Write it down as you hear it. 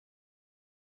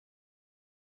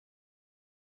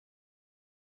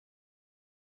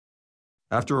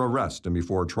After arrest and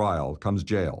before trial comes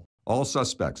jail. All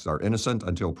suspects are innocent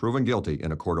until proven guilty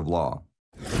in a court of law.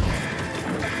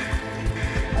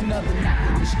 Another night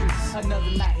in the streets,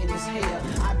 another night in this hell.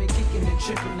 I've been kicking and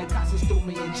tripping, the cops threw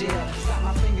me in jail. Got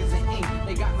my fingers in ink,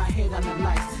 they got my head on the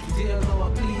lights. Dear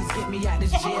Lord, please get me out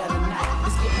this jail tonight.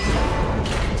 Just get me out,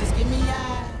 just get me out.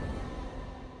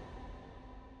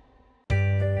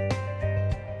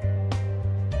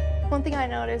 One thing I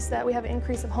noticed that we have an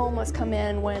increase of homeless come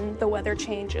in when the weather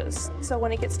changes. So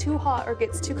when it gets too hot or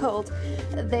gets too cold,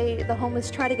 the homeless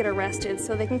try to get arrested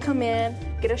so they can come in,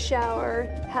 get a shower,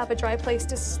 have a dry place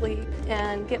to sleep,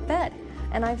 and get fed.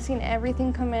 And I've seen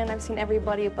everything come in, I've seen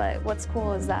everybody, but what's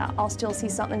cool is that I'll still see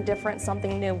something different,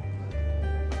 something new.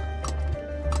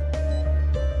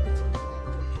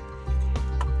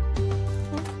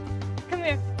 Come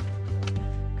here.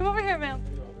 Come over here, ma'am.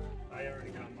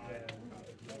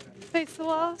 Face the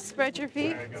wall, spread your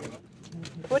feet.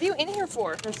 What are you in here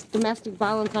for? There's domestic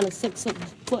violence on a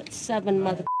 6'7"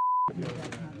 mother.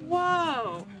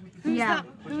 Whoa.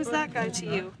 Who's that guy to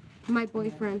you? My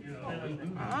boyfriend.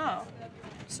 Oh.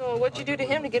 So what'd you do to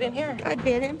him to get in here? I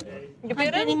bit him. You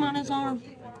bit him? him on his arm.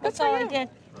 That's all I did.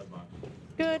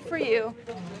 Good for you.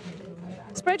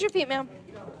 Spread your feet, ma'am.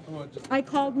 I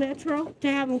called Metro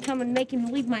to have him come and make him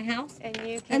leave my house. And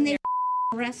they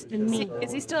arrested me.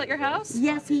 Is he still at your house?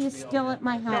 Yes, he is still at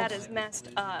my house. That is messed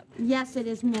up. Yes, it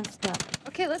is messed up.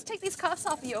 Okay, let's take these cuffs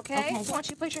off of you, okay? Okay. I want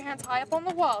you to put your hands high up on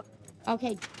the wall.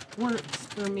 Okay, works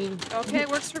for me. Okay,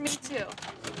 works for me too.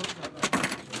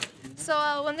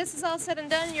 So when this is all said and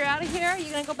done, you're out of here? Are you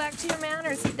gonna go back to your man,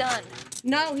 or is he done?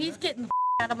 No, he's getting the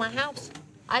out of my house.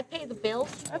 I pay the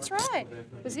bills. That's right.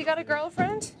 Has he got a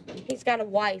girlfriend? He's got a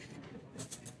wife.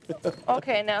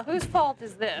 Okay, now whose fault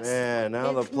is this? Man,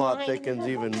 now the plot mine. thickens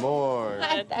even more.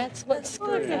 That's what's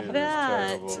good. Look at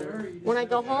that. When I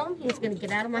go home, he's gonna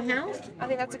get out of my house. I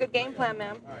think that's a good game plan,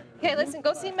 ma'am. Okay, listen,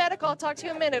 go see medical. I'll talk to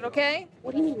you in a minute, okay?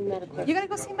 What do you mean medical? You gotta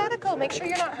go see medical. Make sure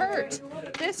you're not hurt.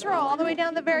 This row, all the way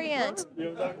down the very end.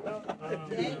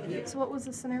 So what was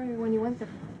the scenario when you went there?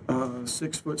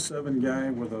 6'7" guy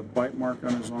with a bite mark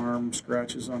on his arm,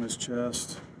 scratches on his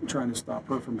chest, trying to stop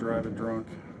her from driving drunk.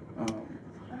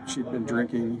 She'd been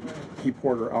drinking. He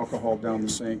poured her alcohol down the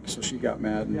sink, so she got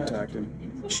mad and attacked him.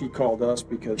 She called us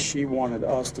because she wanted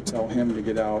us to tell him to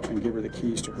get out and give her the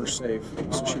keys to her safe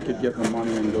so she could get her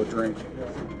money and go drink.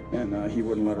 And he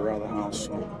wouldn't let her out of the house.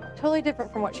 So. Totally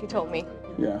different from what she told me.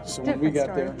 Yeah, so when we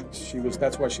got there,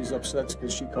 that's why she's upset,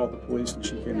 because she called the police and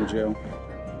she came to jail.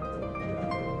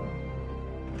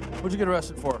 What'd you get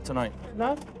arrested for tonight?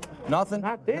 Nothing. Nothing?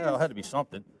 Not this. Hell, it had to be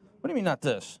something. What do you mean not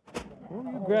this? What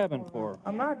are you grabbing for?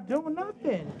 I'm not doing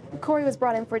nothing. Corey was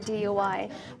brought in for DUI.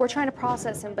 We're trying to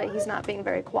process him, but he's not being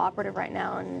very cooperative right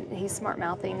now, and he's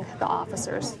smart-mouthing the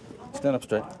officers. Stand up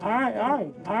straight. All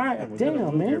right.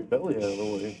 Damn, man.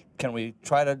 Can we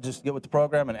try to just get with the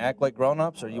program and act like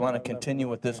grown-ups, or you want to continue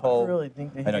with this whole... I really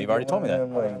think I know, you've already told me that.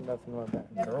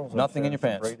 Nothing Nothing in your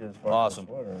pants. Awesome.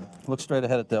 Look straight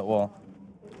ahead at that wall.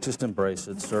 Just embrace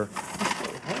it, sir.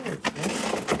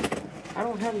 I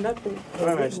don't have nothing.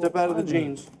 All right, step out of the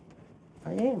jeans.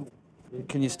 I am.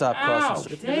 Can you stop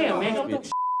cussing, sir? Damn, man.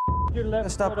 Don't your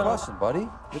left Stop foot up. cussing, buddy.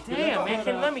 Damn, man.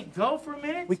 Can you let me go for a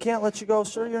minute? We can't let you go,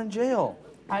 sir. You're in jail.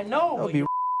 I know, That'll but be you're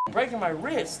breaking my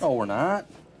wrist. No, we're not.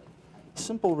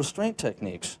 Simple restraint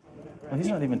techniques. Well, he's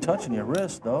not even touching your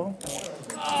wrist, though.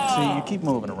 See, you keep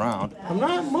moving around. I'm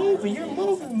not moving. You're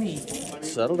moving me.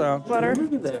 Settle down. Butter.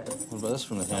 Look at that. What about this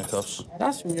from the handcuffs?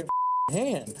 That's from your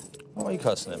hand. Why are you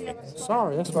cussing at me?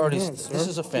 Sorry, that's my hand, sir. This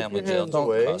is a family Keep your jail. hands Don't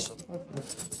away. cuss.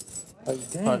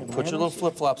 Damn, All right, put man. your little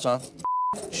flip-flops on.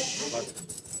 Shh.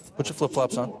 Put your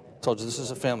flip-flops on. Told you, this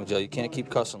is a family jail. You can't keep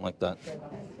cussing like that.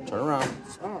 Turn around.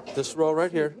 This row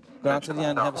right here. Go down to the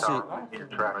end and have a seat.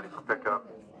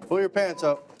 Pull your pants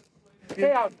up.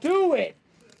 Hey, I'll do it.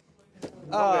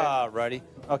 Righty.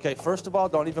 Okay, first of all,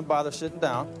 don't even bother sitting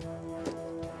down.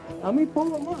 Let me pull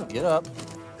them up. Get up.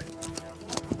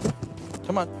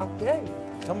 Come on. Okay.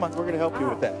 Come on. We're going to help you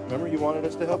with that. Remember you wanted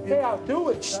us to help you? Hey, I'll do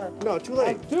it, sir. No, too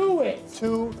late. I'll do it.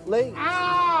 Too late.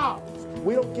 Ow!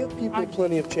 We don't give people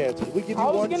plenty of chances. We give you I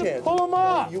was one going to chance. pull them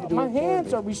up. You do My it for hands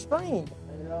me. are restrained.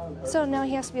 So now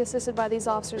he has to be assisted by these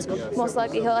officers. Most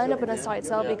likely he'll end up in a side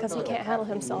cell because he can't handle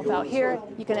himself out here.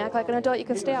 You can act like an adult, you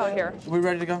can stay out here. We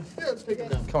ready to go?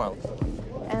 Come on.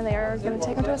 And they are going to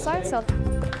take him to a side cell.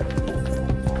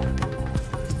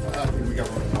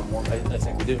 I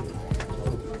think we do.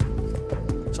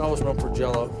 There's always room for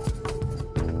Jell-O.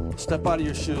 Step out of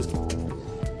your shoes.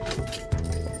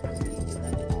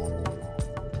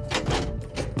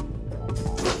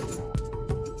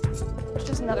 It's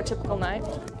just another typical night.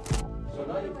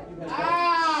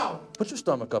 Put your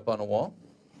stomach up on the wall.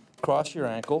 Cross your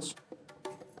ankles.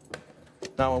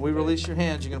 Now, when we release your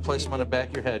hands, you're going to place them on the back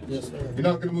of your head. Yes, sir. You're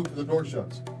not going to move till the door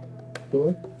shuts.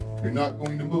 Door? You're not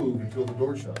going to move until the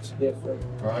door shuts. Yes, sir.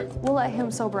 All right? We'll let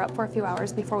him sober up for a few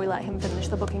hours before we let him finish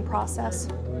the booking process.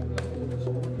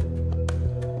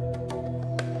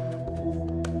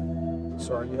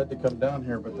 Sorry you had to come down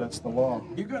here, but that's the law.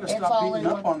 You gotta It's stop all beating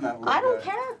in up one- on that little I don't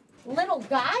guy. care. Little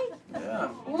guy? Yeah.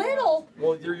 Little?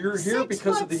 Well, you're here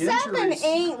because of the 6'7" injuries.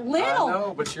 ain't little. I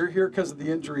know, but you're here because of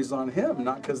the injuries on him,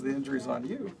 not because of the injuries on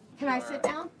you. Can I sit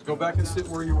down? Go back and sit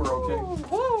where you were, okay?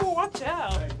 Whoa, watch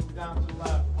out.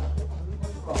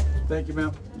 Thank you,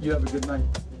 ma'am. You have a good night.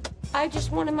 I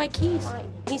just wanted my keys.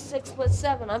 He's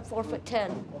 6'7", I'm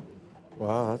 4'10".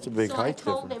 Wow, that's a big So I height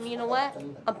told difference. him, you know what?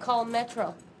 I'm calling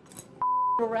Metro.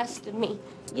 Arrested me.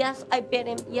 Yes, I bit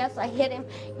him. Yes, I hit him.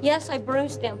 Yes, I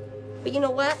bruised him. But you know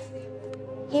what?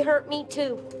 He hurt me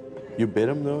too. You bit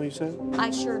him though, you said? I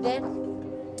sure did.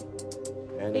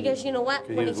 And Because you know what?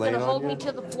 he When was he's gonna laying on hold you? me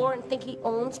to the floor and think he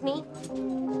owns me,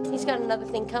 he's got another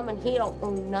thing coming. He don't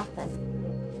own nothing.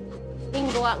 He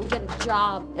can go out and get a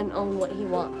job and own what he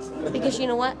wants. Because you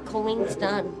know what? Colleen's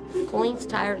done. Colleen's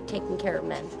tired of taking care of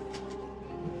men.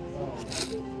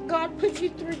 God puts you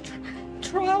through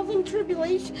trials and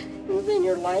tribulations within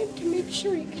your life to make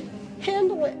sure you can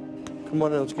handle it. Come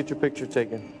on in, let's get your picture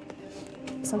taken.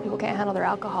 Some people can't handle their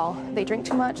alcohol. They drink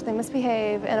too much, they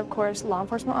misbehave, and of course, law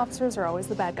enforcement officers are always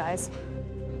the bad guys.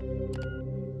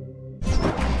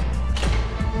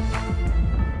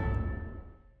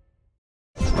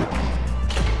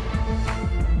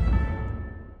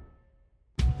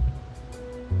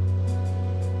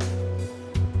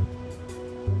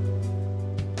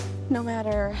 No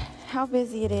matter how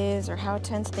busy it is or how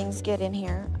tense things get in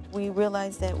here, we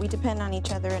realize that we depend on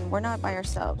each other and we're not by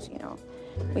ourselves, you know.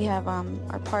 We have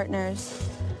our partners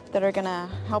that are gonna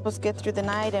help us get through the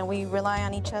night, and we rely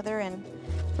on each other, and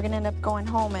we're gonna end up going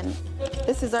home, and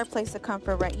this is our place of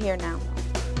comfort right here now.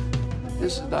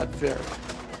 This is not fair.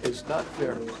 It's not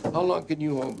fair. How long can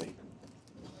you hold me?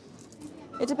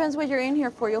 It depends what you're in here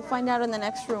for. You'll find out in the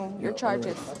next room, your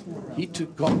charges. He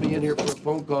called me in here for a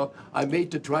phone call I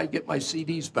made to try and get my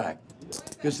CDs back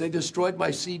because they destroyed my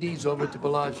CDs over at the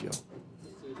Bellagio.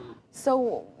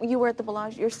 So you were at the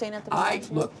Bellagio, you're staying at the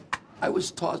Bellagio? Look, I was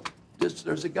taught this.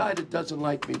 There's a guy that doesn't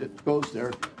like me that goes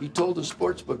there. He told the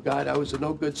sportsbook guy I was a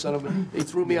no good son of a. They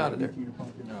threw me out of there.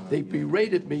 They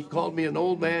berated me, called me an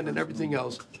old man and everything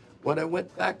else. When I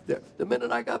went back there, the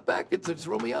minute I got back, they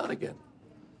threw me out again.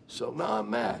 So now I'm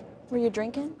mad. Were you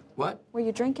drinking? What? Were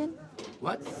you drinking?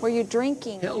 What? Were you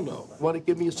drinking? Hell no. Want to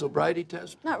give me a sobriety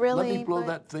test? Not really, Let me blow but-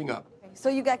 that thing up. So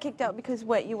you got kicked out because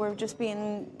what? You were just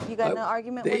being, you got in an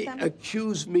argument with them? They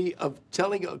accused me of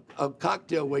telling a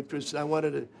cocktail waitress I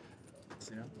wanted to.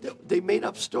 They made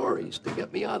up stories to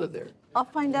get me out of there. I'll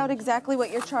find out exactly what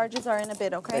your charges are in a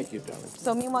bit, okay? Thank you, darling.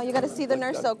 So meanwhile, you got to see the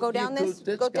nurse. So go down this,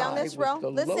 this go down guy this was row. the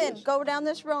Listen, lowest. go down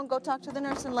this row and go talk to the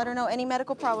nurse and let her know any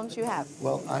medical problems you have.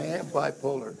 Well, I am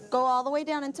bipolar. Go all the way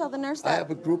down and tell the nurse I that. have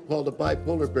a group called the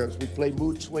Bipolar Bears. We play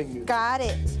mood swing music. Got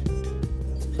it.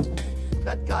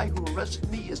 That guy who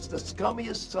arrested me is the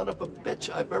scummiest son of a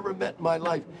bitch I've ever met in my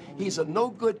life. He's a no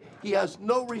good. He has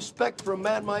no respect for a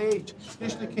man my age.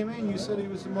 Initially came in, you said he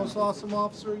was the most awesome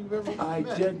officer you've ever met. I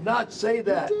did not say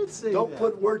that. You did say Don't that.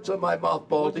 put words on my mouth,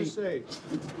 Baldy. What'd you say?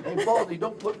 Hey, Baldy,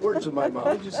 don't put words in my mouth.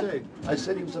 What'd you say? I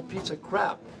said he was a piece of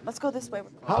crap. Let's go this way.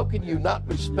 How can you not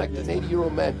respect an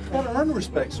 80-year-old man? You gotta earn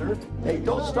respect, sir. Hey,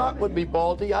 don't start with me,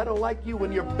 Baldy. I don't like you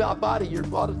when your body, you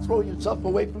ought to throw yourself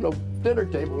away from the dinner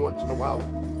table once in a while.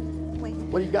 Wait.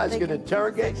 What, you guys They gonna can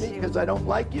interrogate fix me you. because I don't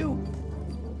like you?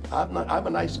 I'm a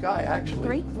nice guy, actually.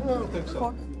 3, I don't think so.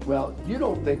 4. Well, you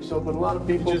don't think so, but a lot of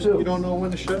people do. You don't know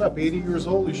when to shut up. 80 years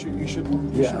old, you should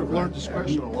have learned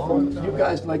discretion a long time. You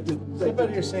guys like to Slip out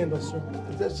of your sandals, sir.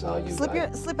 Is this how you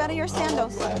Slip out of your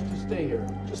sandals. I have to stay here.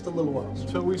 Just a little while.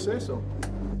 Until we say so.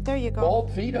 There you go.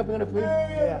 Bald feet, I'm gonna put.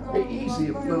 Hey, easy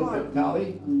a little bit,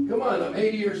 Pally. Come on, I'm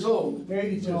 80 years old.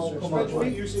 82, sir. Spread your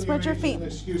feet. You said Spread your you feet. an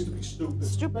excuse to be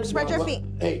stupid. Spread your feet.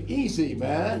 Hey, easy,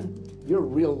 man. You're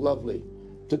real lovely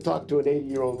to talk to an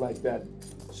 80-year-old like that.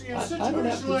 See, in a I don't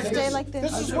have situation to like take- Stay this, like this.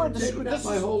 this is I've where never taken that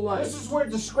my whole life. This is where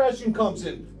discretion comes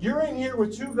in. You're in here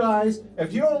with two guys.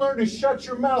 If you don't learn to shut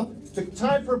your mouth, the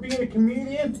time for being a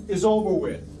comedian is over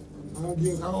with.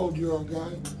 How old you are,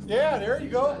 guy? Yeah, there you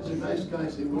go. That's a nice guy.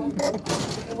 See,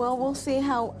 what Well, we'll see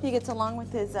how he gets along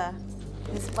with his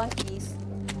flunkies.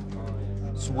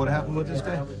 So what happened with this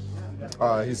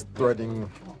guy? He's threatening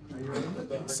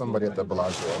Somebody at the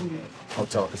Bellagio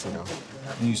Hotel Casino.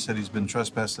 And you said he's been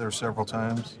trespassed there several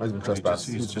times? He's been trespassed.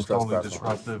 He's just totally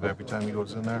disruptive every time he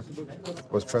goes in there?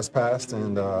 Was trespassed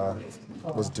and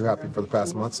wasn't too happy for the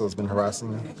past month, so it's been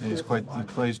harassing him.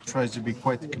 He tries to be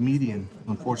quite the comedian.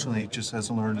 Unfortunately, he just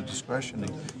hasn't learned the discretion.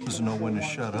 He doesn't know when to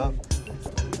shut up.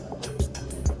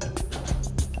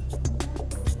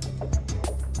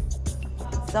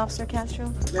 Officer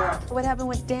Castro? Yeah. What happened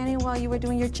with Danny while you were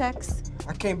doing your checks?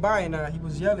 I came by and he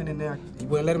was yelling in there. He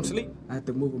wouldn't let him sleep. I had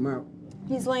to move him out.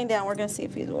 He's laying down. We're gonna see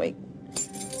if he's awake.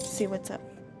 See what's up.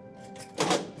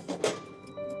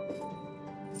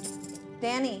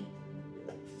 Danny.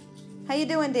 How you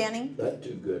doing, Danny? Not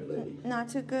too good, lady. Not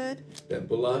too good? That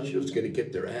Bellagio's gonna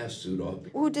get their ass suit off.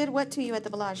 Who did what to you at the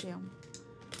Bellagio?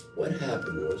 What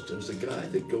happened was there's a guy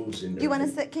that goes in there. You want to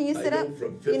sit? Can you sit up?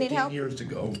 From You need 15 help? years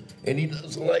ago, and he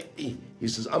doesn't like me. He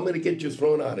says, I'm gonna get you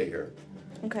thrown out of here.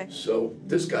 Okay. So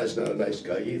this guy's not a nice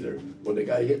guy either. When the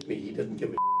guy hit me, he didn't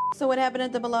give a So what happened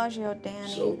at the Bellagio, Danny?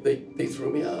 So they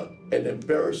threw me out and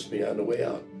embarrassed me on the way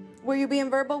out. Were you being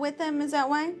verbal with them? Is that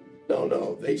why?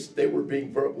 No, they were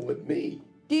being verbal with me.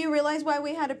 Do you realize why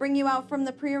we had to bring you out from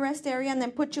the pre-arrest area and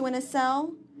then put you in a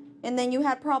cell? And then you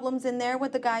had problems in there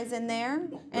with the guys in there?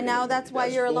 And now that's why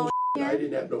you're alone I here?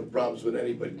 didn't have no problems with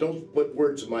anybody. Don't put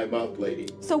words in my mouth, lady.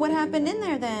 So what happened in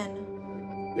there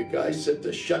then? The guy said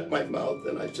to shut my mouth,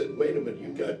 and I said, wait a minute,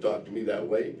 you can't talk to me that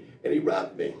way. And he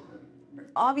rapped me.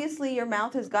 Obviously, your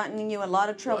mouth has gotten you in a lot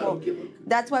of trouble.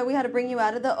 That's why we had to bring you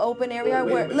out of the open area.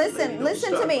 Wait a Where minute, listen, lady, don't listen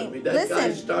to start me. with That guy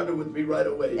Listen. started with me right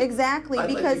away. Exactly, I'd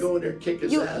because like to go in there and kick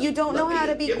his ass. you don't know how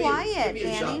to be give quiet, me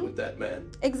a shot Danny. with that man.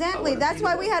 Exactly. That's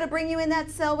why we had to bring you in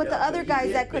that cell with the other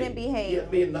guys that couldn't He behave.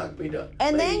 hit me and knocked me down.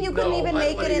 And then Lady, you couldn't no, even I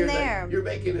make wanna it in hear that. there. You're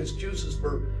making excuses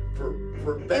for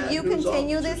bad If you news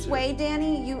continue officers this here. way,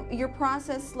 Danny, your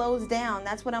process slows down.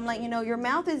 That's what I'm letting you know. Your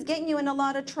mouth is getting you in a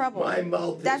lot of trouble. My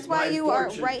mouth That's is why my you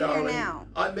fortune, are right darling. here now.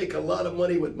 I make a lot of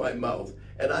money with my mouth,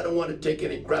 and I don't want to take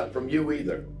any crap from you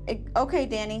either. Okay,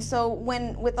 Danny. So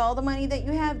with all the money that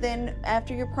you have, then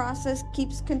after your process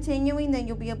keeps continuing, then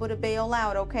you'll be able to bail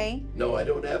out, okay? No, I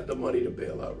don't have the money to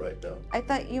bail out right now. I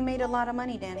thought you made a lot of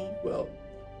money, Danny. Well,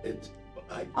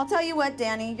 I'll tell you what,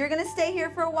 Danny. You're gonna stay here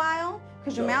for a while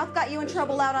because your No, mouth got you in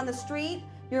trouble out on the street.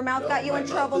 Your mouth No, got you my in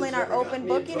mouth trouble has in our never got open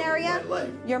me in booking trouble in area. my life.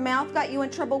 Your mouth got you in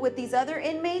trouble with these other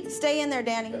inmates. Stay in there,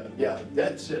 Danny. Yeah,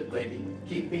 that's it, lady.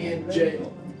 Keep me in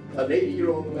jail. An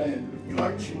 80-year-old man.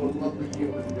 Aren't you a lovely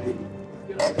human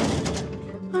being?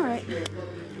 All right.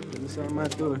 That's all I'm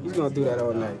doing. He's gonna do that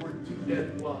all night.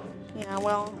 Yeah,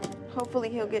 well, hopefully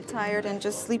he'll get tired and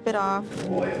just sleep it off.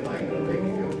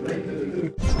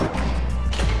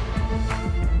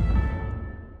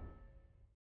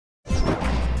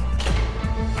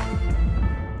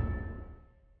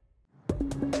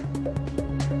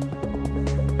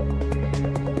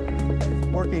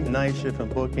 Working night shift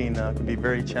and booking can be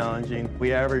very challenging.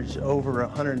 We average over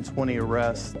 120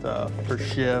 arrests per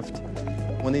shift.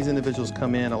 When these individuals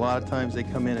come in, a lot of times they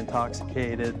come in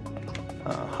intoxicated,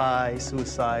 high,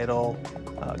 suicidal,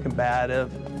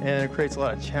 combative, and it creates a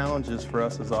lot of challenges for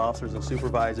us as officers and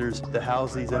supervisors to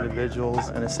house these individuals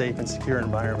in a safe and secure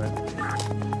environment.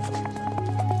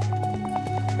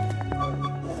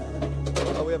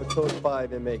 We have a Code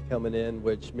 5 inmate coming in,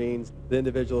 which means the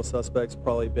individual suspect's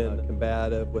probably been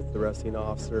combative with the arresting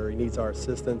officer. He needs our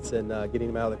assistance in getting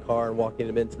him out of the car and walking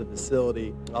him into the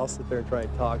facility. I'll sit there and try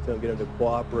and talk to him, get him to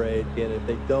cooperate, and if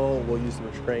they don't, we'll use the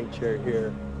restraint chair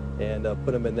here and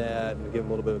put him in that and give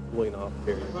him a little bit of a cooling off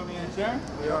period. Put me in a chair?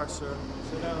 We are, sir.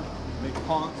 Sit down. Make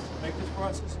honks. Make this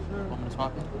process through. Want me to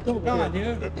talk? Oh, God,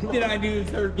 dude. What did I do to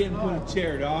start getting put in a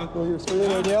chair, dog? Well, you're sitting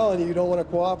there yelling and you don't want to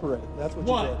cooperate. That's what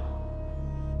What? you did.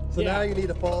 So Yeah. now you need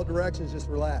to follow directions, just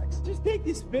relax. Just take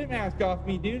this spit mask off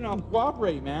me, dude, and I'll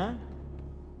cooperate, man.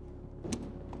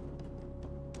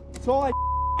 That's all I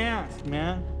ask,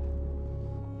 man.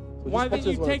 So Why just put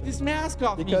didn't you this take one- this mask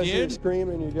off Because me, you're dude?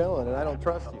 screaming and you're yelling, and I don't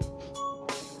trust you.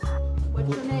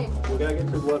 What's your name? We gotta get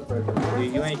your blood pressure.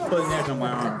 Dude, you ain't putting that on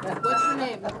my arm. What's your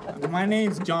name? My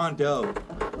name's John Doe.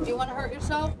 Do you want to hurt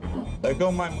yourself? Let go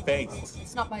of my face.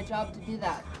 It's not my job to do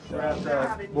that.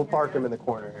 We'll park him in the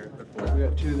corner here. We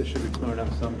got two that should be clearing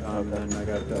up sometime, and then I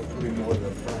got three more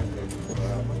that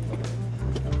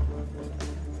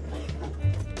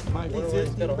Might be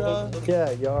 50, bro.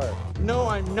 Yeah, you are. No,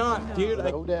 I'm not, dude.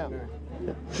 Go down.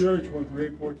 Church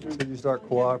 1342. So you start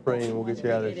cooperating, we'll get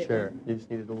you out of the chair. You just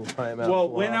needed a little time out. Well,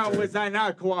 when was I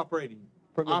not cooperating?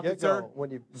 From the Officer, get-go, when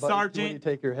you Sergeant.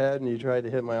 take your head and you tried to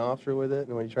hit my officer with it,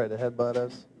 and when you tried to headbutt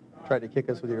us, tried to kick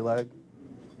us with your leg,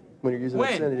 when you're using When?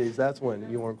 obscenities, that's when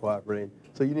you weren't cooperating.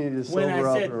 So So you need to When sober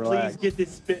I up said, and relax. please get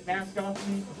this spit mask off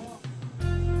me.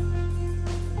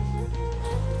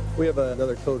 We have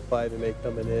another Code 5 inmate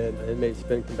coming in. The inmate's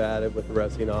been combative with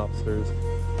arresting officers.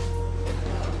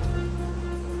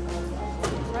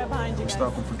 Right behind you guys.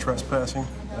 Stopped him for trespassing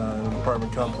in an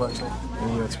apartment complex,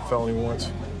 and he had some felony warrants.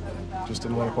 Just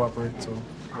didn't want to cooperate, so.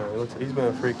 Yeah, it looks like he's been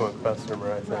a frequent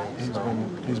customer, I think.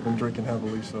 He's been drinking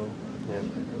heavily, so. Yeah.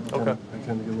 Okay. They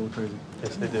tend to get a little crazy.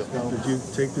 Yes, they do. Did you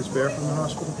take this bear from the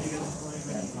hospital?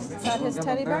 Is that his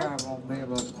teddy bear?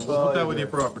 Put that with your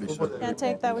property, sir. Can't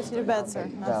take that with you to bed, sir.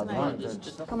 Not tonight.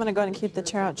 I'm going to go ahead and keep the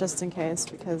chair out just in case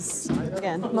because,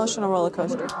 again, emotional roller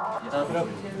coaster.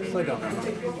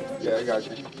 Yeah, I got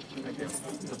you.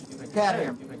 Cat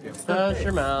him. Shut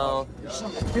your mouth.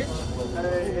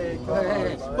 Hey,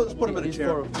 let's put him in a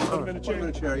chair. Put him in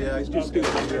a chair. Yeah, he's just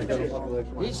stupid.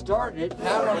 He started it.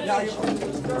 Now I got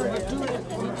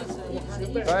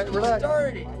All right, relax.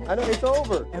 I know, it's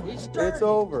over. It's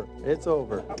over. It's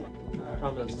over.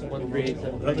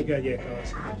 Other guy, yeah,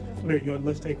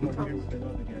 let's take him over here with the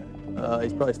other guy.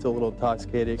 He's probably still a little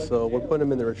intoxicated, so we're putting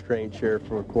him in the restraint chair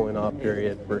for a cooling off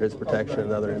period for his protection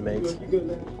and other inmates.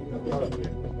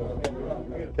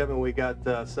 Kevin, we got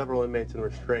several inmates in the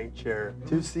restraint chair.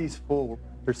 2 seats full.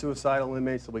 They're suicidal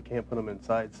inmates, so we can't put them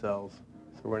inside cells.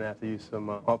 So we're going to have to use some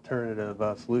alternative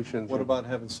solutions. What about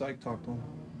having psych talk to him?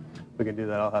 We can do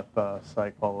that. I'll have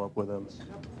psych follow up with him.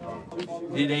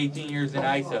 Did 18 years in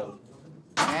ISO.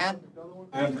 Man,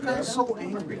 I'm so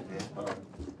angry, man.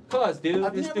 Cause, dude,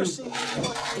 I've this never dude. seen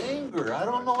anger. I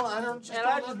don't know. I don't. And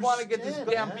I just want to get this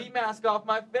damn bee mask off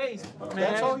my face, man.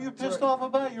 That's all you're pissed off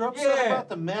about? You're upset about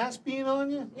the mask being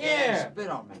on you? Yeah. Spit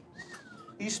on me.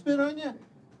 He spit on you?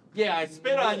 Yeah, I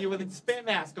spit on you with a spit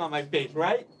mask on my face,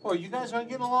 right? Oh, you guys aren't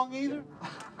getting along either?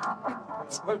 I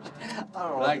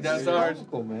don't like that, Sarge?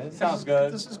 Comical, man. Sounds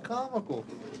good. This is comical.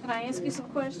 Can I ask you some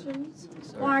questions?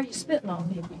 Why are you spitting on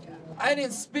me? I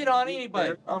didn't spit on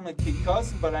anybody. I'm gonna keep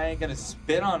cussing, but I ain't gonna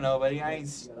spit on nobody. I ain't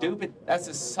stupid. That's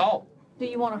assault. Do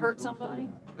you want to hurt somebody?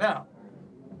 No.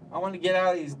 I want to get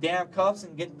out of these damn cuffs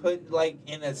and get put like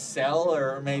in a cell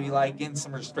or maybe like in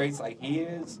some restraints like he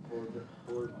is.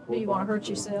 Do you want to hurt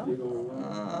yourself?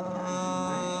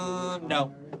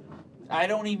 No. I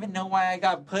don't even know why I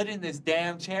got put in this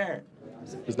damn chair.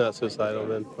 He's not suicidal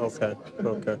then. Okay.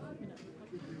 Okay.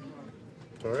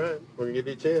 All right. We're going to give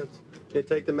you a chance. Okay,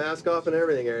 take the mask off and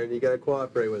everything, Aaron. You got to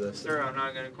cooperate with us. Sir, I'm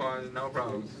not gonna cause no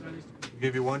problems. I'll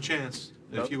give you one chance.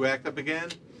 If you act up again,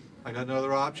 I got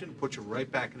another option. Put you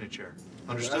right back in the chair.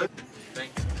 Understood?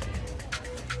 Thank you.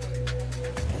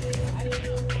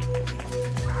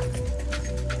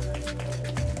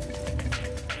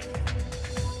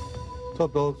 What's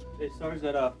up, Bills? Hey, Sarge,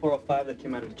 that 405 that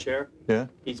came out of the chair, Yeah?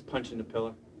 he's punching the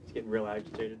pillar. He's getting real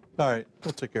agitated. All right,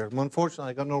 we'll take care of him. Unfortunately,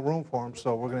 I got no room for him,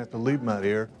 so we're gonna have to leave him out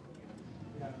here.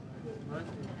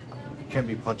 You can't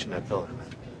be punching that pillar.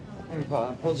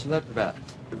 I posted left about.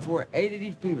 Before 8 of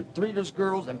these people, 3 of those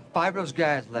girls and 5 of those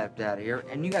guys left out of here,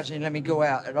 and you guys didn't let me go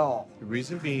out at all. The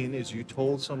reason being is you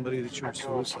told somebody that you were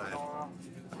suicidal.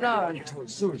 No, I didn't tell you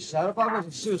suicidal. If I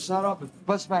wasn't suicidal, I'd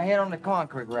bust my head on the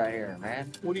concrete right here,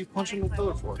 man. What are you punching the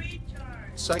pillar for?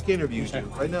 Psych interviews you.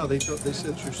 Right now, they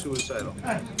said you're suicidal.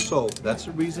 So that's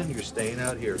the reason you're staying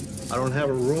out here. I don't have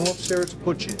a room upstairs to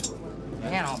put you in.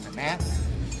 Hand on me, man.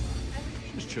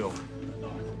 Just chill.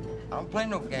 I don't play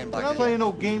no games I'm like not that. playing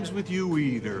no games with you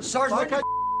either. Sarge, Like what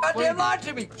I goddamn lied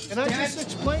to me. And I just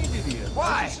explained it to you.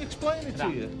 Why? I just explained it to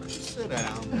you. Sit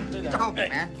down. Sit down,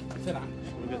 man. Sit down.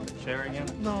 We got the chair again?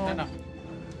 No.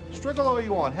 Struggle all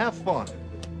you want. Have fun.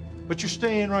 But you're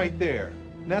staying right there.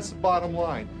 And that's the bottom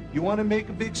line. You want to make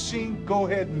a big scene? Go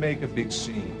ahead and make a big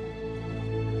scene.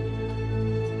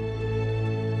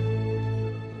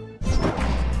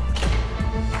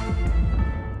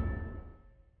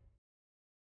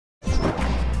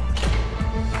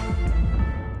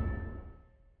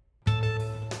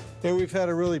 Yeah, we've had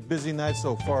a really busy night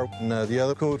so far. And the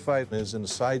other code fight is in the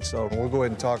side cell. We'll go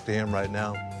ahead and talk to him right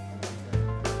now.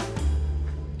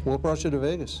 What brought you to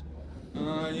Vegas?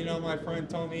 You know, my friend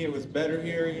told me it was better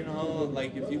here, you know,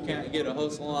 like if you can't get a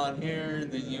hustle on here,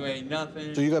 then you ain't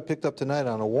nothing. So you got picked up tonight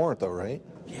on a warrant, though, right?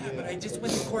 Yeah, but I just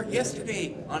went to court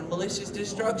yesterday on malicious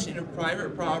destruction of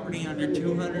private property under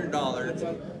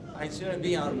 $200. I shouldn't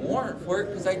be on warrant for it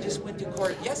because I just went to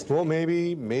court yesterday. Well,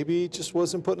 maybe it just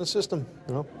wasn't put in the system,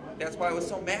 you know? That's why I was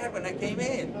so mad when I came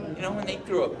in. You know, when they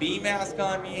threw a bee mask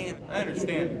on me, and I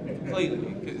understand completely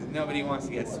because nobody wants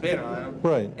to get spit on them.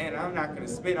 Right. And I'm not going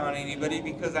to spit on anybody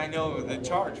because I know the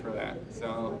charge for that.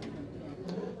 So.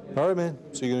 All right, man.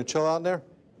 So you're going to chill out there?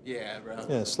 Yeah, bro.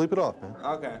 Yeah, sleep it off, man.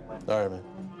 Okay. All right, man.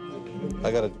 I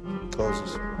got to close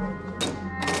this.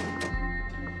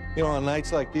 You know, on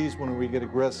nights like these when we get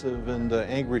aggressive and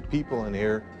angry people in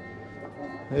here,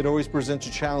 it always presents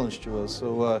a challenge to us.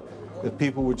 So if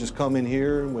people would just come in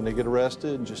here when they get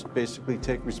arrested and just basically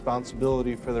take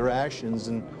responsibility for their actions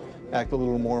and act a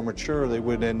little more mature, they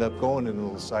wouldn't end up going into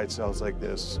little side cells like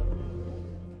this.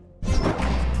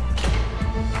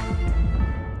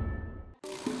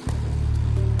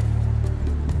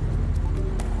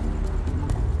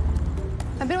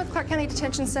 I've been with Clark County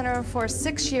Detention Center for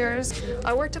 6 years.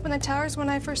 I worked up in the towers when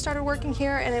I first started working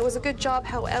here, and it was a good job.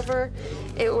 However,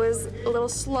 it was a little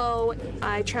slow.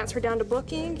 I transferred down to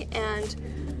booking, and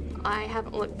I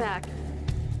haven't looked back.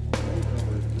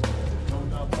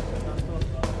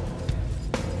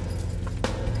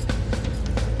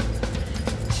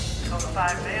 Code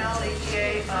 5 now,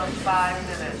 ETA of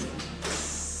 5 minutes.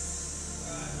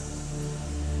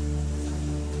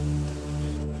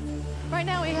 Right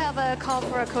now we have a call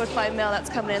for a Code 5 mail that's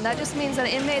coming in. That just means that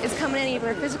an inmate is coming in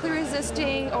either physically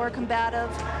resisting or combative.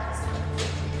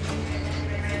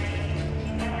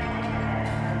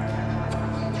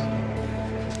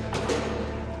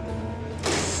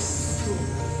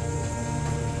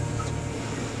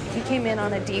 He came in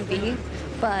on a DV,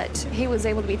 but he was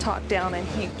able to be talked down and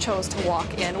he chose to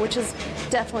walk in, which is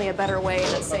definitely a better way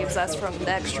and it saves us from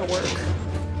the extra work.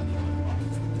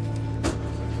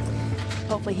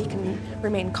 Hopefully he can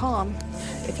remain calm.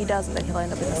 If he doesn't, then he'll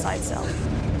end up in a side cell.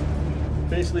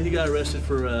 Basically, he got arrested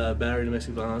for battery,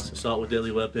 domestic violence, assault with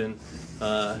deadly weapon,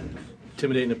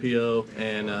 intimidating a PO,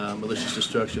 and malicious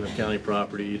destruction of county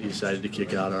property. He decided to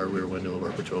kick out our rear window of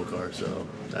our patrol car, so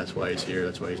that's why he's here.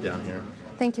 That's why he's down here.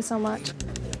 Thank you so much.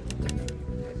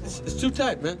 It's too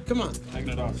tight, man. Come on. Taking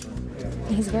it off, sir.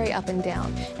 He's very up and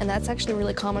down, and that's actually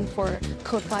really common for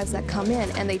Code 5s that come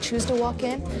in and they choose to walk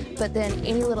in, but then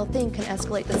any little thing can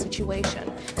escalate the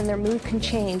situation, and their mood can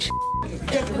change.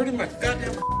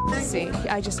 See,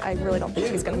 I really don't think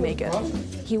he's gonna make it.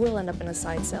 He will end up in a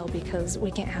side cell because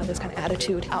we can't have this kind of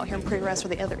attitude out here in pre-arrest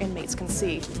where the other inmates can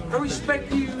see. I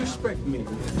respect you, you respect me.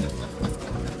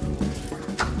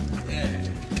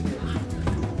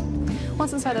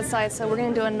 Once inside the side cell, we're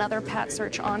going to do another pat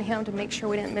search on him to make sure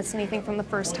we didn't miss anything from the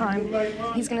first time.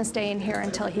 He's going to stay in here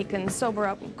until he can sober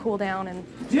up and cool down, and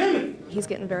he's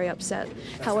getting very upset.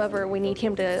 However, we need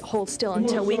him to hold still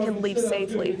until we can leave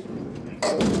safely.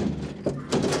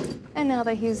 And now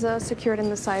that he's secured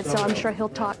in the side cell, I'm sure he'll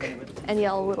talk and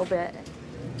yell a little bit.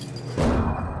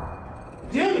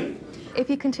 If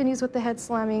he continues with the head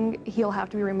slamming, he'll have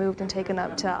to be removed and taken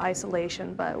up to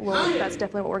isolation, but that's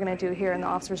definitely what we're going to do here, and the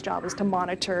officer's job is to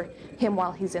monitor him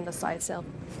while he's in the side cell.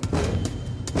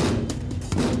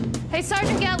 Hey,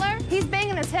 Sergeant Gettler, he's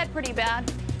banging his head pretty bad.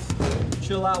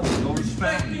 Chill out. Don't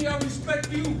respect me, I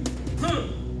respect you.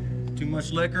 Too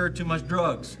much liquor, too much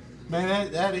drugs.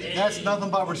 Man, that's nothing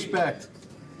but respect.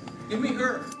 Give me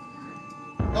her.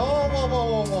 Oh, whoa, whoa,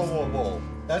 whoa, whoa, whoa, whoa.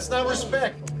 That's not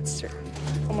respect. Sure.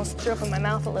 Almost threw up in my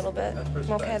mouth a little bit.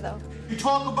 I'm okay, though. You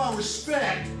talk about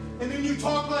respect, and then you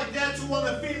talk like that to one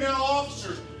of the female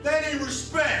officers. That ain't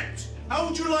respect. How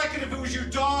would you like it if it was your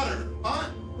daughter, huh?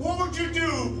 What would you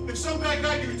do if some guy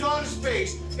got your daughter's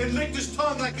face and licked his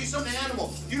tongue like he's some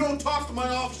animal? You don't talk to my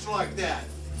officer like that.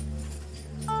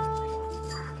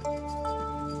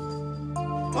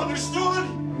 Understood?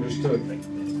 Understood.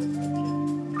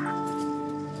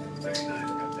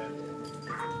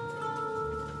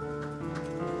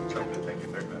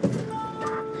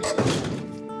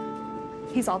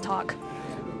 He's all talk.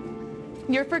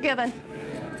 You're forgiven.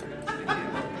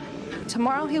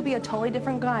 Tomorrow he'll be a totally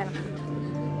different guy.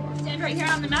 Stand right here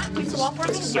on the mat. Face the wall for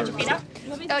me. Get your feet up.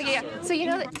 Oh yeah. So you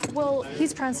know that? Well,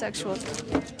 he's transsexual.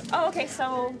 Oh, okay.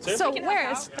 So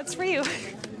that's for you.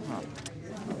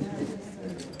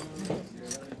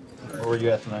 Where were you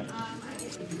at tonight?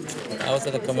 I was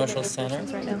at the commercial center.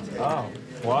 Right now. Oh,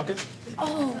 walking?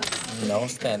 Oh. No,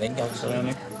 standing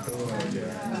actually.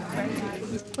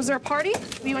 Was there a party?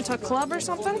 You went to a club or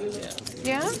something?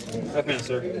 Yeah. Up in,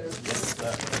 sir.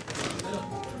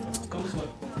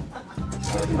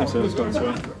 I said it's going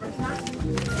swell.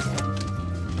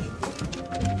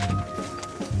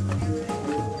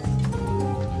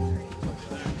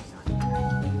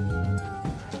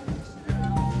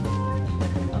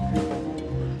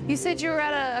 You said you were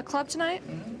at a club tonight?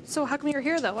 So how come you're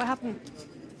here, though? What happened?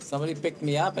 Somebody picked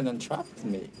me up and then trapped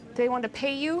me. They wanted to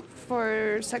pay you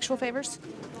for sexual favors?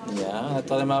 Yeah, I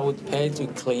told them I would pay to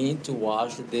clean, to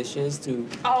wash the dishes, to clean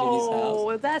his house.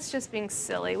 Oh, that's just being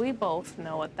silly. We both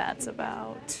know what that's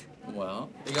about. Well,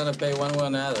 they're gonna pay one way or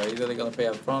another. Either they're gonna pay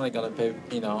up front, they're gonna pay,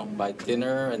 by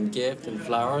dinner and gift and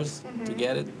flowers to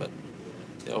get it, but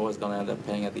they're always gonna end up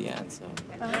paying at the end. So.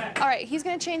 All right, he's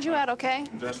gonna change you out, okay?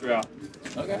 Industrial.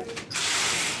 Okay.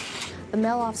 The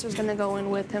male officer's gonna go in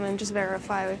with him and just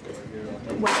verify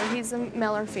whether he's a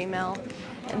male or female,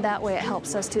 and that way it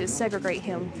helps us to segregate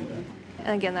him.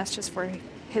 And again, that's just for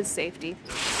his safety.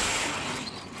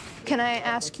 Can I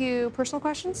ask you personal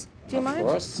questions? Do you mind? Of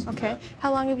course. Okay.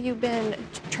 How long have you been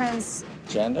trans?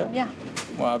 Gender? Yeah.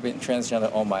 Well, I've been transgender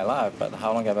all my life, but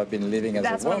how long have I been living as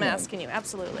That's a what woman? I'm asking you.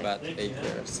 Absolutely. About 8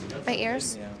 years. 8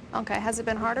 years? Yeah. Okay. Has it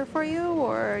been harder for you,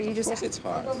 or you just? Of course it's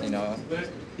hard. You know,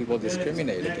 people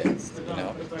discriminate against. You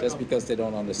know, just because they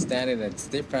don't understand it and it's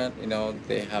different. You know,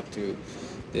 they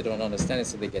don't understand it,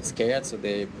 so they get scared. So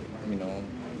they, you know,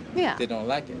 Yeah. they don't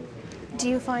like it. Do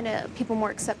you find people more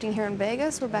accepting here in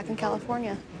Vegas or back in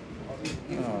California?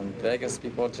 You know, in Vegas,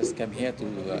 people just come here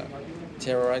to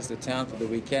terrorize the town for the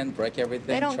weekend, break everything,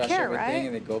 They don't trash care, everything, right?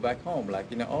 and they go back home. Like,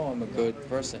 you know, oh, I'm a good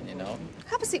person, you know.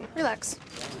 Have a seat. Relax.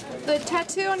 The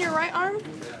tattoo on your right arm,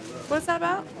 what's that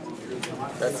about?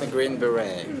 That's a green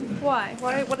beret. Why?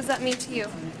 What does that mean to you?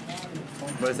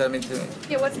 What does that mean to me?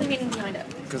 Yeah, what's the meaning behind it?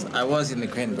 Because I was in the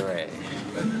green beret.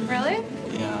 Really?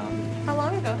 Yeah. How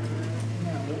long ago?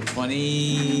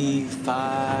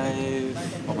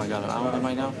 25, oh my God, how old am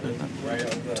I now?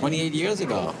 28 years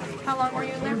ago. How long were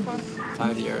you in there for?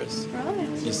 5 years. Really?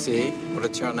 You see, what a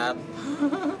turn out.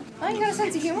 Oh, you got a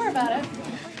sense of humor about it.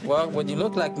 Well, when you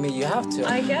look like me, you have to.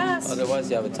 I guess. Otherwise,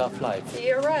 you have a tough life.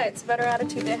 You're right. It's a better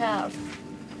attitude to have.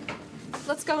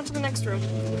 Let's go into the next room.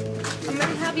 I'm going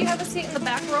to have you have a seat in the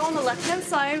back row on the left-hand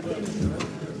side.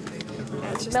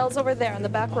 Mel's over there in the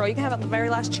back row. You can have it on the very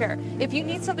last chair. If you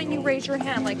need something, you raise your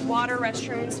hand, like water,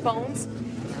 restrooms, phones.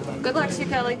 Good luck to you,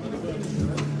 Kelly.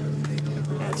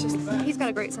 Yeah, it's just, he's got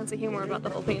a great sense of humor about the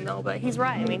whole thing, though, but he's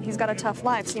right. I mean, he's got a tough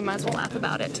life, so you might as well laugh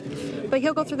about it. But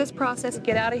he'll go through this process,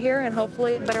 get out of here, and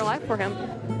hopefully a better life for him.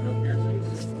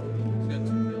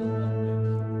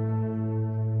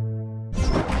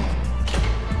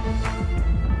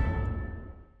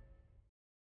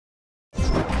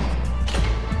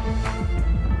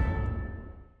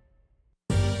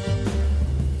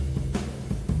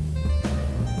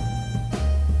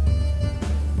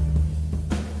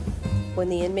 When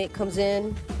the inmate comes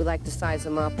in, we like to size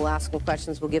them up. We'll ask them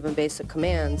questions. We'll give them basic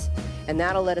commands. And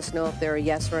that'll let us know if they're a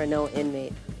yes or a no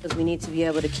inmate. Because we need to be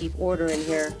able to keep order in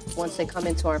here once they come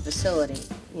into our facility.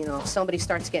 You know, if somebody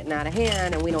starts getting out of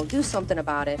hand and we don't do something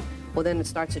about it, well, then it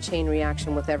starts a chain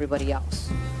reaction with everybody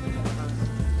else.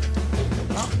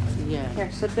 Yeah.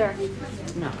 Here, sit there.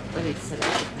 No, let me sit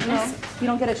down. No, you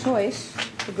don't get a choice.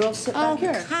 The girls sit back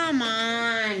here. Come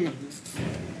on.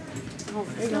 Oh,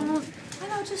 there you go. I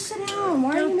know, just sit down.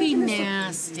 Why are you Don't be making this?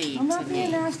 nasty I'm not to being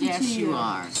me. nasty Yes, to you. you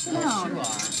are. Sit Yes, down. you are.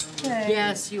 Okay.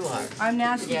 Yes, you are. I'm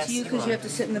nasty Yes, to you because you have to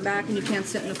sit in the back and you can't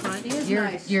sit in the front. It is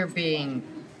nice. You're being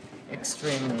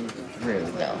extremely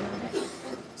rude, though.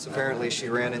 So apparently she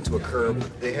ran into a curb.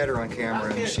 They had her on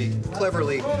camera, and she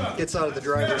cleverly gets out of the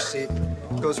driver's seat,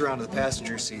 goes around to the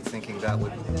passenger seat, thinking that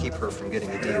would keep her from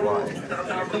getting a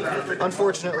DUI.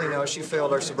 Unfortunately, no, she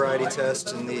failed our sobriety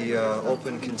test, and the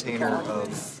open container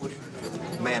of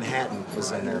Manhattan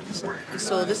was in there.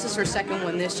 So this is her second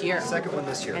one this year. Second one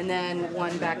this year. And then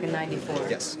one back in '94.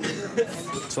 Yes.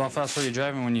 So how fast were you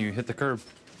driving when you hit the curb?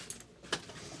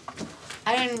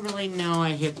 I didn't really know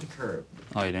I hit the curb.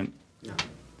 Oh, you didn't? No.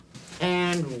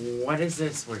 And what is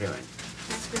this we're doing?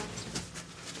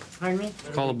 Pardon me? It's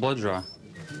called a blood draw.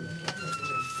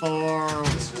 For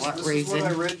what This reason? is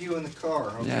what I read you in the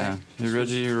car, okay? Yeah, you read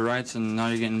your rights and now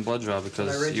you're getting blood draw I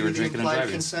because read you were the drinking and implied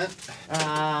driving. consent?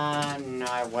 No,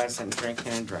 I wasn't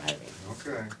drinking and driving.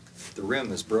 Okay. The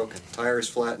rim is broken. Tire is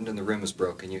flattened and the rim is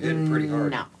broken. You hit it pretty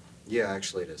hard. No. Yeah,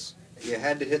 actually it is. You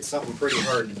had to hit something pretty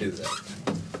hard to do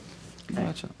that.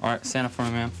 Gotcha. All right, stand up for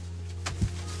me, ma'am.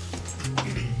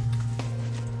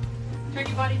 Turn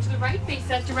your body to the right, face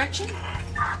that direction.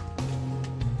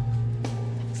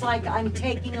 It's like I'm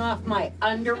taking off my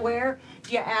underwear.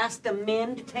 Do you ask the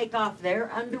men to take off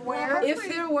their underwear? If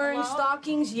they're wearing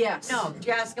stockings, yes. No, do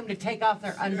you ask them to take off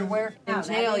their underwear? In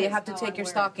jail, you have to take your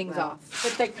stockings off.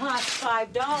 But they cost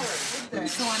 $5.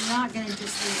 So I'm not gonna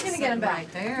just leave Gonna it get them back.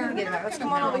 right there. Gonna get them back. Let's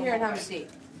come on over here and have a seat.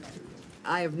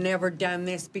 I have never done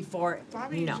this before.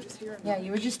 No. Yeah,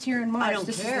 you were just here in March. I don't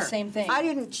This care. is the same thing. I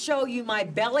didn't show you my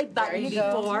belly button you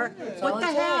go. before. That's all What it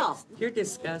the hell? takes. You're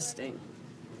disgusting.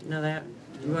 You know that?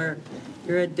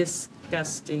 You're a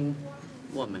disgusting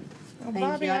woman. Well, Thank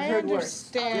Bobby, you. I've I heard worse.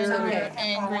 understand You're you're okay.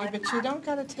 angry, but you don't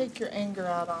got to take your anger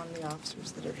out on the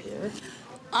officers that are here.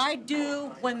 I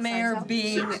do when they're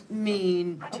being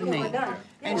mean to me.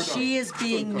 And she is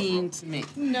being mean to me.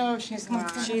 No, she's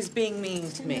not. She's being mean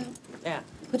to me. Yeah.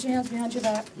 Put your hands behind your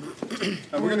back.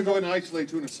 We're gonna go ahead and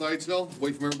isolate you in a side cell,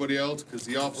 away from everybody else, because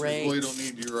the officers really don't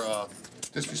need your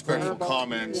disrespectful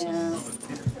comments. Yeah.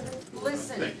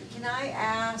 Listen, can I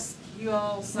ask you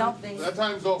all something? That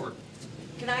time's over.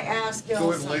 Can I ask you all Go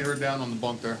ahead and something? lay her down on the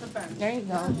bunk there. There you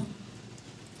go.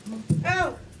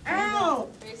 Ow! Ow!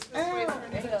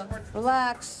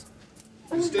 Relax.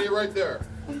 You stay right there.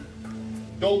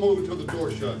 Don't move until the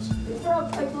door shuts.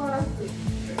 Broke my glasses.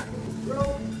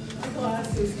 Broke my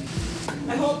glasses.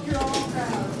 I hope you're all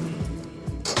proud.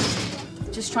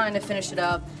 Just trying to finish it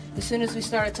up. As soon as we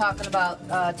started talking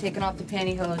about taking off the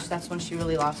pantyhose, that's when she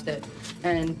really lost it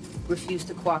and refused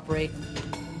to cooperate.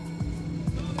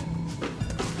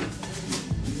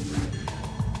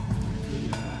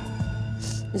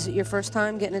 Is it your first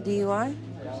time getting a DUI?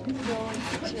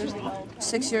 6 years ago.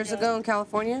 6 years ago in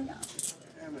California?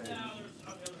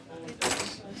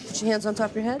 Put your hands on top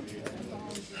of your head.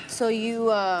 So you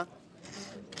were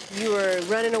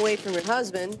running away from your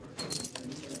husband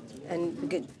and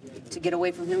to get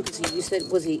away from him because you said,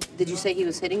 did you say he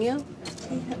was hitting you?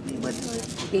 He hit me one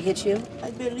time. He hit you?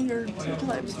 I've been here 2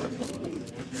 times for him.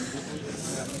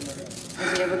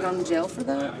 Has he ever gone to jail for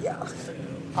that? Yeah.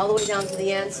 All the way down to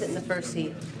the end, sit in the first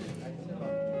seat.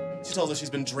 She tells us she's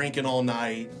been drinking all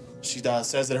night. She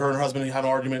says that her and her husband had an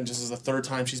argument. This is the 3rd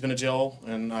time she's been to jail,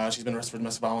 and she's been arrested for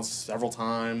domestic violence several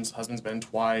times. Husband's been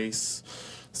twice.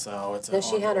 So it's. Then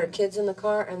she had her kids in the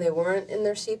car, and they weren't in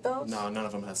their seatbelts? No, none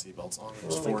of them had seatbelts on.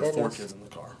 There's Oh, my four goodness. kids in the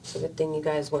car. It's a good thing you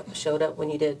guys showed up when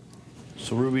you did.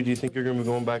 So, Ruby, do you think you're going to be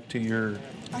going back to your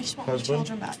I just want my husband?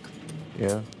 children back.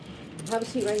 Yeah. Have a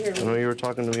seat right here. I know you were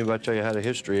talking to me about you had a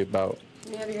history about.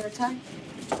 Can you have your hair tied?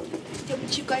 Yeah,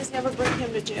 but you guys never bring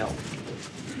him to jail.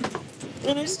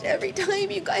 And it's every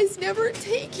time you guys never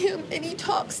take him, and he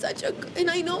talks and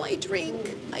I know I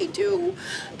drink, I do,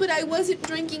 but I wasn't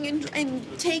drinking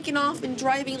and taking off and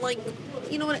driving like,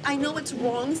 you know what, I know it's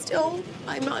wrong still,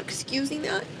 I'm not excusing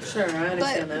that. Sure, I understand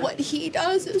but that. what he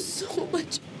does is so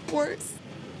much worse.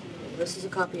 This is a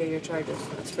copy of your charges.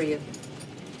 That's for you.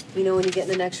 You know, when you get in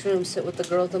the next room, sit with the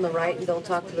girls on the right and don't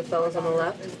talk to the fellas on the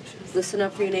left. Listen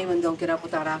up for your name and don't get up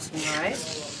without asking, all right?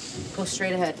 Go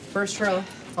straight ahead. First row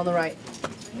on the right.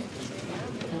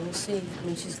 And we'll see. I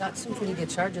mean, she's got some pretty good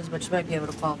charges, but she might be able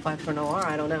to qualify for an OR.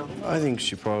 I don't know. I think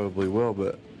she probably will,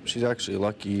 but she's actually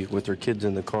lucky with her kids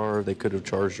in the car. They could have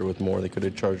charged her with more. They could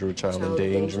have charged her with child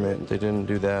endangerment. They didn't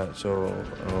do that, so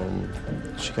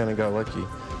she kind of got lucky.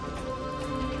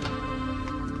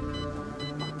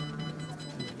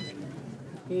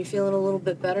 Are you feeling a little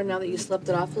bit better now that you slept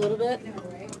it off a little bit?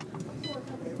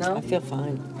 No? I feel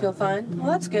fine. Feel fine? Well,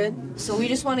 that's good. So we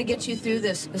just want to get you through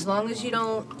this. As long as you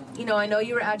don't, you know, I know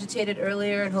you were agitated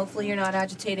earlier, and hopefully you're not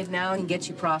agitated now, and get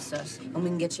you processed. And we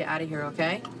can get you out of here,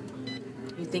 okay?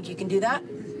 You think you can do that?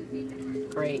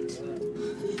 Great.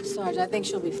 Sarge, I think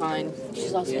she'll be fine.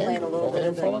 She's also playing a little bit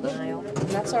of denial.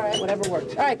 That's all right, whatever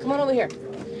works. All right, come on over here.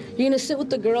 You're gonna sit with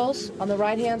the girls on the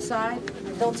right-hand side.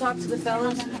 Don't talk to the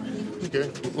fellas. Okay,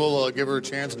 we'll give her a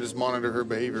chance and just monitor her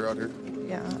behavior out here.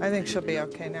 Yeah, I think she'll be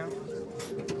okay now.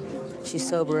 She's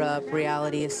sober up,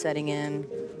 reality is setting in,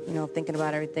 you know, thinking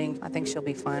about everything. I think she'll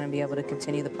be fine and be able to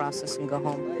continue the process and go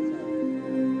home.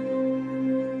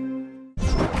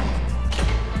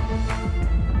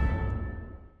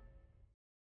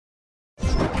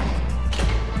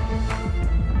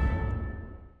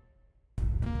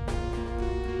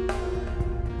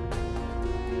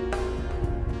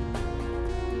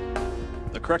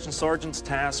 The corrections sergeant's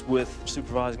tasked with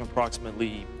supervising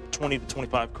approximately 20 to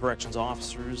 25 corrections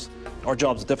officers. Our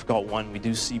job's a difficult one. We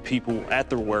do see people at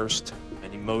their worst,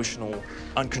 an emotional,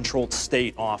 uncontrolled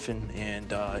state often,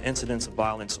 and incidents of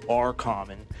violence are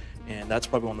common, and that's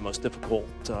probably one of the most difficult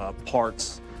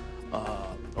parts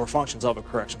or functions of a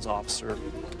corrections officer.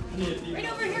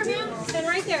 Right over here, ma'am. Stand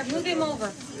right there. Move him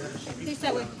over. Please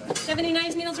that way. 70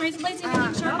 knives, needles, razor blades,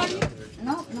 anything sharp on you?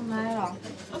 No, not at all.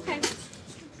 Okay.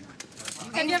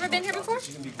 Have you ever been here before?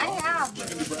 I have.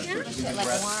 Yeah? Shit, like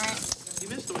warrant.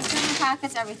 Clean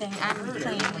packets, everything. I'm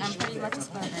clean. I'm pretty much a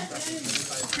square.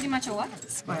 Pretty much a what?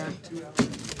 Square.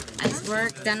 I just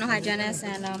work, dental hygienist,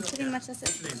 and pretty much that's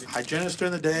it. Hygienist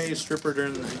during the day, stripper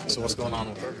during the night. So what's going on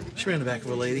with her? She ran the back of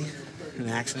a lady in an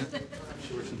accident.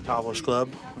 She works at the Toddler's Club.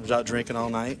 Was out drinking all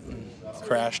night and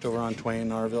crashed over on Twain,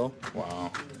 Narville.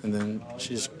 Wow. And then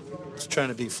she's trying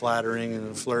to be flattering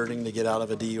and flirting to get out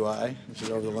of a DUI. She's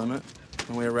over the limit.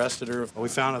 When we arrested her, we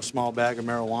found a small bag of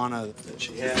marijuana that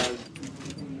she had.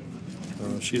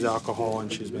 She's alcohol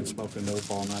and she's been smoking dope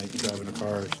all night driving a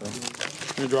car, so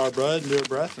gonna draw blood and do a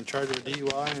breath and charge her with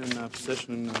DUI and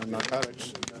possession of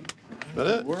narcotics. That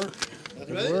it?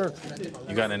 Good work.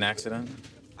 You got in an accident?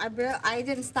 I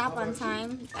didn't stop on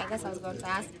time. I guess I was going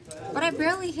fast. But I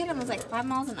barely hit him. It was like 5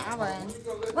 miles an hour. And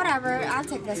whatever, I'll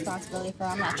take responsibility for it.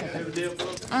 I'm not tripping.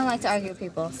 I don't like to argue with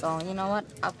people, so you know what?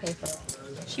 I'll pay for it.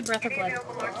 She breath or blood?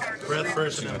 Breath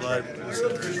first and then blood.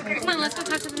 Come on, let's go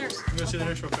talk to the nurse. Go see the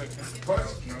nurse real quick.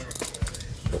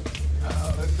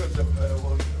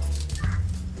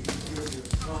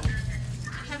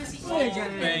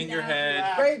 Bang your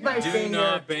head. Break my Do finger.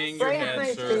 not bang your Break head,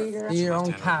 my sir. finger. Your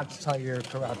own cops tell you you're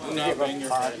corrupt. Do not bang your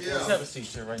head. Let's have a seat,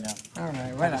 sir, right now. All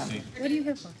right, whatever. What are you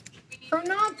here for? For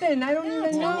nothing. I don't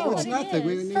even know. It's nothing.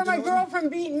 We need For my to know.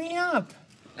 girlfriend beating me up.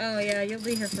 Oh, yeah, you'll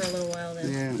be here for a little while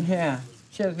then. Yeah.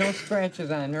 She has no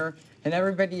scratches on her, and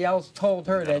everybody else told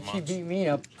her that she beat me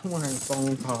up. I want a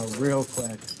phone call real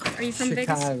quick. Are you from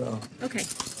Vegas? Chicago. Okay.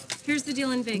 Here's the deal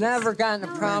in Vegas. Never gotten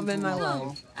a problem in my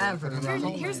life. Ever.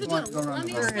 Here's the deal. Let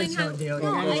me explain how.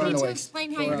 No, I need to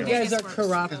explain how your You guys Vegas are works.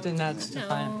 corrupt, and that's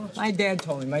fine. My dad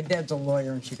told me. My dad's a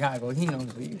lawyer in Chicago. He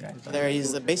knows what you guys are. There,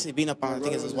 he's basically beating up on, I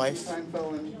think it's his wife,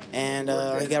 and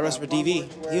he got arrested for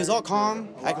DV. He was all calm,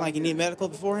 acting like he needed medical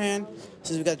beforehand. As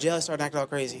soon as we got to jail, he started acting all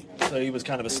crazy. So he was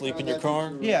kind of asleep in your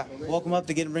car? Yeah, woke him up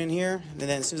to get him in here, and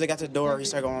then as soon as I got to the door, he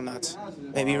started going nuts.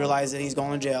 Maybe he realized that he's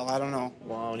going to jail, I don't know.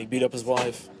 Wow, and he beat up his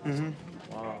wife? Mm-hmm.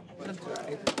 Wow.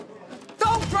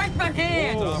 Don't break my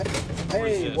hand!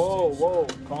 Hey, whoa,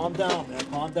 calm down, man,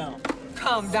 calm down.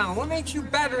 Calm down. What makes you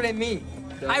better than me?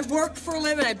 I work for a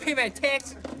living. I pay my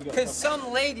taxes. Because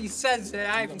some lady says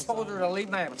that I told her to leave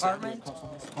my apartment.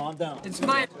 Calm down. It's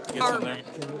my apartment.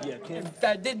 If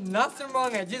I did nothing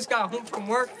wrong. I just got home from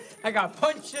work. I got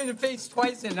punched in the face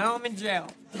twice, and now I'm in jail.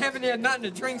 Haven't had nothing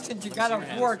to drink since you got off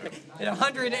work at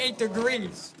 108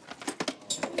 degrees.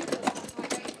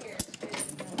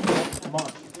 Come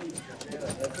on.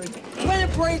 When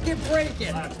it break it, break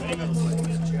it.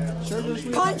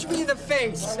 Punch me in the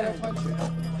face.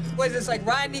 Was this like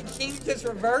Rodney King just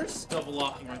reversed? Double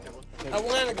locking right there. I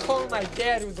want to call my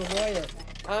dad, who's a lawyer.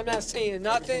 I'm not saying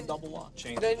nothing. Double lock.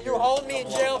 Change. Then you hold me in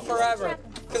jail forever.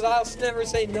 Because I'll never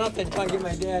say nothing until I get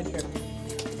my dad here.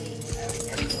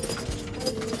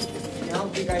 I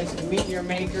hope you guys can meet your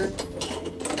maker.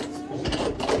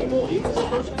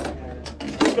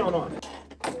 What's going on?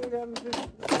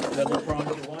 You had no problem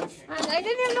with your wife? I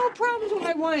didn't have no problems with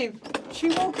my wife. She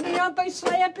woke me up by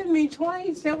slapping me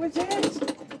twice. That was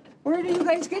it. Where do you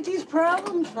guys get these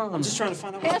problems from? I'm just trying to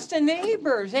find out. Ask the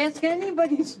neighbors. Ask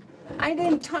anybody's. I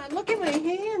didn't look at my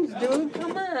hands, dude.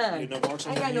 Come on. No marks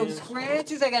on I your got no hands?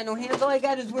 scratches. I got no hands. All I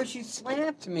got is where she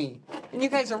slapped me. And you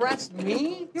guys arrest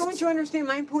me? You want you to understand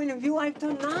my point of view? I've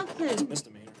done nothing.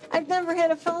 Misdemeanor. I've never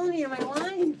had a felony in my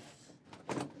life.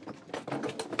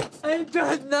 I've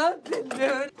done nothing,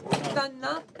 dude. I've done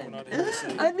nothing.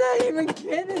 I'm not even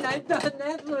kidding. I've done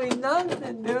absolutely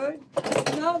nothing, dude.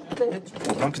 Nothing.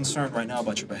 I'm concerned right now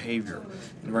about your behavior.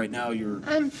 And right now you're...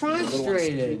 I'm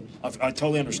frustrated. I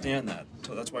totally understand that.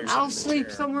 So that's why you're I'll sitting in sleep the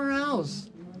chair. somewhere else.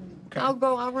 I'll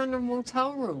run a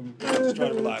motel room. Just try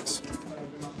to relax.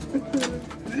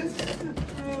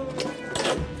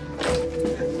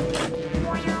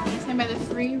 Stand by the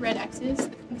 3 red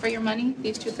X's for your money,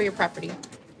 these 2 for your property.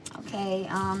 Okay,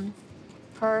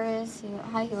 purse,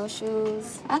 high heel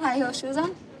shoes. I have high heel shoes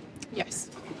on? Yes.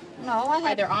 No, I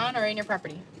had... Either on or in your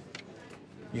property.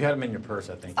 You had them in your purse,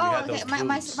 I think. You Oh, had okay, those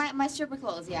boots. my stripper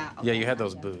clothes, yeah. Okay. Yeah, you had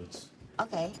those boots.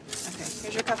 Okay. Okay,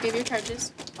 here's your copy of your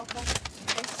charges. Okay.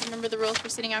 Remember the rules for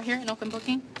sitting out here in open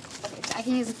booking? Okay. I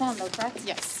can use the phone though, correct?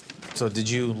 Yes. So did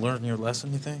you learn your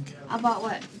lesson, you think? About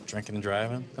what? Drinking and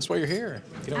driving? That's why you're here.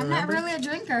 You don't I'm remember? not really a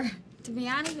drinker, to be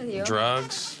honest with you.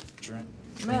 Drugs?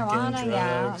 Marijuana,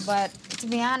 yeah, drugs. but to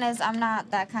be honest, I'm not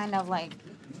that kind of like,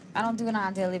 I don't do it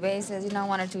on a daily basis, you know,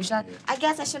 1 or 2 shots. I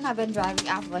guess I shouldn't have been driving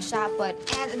off of a shot,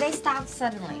 and they stopped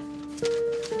suddenly.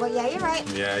 But yeah, you're right.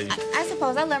 Yeah. I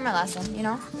suppose I learned my lesson, you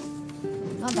know?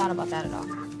 No doubt about that at all.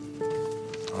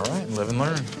 All right, live and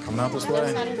learn. Coming out this way.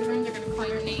 Outside of the room, they're going to call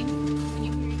your name. Can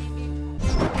you hear your name,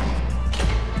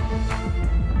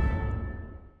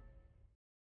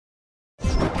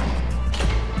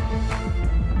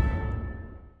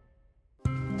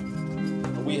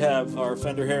 We have our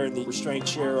offender here in the restraint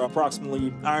chair, approximately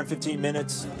an hour and 15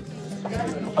 minutes.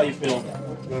 How you feeling?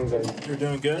 You're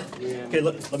doing good? Okay,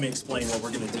 let me explain what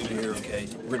we're going to do here, okay?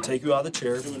 We're going to take you out of the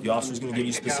chair. The officer's going to give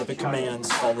you specific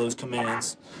commands, follow those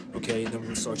commands, okay? Then we're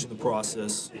going to start you the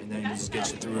process, and then we'll just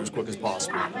get you through as quick as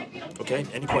possible. Okay?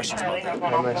 Any questions about that?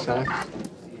 How much time?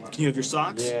 Can you have your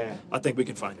socks? Yeah. I think we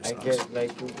can find your I socks. get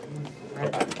like,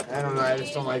 I don't know. I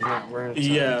just don't like not wearing socks.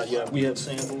 Yeah, we have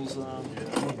sandals.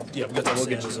 Yeah, we got the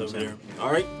sandals over there.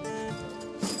 All right.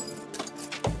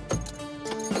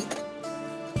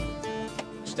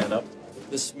 Stand up.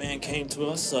 This man came to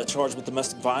us charged with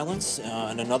domestic violence,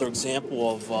 and another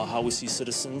example of how we see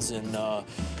citizens in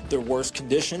their worst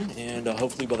condition. And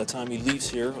hopefully, by the time he leaves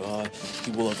here,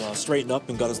 he will have straightened up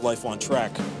and got his life on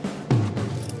track.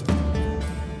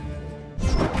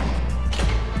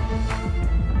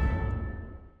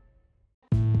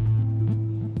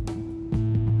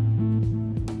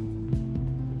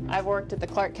 I've worked at the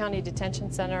Clark County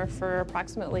Detention Center for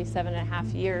approximately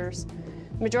 7.5 years.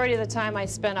 The majority of the time I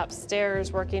spent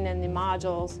upstairs working in the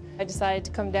modules. I decided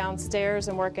to come downstairs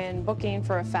and work in booking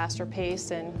for a faster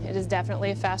pace, and it is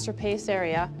definitely a faster paced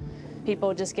area.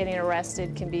 People just getting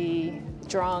arrested can be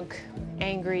drunk,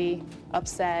 angry,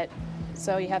 upset,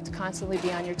 so you have to constantly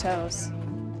be on your toes.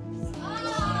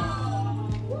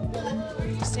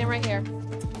 Stand right here.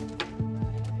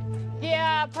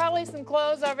 Yeah, probably some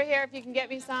clothes over here if you can get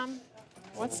me some.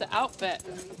 What's the outfit?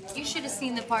 You should have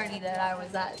seen the party that I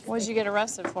was at. What did you get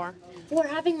arrested for? For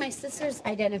having my sister's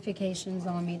identifications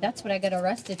on me. That's what I got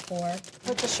arrested for.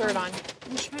 Put the shirt on.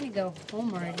 I'm trying to go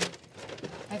home already.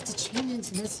 I have to change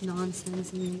into this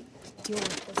nonsense and deal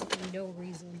with this for no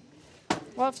reason.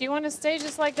 Well, if you want to stay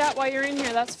just like that while you're in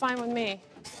here, that's fine with me.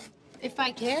 If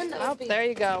I can, oh, there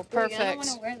you go. Perfect. I don't want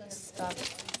to wear this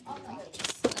stuff.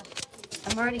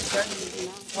 I'm already dirty, you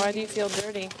know. Why do you feel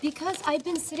dirty? Because I've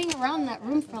been sitting around that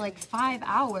room for like 5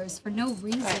 hours for no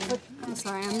reason. I'm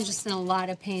sorry, I'm just in a lot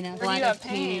of pain. A lot of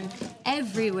pain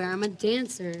everywhere. I'm a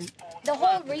dancer. The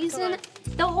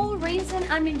whole reason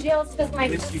I'm in jail is because my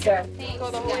sister. Go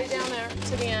the whole way down there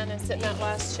to the end and sit in that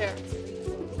last chair.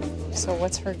 So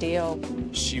what's her deal?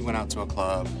 She went out to a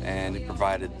club and it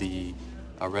provided the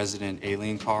resident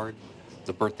alien card.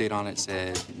 The birth date on it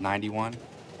said 91.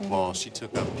 Well, she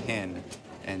took a pin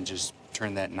and just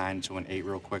turned that 9 to an 8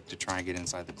 real quick to try and get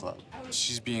inside the club.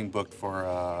 She's being booked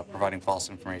for providing false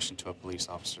information to a police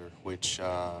officer, which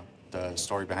the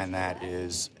story behind that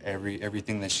is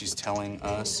everything that she's telling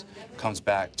us comes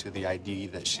back to the ID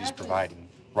that she's providing,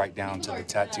 right down to the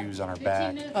tattoos on her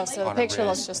back. Oh, so the picture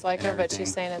looks just like her, but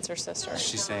she's saying it's her sister.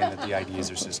 She's saying that the ID is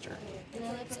her sister.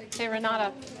 Hey,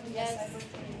 Renata. Yes.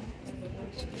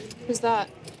 Who's that?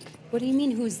 What do you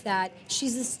mean, who's that?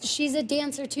 She's a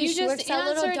dancer too. You she just works at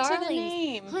Little answered to the Darlings.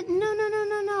 name.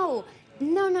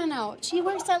 No. She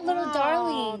works at Little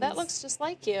Darlings. That looks just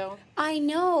like you. I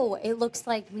know it looks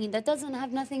like me. That doesn't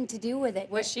have nothing to do with it.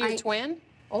 Was she your twin?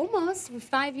 Almost.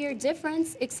 5-year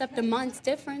difference, except a month's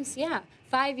difference. Yeah,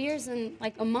 5 years and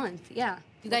like a month. Yeah.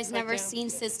 You guys never seen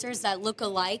sisters that look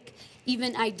alike,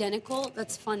 even identical?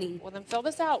 That's funny. Well, then fill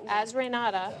this out as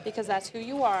Renata, because that's who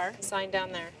you are. Sign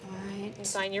down there. All right. And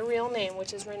sign your real name,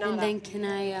 which is Renata. And then can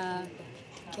I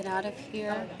get out of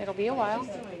here? It'll be a while.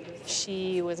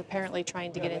 She was apparently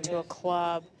trying to get into a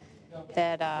club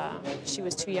that she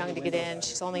was too young to get in.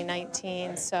 She's only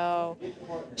 19, so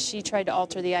she tried to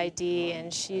alter the ID,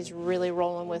 and she's really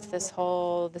rolling with this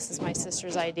whole, this is my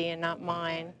sister's ID and not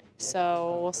mine.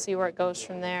 So we'll see where it goes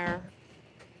from there.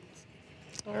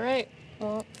 All right,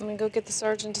 well, let me go get the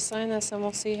sergeant to sign this, and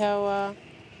we'll see how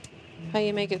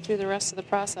you make it through the rest of the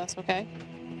process, okay?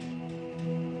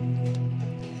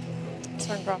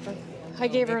 Sergeant Crawford. I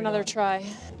gave her another try.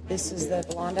 This is the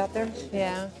blonde out there?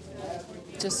 Yeah.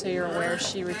 Just so you're aware,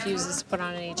 she refuses to put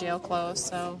on any jail clothes,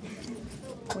 so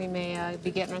we may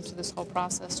be getting her through this whole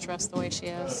process dressed the way she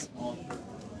is.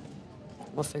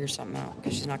 We'll figure something out,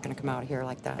 because she's not going to come out here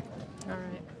like that. All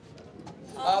right.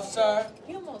 Officer.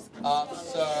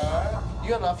 Officer.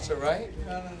 You're an officer, right?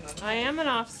 No. I am an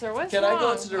officer. What's Can wrong? I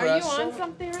go to the Are restroom? you on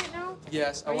something right now?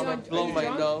 Yes, I Are you want to on- blow are you my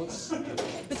drunk? nose.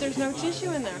 But there's no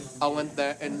tissue in there. I went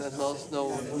there and there's no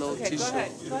Okay, tissue. go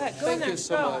ahead. Go ahead. Go in Thank there. you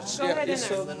so Go. much. Go Yeah, ahead in it's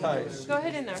there. so nice. Go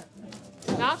ahead in there.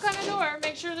 Knock on the door.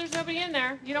 Make sure there's nobody in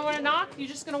there. You don't want to knock? You're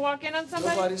just going to walk in on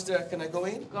somebody? Nobody's there. Can I go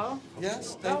in? Go.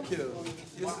 Yes, thank you.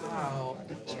 Wow.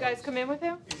 Did you guys come in with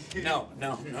him? No.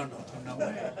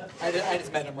 I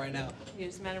just met him right now. You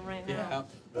just met him right now?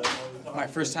 Yeah. My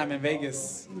first time in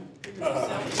Vegas.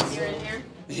 You're in here?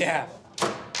 Yeah.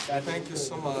 Thank you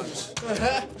so much.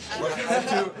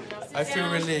 I Sit feel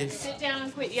down. relief. Sit down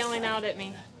and quit yelling out at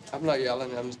me. I'm not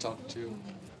yelling, I'm just talking to you.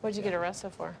 What'd you get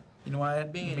arrested for? You know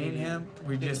what? Me and him,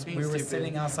 we were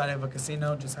sitting outside of a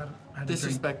casino, just had a drink.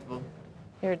 Disrespectful.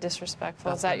 You're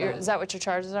disrespectful. That's Is that what your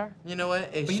charges are? You know what?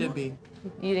 It should be.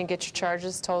 You didn't get your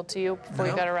charges told to you before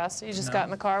you got arrested? You just got in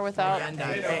the car without...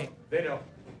 Hey.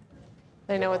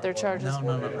 They know what their charges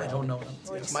were? No, I don't know them.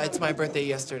 It's my birthday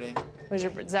yesterday.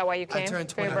 Is that why you came I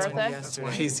turned for your 21 birthday? That's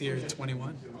why he's here at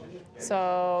 21.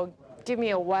 So give me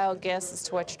a wild guess as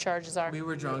to what your charges are. We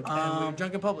were drunk, and we were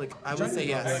drunk in public. I would say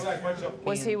yes.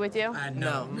 Was he with you?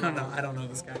 No, I don't know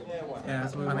this guy. Yeah,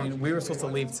 I mean, we were supposed to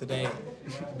leave today.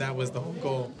 That was the whole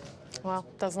goal. Well,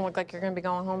 doesn't look like you're going to be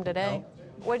going home today.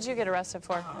 What did you get arrested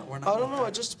for? I don't know,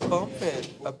 I just bump it.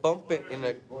 I bump it in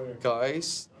a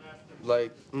guy's,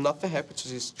 like, nothing happened to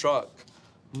this truck.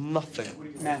 Nothing.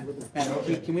 Man,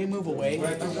 can we move away?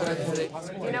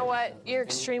 You know what? You're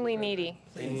extremely needy.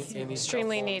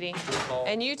 Extremely needy.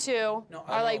 And you two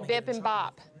are like Bip and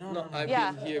Bop. No, I've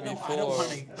Yeah. been here before. I don't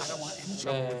want any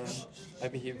trouble.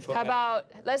 I've been here before. How about,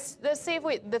 let's see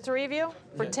if the three of you,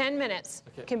 for 10 minutes,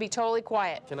 can be totally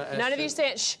quiet. Can I ask None of you- you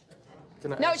say it, shh.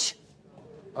 Can I No, ask- shh.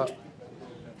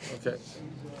 Okay.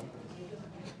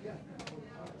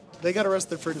 They got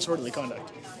arrested for disorderly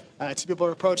conduct. Two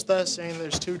people approached us saying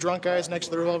there's two drunk guys next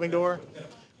to the revolving door.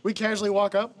 We casually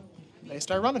walk up. They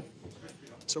start running.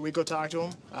 So we go talk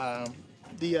to them.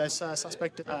 The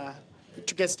suspect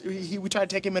we try to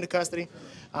take him into custody.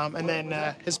 And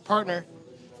then his partner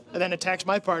then attacks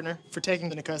my partner for taking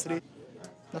him into custody.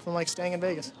 Nothing like staying in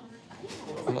Vegas.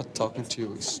 I'm not talking to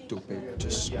you, stupid.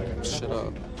 Just shut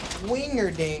up.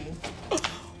 Wingerding.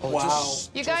 Oh, Wow.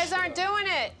 You guys aren't doing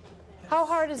it. How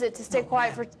hard is it to stay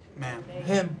quiet for... Ma'am.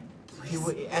 Him. He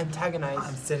would antagonize.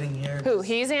 I'm sitting here. Who?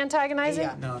 He's antagonizing?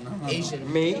 Yeah. No.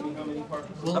 Asian. Me?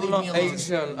 Well, I'm leave not me alone.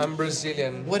 Asian. I'm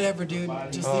Brazilian. Whatever, dude.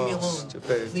 Just leave me alone.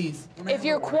 Stupid. Please. If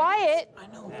you're quiet,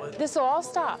 this will all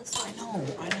stop. I know.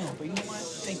 But you know what?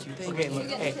 Thank you. Okay, look.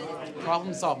 Hey,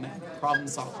 problem solved, man. Problem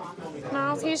solved.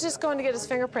 No, he's just going to get his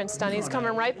fingerprints done. He's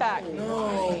coming right back.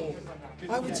 No.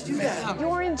 Why would you do that?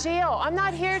 You're in jail. I'm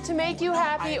not here to make you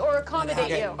happy or accommodate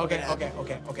you. Okay.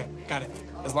 Got it.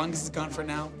 As long as it's gone for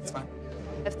now, it's fine.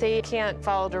 If they can't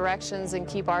follow directions and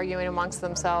keep arguing amongst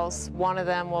themselves, one of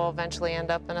them will eventually end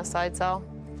up in a side cell.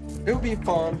 It'll be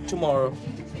fun tomorrow.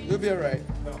 You'll be all right.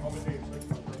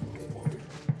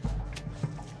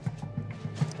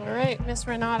 All right, Miss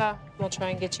Renata, we'll try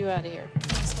and get you out of here.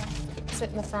 Sit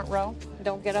in the front row.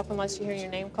 Don't get up unless you hear your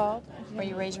name called, or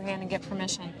you raise your hand and get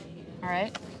permission. All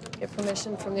right? Get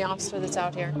permission from the officer that's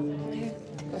out here.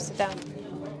 Go sit down.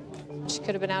 She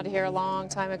could have been out of here a long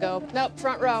time ago. Nope,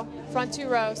 front row, front 2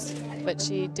 rows. But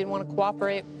she didn't want to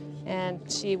cooperate, and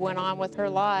she went on with her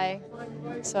lie.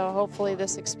 So hopefully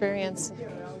this experience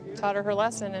taught her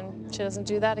lesson, and she doesn't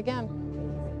do that again.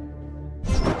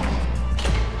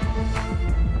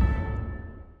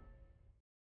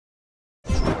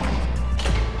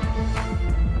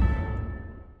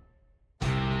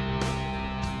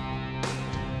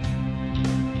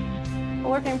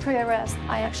 Working pre-arrest,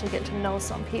 I actually get to know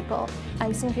some people.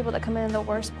 I've seen people that come in the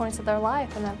worst points of their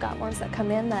life, and I've got ones that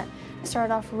come in that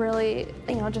start off really,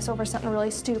 just over something really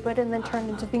stupid and then turn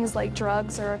into things like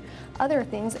drugs or other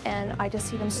things, and I just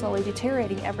see them slowly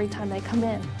deteriorating every time they come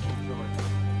in.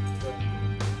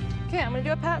 Okay, I'm gonna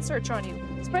do a pat search on you.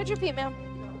 Spread your feet, ma'am.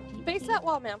 Face that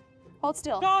wall, ma'am. Hold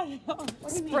still.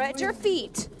 Spread your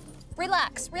feet.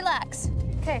 Relax.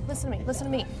 Okay, listen to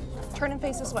me. Turn and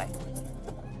face this way.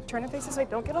 Turn and face this way.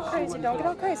 Don't get all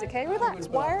crazy. Okay? Relax.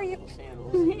 Why are you...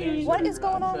 What is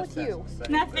going on with you?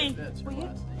 Nothing.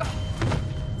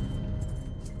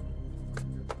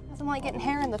 Nothing like getting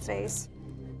hair in the face.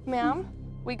 Ma'am,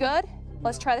 we good?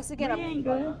 Let's try this again. We ain't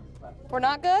good. We're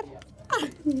not good?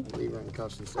 Leave her in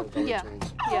cuffs and set Yeah,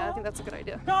 I think that's a good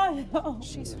idea. God,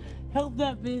 She's... help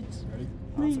that bitch.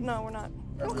 Please. No, we're not.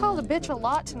 I'm called a bitch a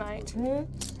lot tonight.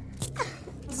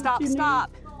 Stop.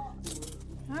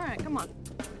 All right, come on.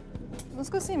 Let's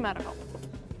go see medical.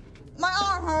 My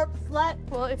arm hurts, slut.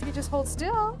 Well, if you just hold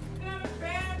still.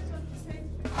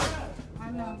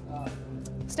 I know.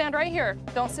 Stand right here.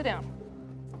 Don't sit down.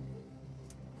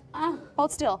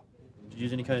 Hold still. Did you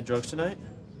use any kind of drugs tonight?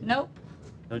 Nope.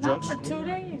 No drugs? Not for 2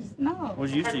 days, no. What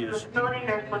did you used to use?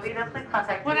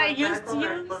 What I used to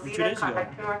use? 2 days ago.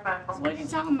 What are you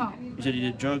talking about? You said you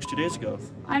did drugs 2 days ago.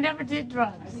 I never did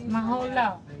drugs my whole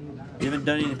life. You haven't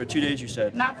done anything for 2 days, you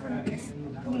said. Not for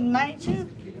night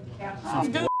shift. I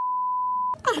don't do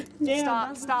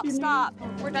Damn, Stop.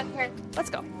 We're done here. Let's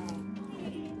go.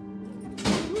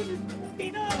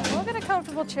 We'll get a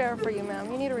comfortable chair for you,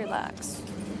 ma'am. You need to relax.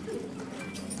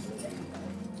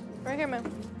 Right here, ma'am.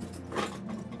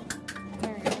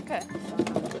 There you go. Okay.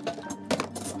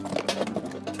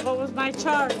 What was my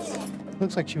charge?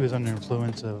 Looks like she was under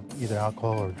influence of either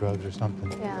alcohol or drugs or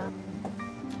something. Yeah.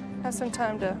 Have some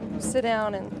time to sit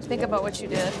down and think about what you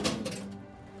did.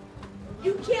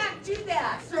 You can't do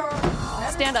that, sir.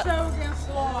 Stand up. So against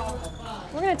law.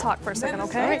 We're gonna talk for a second,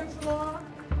 okay? Against law.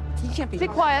 You can't be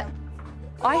quiet.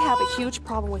 I have a huge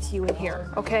problem with you in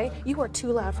here, okay? You are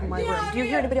too loud for my room. Do you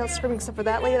hear anybody else screaming except for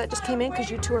that lady that just came in?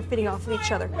 Because you two are feeding off of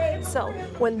each other. So,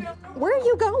 where are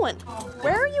you going?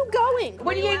 Where are you going?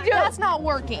 What are you doing? That's not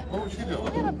working. What was she doing?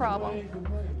 I have a problem.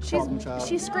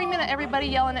 She's screaming at everybody,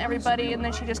 yelling at everybody, and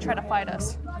then she just tried to fight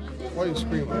us. Why are you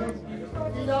screaming?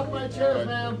 Get off my chair,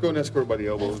 ma'am. Go and escort by the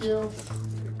elbows.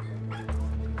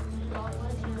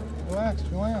 Relax,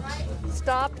 relax.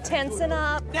 Stop tensing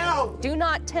up. No! Do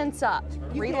not tense up.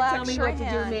 You Relax can't tell me your what to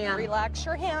do, hand. ma'am. Relax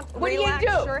your hand. What do you Relax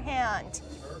do? your hand.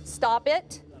 Stop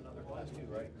it.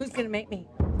 Who's gonna make me?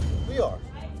 We are.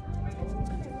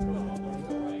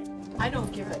 I don't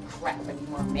give a crap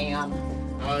anymore, ma'am.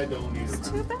 I don't either. It's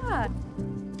too bad.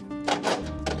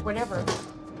 Whatever.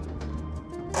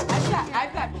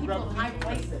 I've got people in high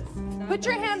places. Put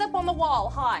your hand up on the wall,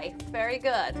 high. Very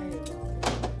good.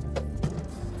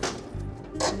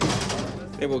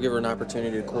 Maybe we'll give her an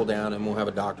opportunity to cool down and we'll have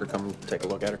a doctor come take a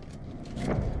look at her.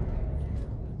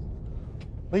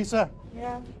 Lisa,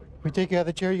 Yeah. we take you out of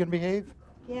the chair, you gonna behave?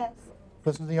 Yes.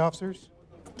 Listen to the officers?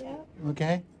 Yeah.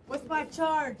 Okay? What's my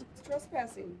charge? It's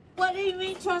trespassing. What do you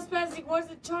mean trespassing? What's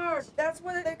the charge? That's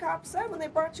what the cops said when they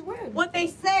brought you in. What they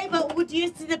say, but would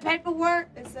you see the paperwork?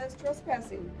 It says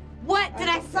trespassing. What? Did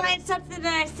I sign something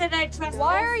that I said I trespassed?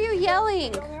 Why are you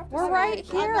yelling? We're right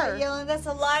here. I'm not yelling. That's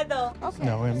a lie, though. Okay.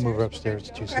 No, we'll move her upstairs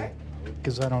to Tuesday.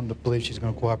 Because I don't believe she's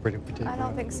gonna cooperate if we take I her don't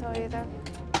out. think so either.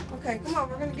 Okay, come on.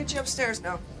 We're going to get you upstairs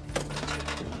now.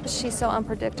 She's so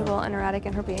unpredictable and erratic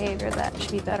in her behavior that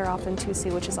she'd be better off in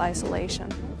 2C, which is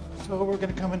isolation. So we're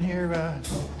gonna come in here,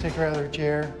 take her out of her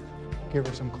chair, give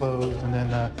her some clothes, and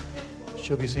then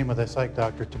she'll be seen with a psych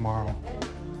doctor tomorrow.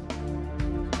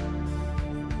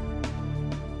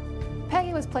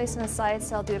 Peggy was placed in a side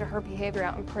cell due to her behavior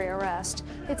out in pre-arrest.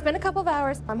 It's been a couple of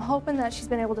hours. I'm hoping that she's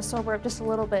been able to sober up just a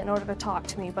little bit in order to talk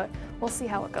to me, but we'll see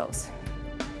how it goes.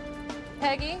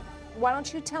 Peggy, why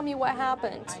don't you tell me what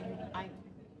happened?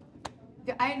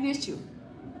 I had an issue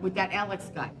with that Alex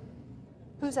guy.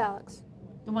 Who's Alex?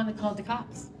 The one that called the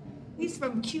cops. He's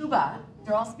from Cuba.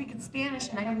 They're all speaking Spanish,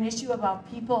 and I have an issue about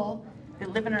people that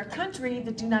live in our country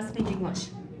that do not speak English.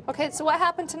 Okay, so what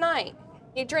happened tonight?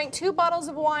 You drank 2 bottles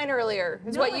of wine earlier,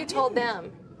 is what you told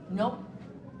them. Nope.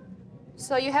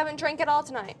 So you haven't drank it all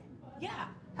tonight? Yeah.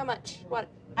 How much? What?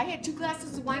 I had 2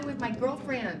 glasses of wine with my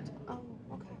girlfriend. Oh,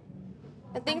 okay.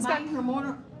 And things got her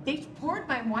motor. They poured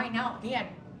my wine out. They had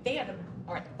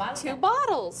all right, the bottle. 2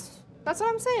 bottles. That's what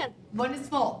I'm saying. One is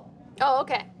full. Oh,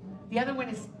 okay. The other one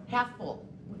is half full.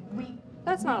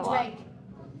 That's not a lot. drank.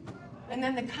 And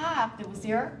then the cop that was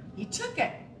there, he took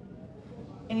it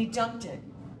and he dumped it.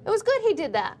 It was good he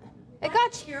did that. It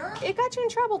got you in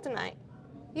trouble tonight.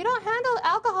 You don't handle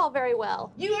alcohol very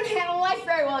well. You don't handle life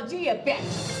very well, do you,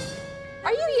 bitch?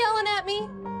 Are you yelling at me?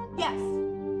 Yes.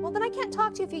 Well, then I can't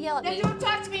talk to you if you yell at Then me. don't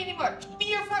talk to me anymore. Keep me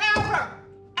here forever.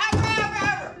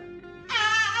 Ever.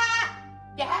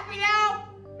 You happy now?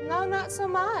 No, not so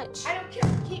much. I don't care.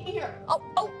 Keep me here.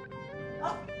 Oh.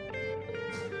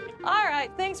 All right,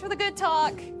 thanks for the good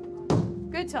talk.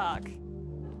 Good talk.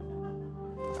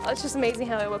 It's just amazing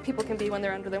what people can be when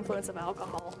they're under the influence of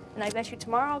alcohol. And I bet you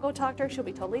tomorrow I'll go talk to her, she'll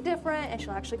be totally different, and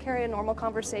she'll actually carry a normal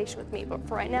conversation with me. But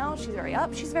for right now, she's very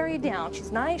up, she's very down.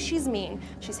 She's nice, she's mean.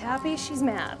 She's happy, she's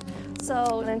mad.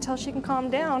 So until she can calm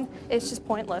down, it's just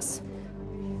pointless.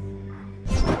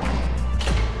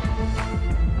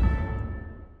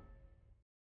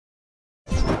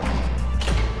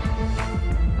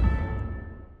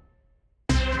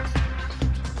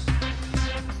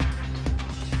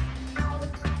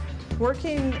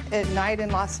 Working at night in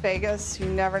Las Vegas, you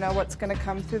never know what's going to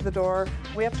come through the door.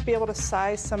 We have to be able to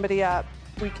size somebody up.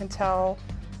 We can tell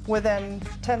within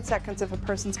 10 seconds if a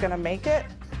person's going to make it,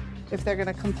 if they're going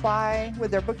to comply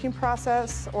with their booking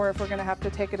process, or if we're going to have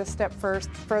to take it a step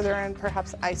further and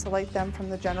perhaps isolate them from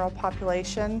the general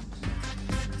population.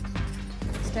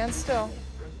 Stand still.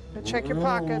 Check your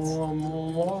pockets.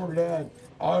 Mom or Dad,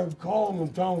 I'd call them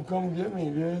and tell them come get me,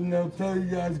 dude, and they'll tell you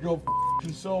guys go f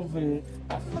yourself. And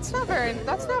That's not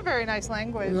very nice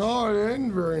language. no, it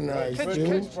ain't very nice.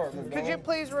 Could you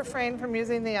please refrain from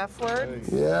using the F word?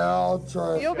 Yeah, I'll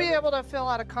try. You'll be able to fill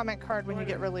out a comment card when you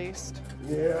get released.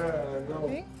 Yeah, I know.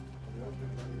 See?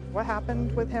 What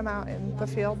happened with him out in the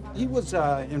field? He was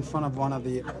in front of one of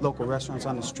the local restaurants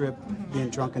on the Strip, being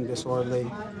drunk and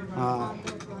disorderly. A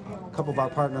couple of our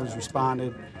partners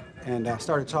responded and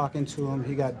started talking to him.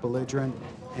 He got belligerent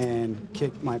and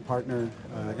kicked my partner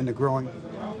in the groin.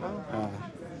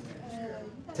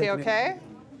 Is he okay?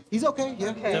 He's okay, yeah.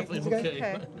 Okay. Definitely He's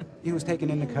okay. He was taken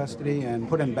into custody and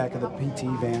put in the back of the PT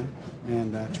van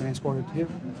and transported here.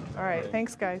 All right,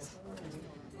 thanks, guys.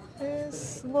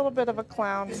 He's a little bit of a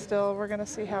clown still. We're gonna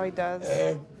see how he does.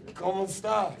 ¿Cómo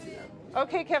está?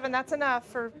 Okay, Kevin, that's enough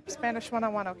for Spanish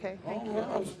 101, okay? Thank you.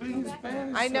 I'm speaking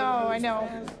Spanish. I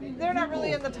know. They're not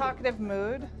really in the talkative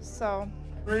mood, so.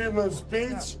 Freedom of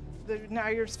speech? Now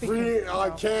you're speaking. I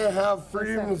can't have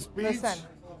freedom of speech?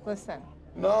 Listen.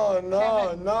 No,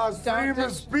 Kevin, it's freedom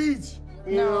of speech.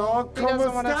 You know, he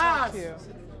doesn't want to talk to you.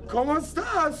 ¿Cómo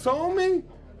estás, homie?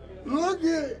 Look,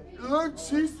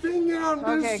 she's thinking I'm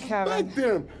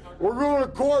disrespecting. We're going to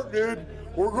court, dude.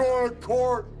 We're going to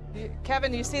court.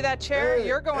 Kevin, you see that chair?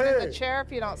 You're going in the chair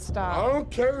if you don't stop. I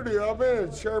don't care, dude. I've been in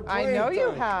a chair plenty I know of you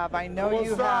times. have. I know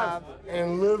you have.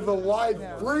 And live a life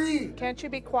free. Can't you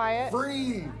be quiet?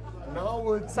 Free.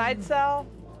 No, it's... Side cell?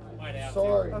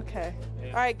 Sorry. Okay.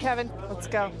 All right, Kevin, let's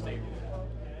go.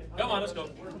 Come on, let's go.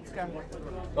 Let's go.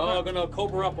 Oh, I'm gonna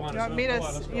cover up on You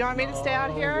want me to stay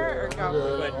out here or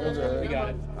go? We got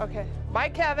it. Okay. Bye,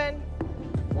 Kevin.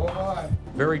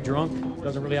 Very drunk,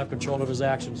 doesn't really have control of his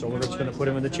actions, so we're just going to put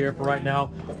him in the chair for right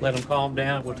now, let him calm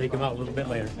down. We'll take him out a little bit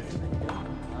later.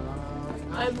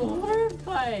 I'm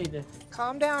horrified.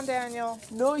 Calm down, Daniel.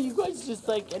 No, you guys just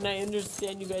like, and I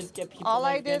understand you guys get people. All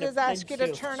I like did is ask you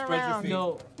to turn Spread around. your feet.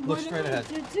 No. Look straight ahead.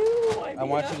 I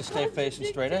want you to stay facing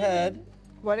straight ahead.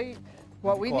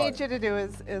 What we need you to do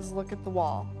is look at the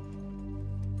wall.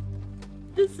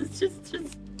 This is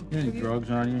just. Any drugs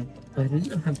on you? I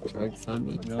didn't have drugs on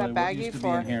me. What's that baggie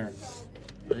for? Here?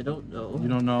 I don't know. You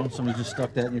don't know? Somebody just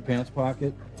stuck that in your pants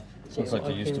pocket? Looks like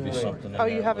there used to be something in Oh,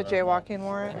 there. you have a jaywalking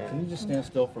warrant? Can you just stand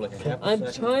still for like a half a I'm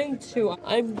second? trying to.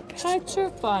 I'm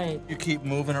petrified. You keep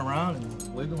moving around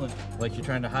and wiggling like you're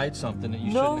trying to hide something that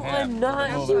you No, shouldn't have. I'm not.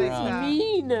 Keep That's moving around.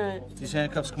 mean. These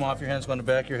handcuffs come off your hands, go on the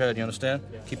back of your head, you understand?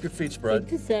 Keep your feet spread. What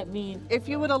does that mean? If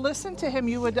you would have listened to him,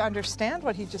 you would understand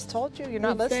what he just told you. You're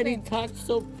not He said he listening. talked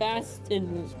so fast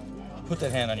and Put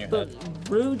that hand on your but head.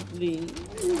 rudely.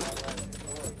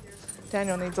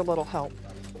 Daniel needs a little help.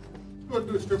 Go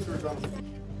do a strip search on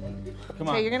him. Come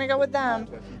Okay, you're gonna go with them.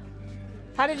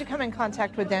 How did you come in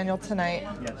contact with Daniel tonight?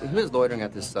 He was loitering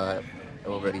at this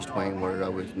over at East Twain,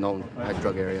 where was known high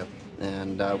drug area,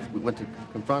 and we went to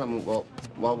confront him. Well,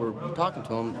 while we were talking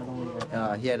to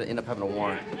him, he had to end up having a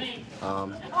warrant.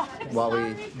 While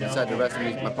we decided to arrest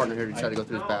him, my partner here decided to go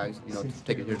through his bags,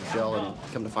 take it here to jail,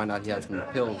 and come to find out he had some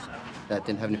pills that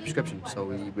didn't have any prescription, so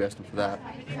we arrested him for that.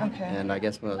 Okay. And I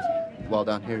guess while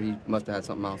down here, he must have had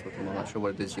something else with him. I'm not sure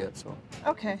what it is yet. So.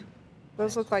 Okay.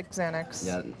 Those look like Xanax.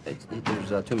 Yeah,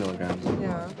 there's 2 milligrams.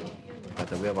 Yeah. But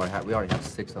we already have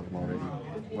 6 of them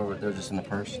already. They're just in the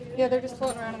purse. Yeah, they're just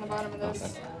floating around on the bottom of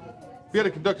this. We had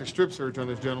to conduct a strip search on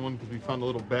this gentleman because we found a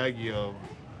little baggie of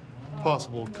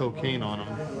possible cocaine on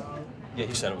him. Yeah,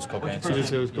 he said it was cocaine. He did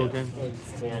say it was cocaine?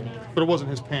 But it wasn't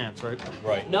his pants, right?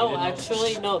 Right. No,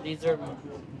 actually, no. These are.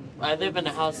 I live in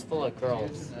a house full of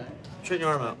girls. Straighten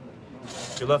your arm out.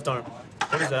 Your left arm.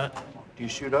 What is that? Do you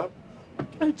shoot up?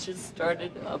 I just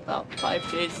started about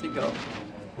 5 days ago.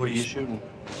 What are you shooting?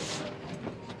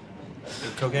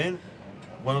 Cocaine?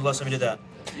 When was the last time you did that?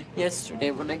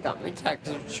 Yesterday, when I got my tax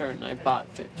return, I bought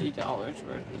 $50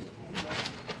 worth.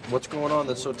 What's going on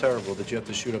that's so terrible that you have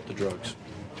to shoot up the drugs?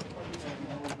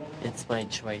 It's my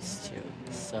choice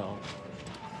to, so.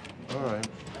 All right.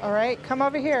 All right, come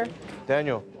over here.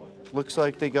 Daniel, looks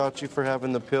like they got you for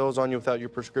having the pills on you without your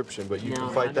prescription, but you No,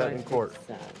 can fight how do that I in court. fix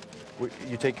that?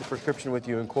 You take your prescription with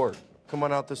you in court. Come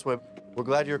on out this way. We're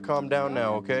glad you're calmed down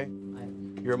now, okay?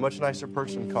 You're a much nicer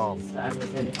person, calm. I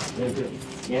was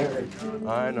scared.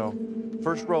 I know.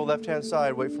 First row, left-hand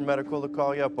side. Wait for medical to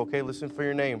call you up, okay? Listen for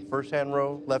your name. First-hand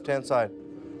row, left-hand side.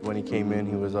 When he came in,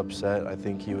 he was upset. I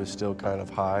think he was still kind of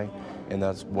high, and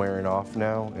that's wearing off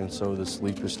now, and so the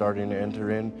sleep is starting to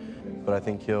enter in, but I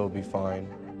think he'll be fine.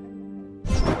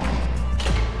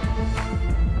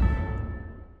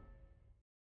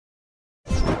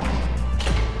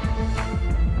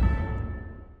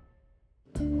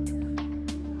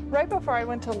 Right before I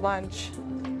went to lunch,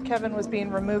 Kevin was being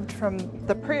removed from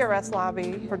the pre-arrest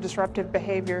lobby for disruptive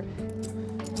behavior.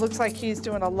 Looks like he's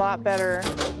doing a lot better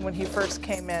when he first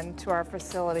came in to our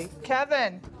facility.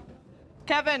 Kevin!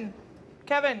 Kevin!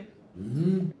 Kevin!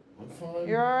 I'm fine.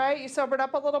 You're all right? You sobered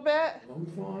up a little bit? I'm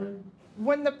fine.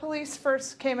 When the police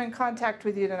first came in contact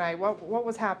with you tonight, what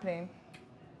was happening?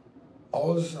 I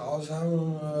was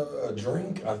having a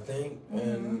drink, I think,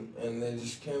 and they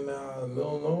just came out of the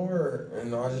middle of nowhere,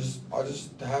 and I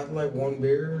just had like 1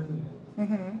 beer,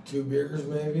 2 beers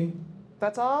maybe.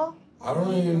 That's all? I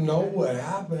don't even know what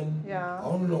happened. Yeah. I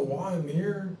don't know why I'm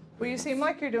here. Well, you seem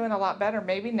like you're doing a lot better.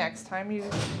 Maybe next time you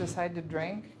decide to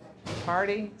drink,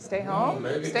 party, stay home.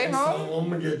 Maybe stay next home. time I'm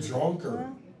gonna get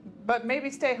drunker. But maybe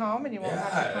stay home and you won't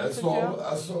have to come to jail?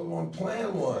 That's what my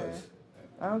plan was.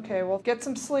 Okay, well, get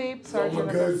some sleep, So I'm Sergeant.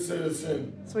 a good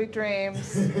citizen. Sweet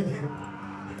dreams.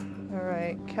 All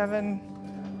right, Kevin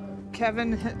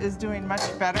is doing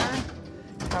much better.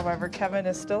 However, Kevin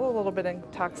is still a little bit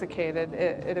intoxicated.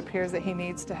 It appears that he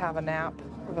needs to have a nap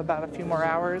of about a few more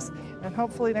hours. And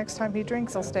hopefully next time he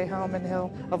drinks, he'll stay home and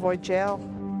he'll avoid jail.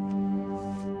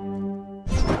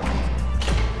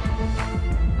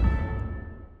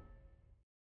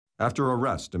 After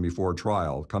arrest and before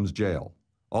trial comes jail.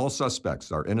 All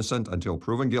suspects are innocent until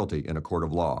proven guilty in a court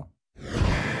of law.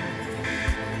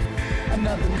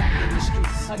 Another night in the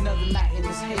streets, another night in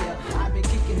this hell. I've been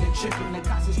kicking and tripping, the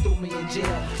cops threw me in jail.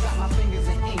 Got my fingers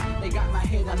in ink, they got my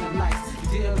head on the lights.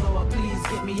 Dear Lord, please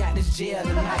get me out this jail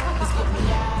tonight. Just get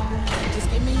me out, just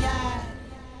get me out.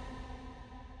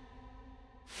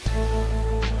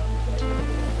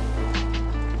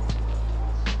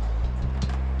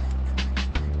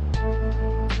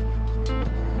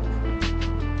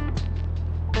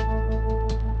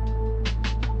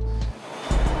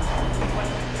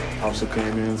 Officer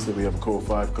came in, said we have a code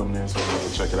 5 coming in, so we're going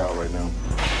to check it out right now.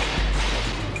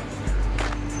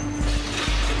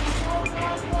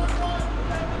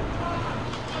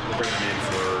 We're bringing him in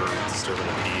for disturbing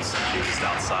the peace. He was just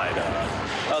outside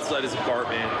his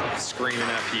apartment, screaming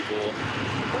at people.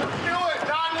 Let's do it!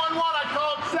 911, I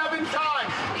called 7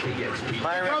 times.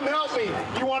 Come help me.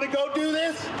 You want to go do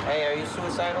this? Hey, are you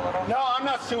suicidal at all? No, I'm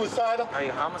not suicidal. Are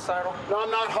you homicidal? No, I'm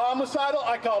not homicidal.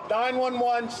 I called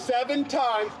 911 7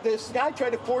 times. This guy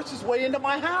tried to force his way into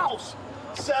my house.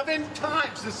 7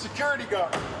 times, the security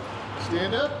guard.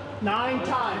 Stand up. 9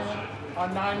 times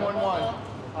on 911.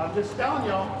 I'm just telling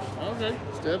y'all. Okay.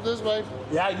 Step this way.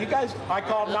 Yeah, you guys, I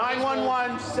called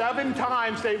 911 7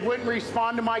 times. They wouldn't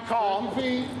respond to my call. Spread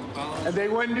your feet. And they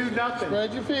wouldn't do nothing.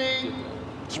 Spread your feet.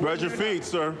 Spread your feet,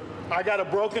 sir. I got a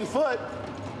broken foot.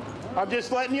 I'm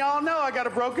just letting y'all know I got a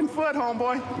broken foot,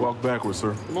 homeboy. Walk backwards,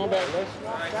 sir. Come on back, Les.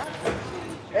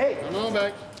 Hey. Come on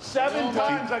back. 7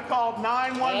 times I called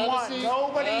 911.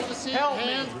 Nobody helped me.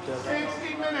 Hands.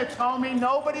 60 minutes, homie.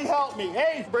 Nobody helped me.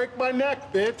 Hey, break my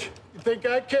neck, bitch. You think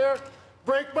I care?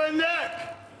 Break my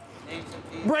neck.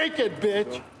 Break it,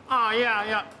 bitch. Oh,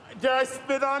 yeah. Did I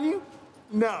spit on you?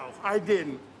 No, I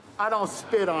didn't. I don't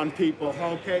spit on people,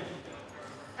 okay?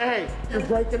 Hey, you're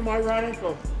breaking my right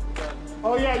ankle.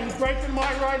 Oh, yeah, you're breaking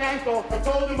my right ankle. I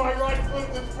told him my right foot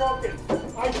was broken.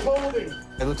 I told him.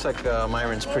 It looks like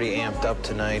Myron's pretty amped up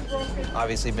tonight.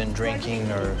 Obviously been drinking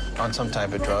or on some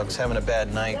type of drugs, having a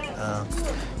bad night.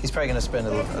 He's probably gonna spend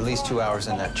at least 2 hours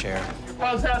in that chair.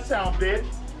 How's that sound, bitch?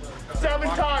 7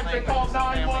 times they called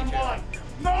 911.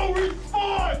 No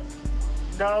response!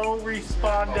 No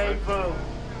respondez-vous.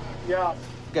 Yeah. You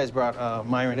guys brought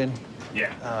Myron in?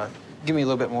 Yeah. Give me a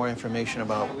little bit more information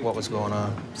about what was going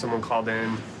on. Someone called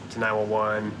in to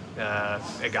 911.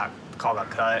 The call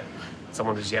got cut.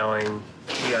 Someone was yelling.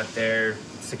 We got there.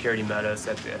 Security met us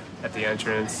at the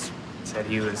entrance. Said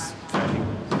he was threatening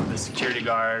the security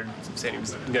guard. Said he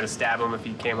was gonna stab him if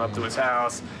he came up to his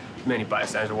house. Many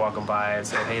bystanders were walking by and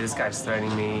said, "Hey, this guy's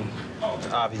threatening me."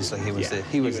 Obviously, he was the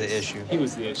issue. He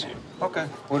was the issue. Okay.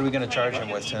 What are we gonna charge him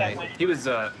with tonight? He was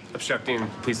obstructing a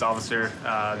police officer.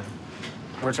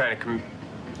 We're trying to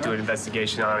do an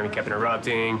investigation on him. He kept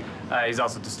interrupting. He's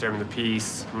also disturbing the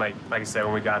peace. Like I said,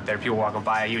 when we got there, people walking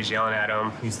by, he was yelling at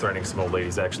him. He's threatening some old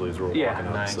ladies actually as we're walking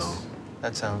up. Nice. So.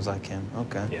 That sounds like him.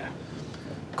 Okay. Yeah.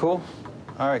 Cool.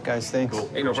 All right, guys. Thanks. Cool.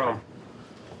 Hey, no problem.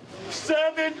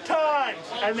 7 times,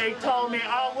 and they told me,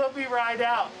 "Oh, we'll be right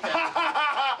out."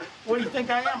 What do you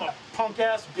think I am, a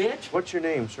punk-ass bitch? What's your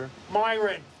name, sir?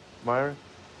 Myron. Myron?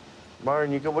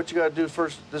 Myron, what you gotta do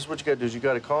first, this is what you gotta do, is you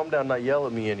gotta calm down, not yell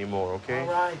at me anymore, okay?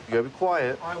 All right. You gotta be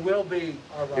quiet. I will be.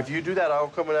 All right. If you do that, I'll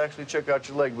come and actually check out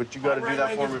your leg, but you gotta do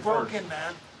that for me broken, first.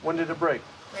 man. When did it break?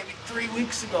 Maybe 3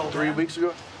 weeks ago. 3 weeks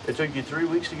ago? It took you 3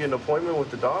 weeks to get an appointment with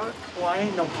the doc? Well, I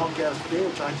ain't no punk-ass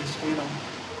bitch. I just,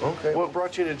 Okay. What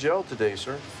brought you to jail today,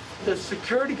 sir? The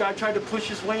security guy tried to push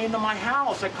his way into my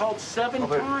house. I called 7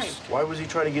 times. Why was he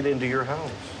trying to get into your house?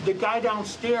 The guy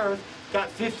downstairs got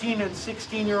 15 and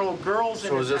 16-year-old girls in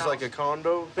his house. So is this like a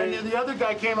condo thing? And then the other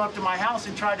guy came up to my house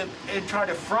and tried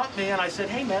to front me, and I said,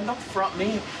 "Hey, man, don't front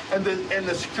me." And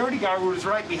the security guy was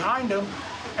right behind him,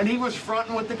 and he was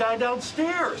fronting with the guy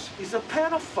downstairs. He's a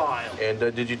pedophile. And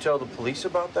did you tell the police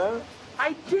about that?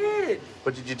 I did.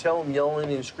 But did you tell him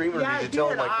yelling and screaming, or did you tell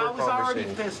him like we're I was already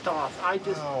conversating? pissed off.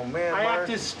 Oh man, I Myron.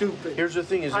 acted stupid. Here's the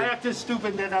thing: I acted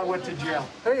stupid, then I went to jail.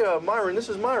 Hey, Myron, this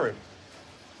is Myron.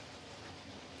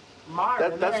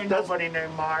 Myron, there ain't nobody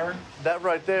named Myron. That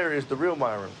right there is the real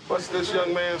Myron. What's this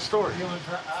young man's story?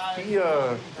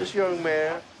 This young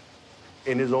man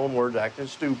in his own words, acting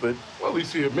stupid. Well, at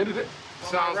least he admitted it.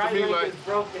 Sounds to me like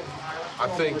I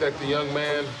think that the young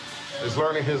man is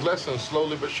learning his lesson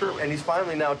slowly but surely. And he's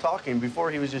finally now talking. Before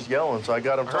he was just yelling, so I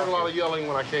got him talking. I heard a lot of yelling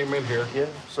when I came in here. Yeah,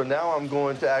 so now I'm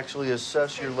going to actually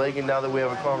assess your leg, and now that we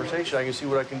have a conversation, I can see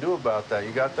what I can do about that.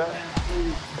 You got that?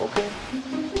 Okay.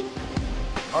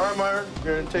 All right, Myron,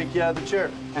 we're going to take you out of the chair,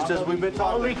 just as we've been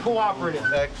talking. Totally cooperative.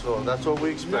 Excellent. That's what we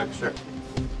expect, sir.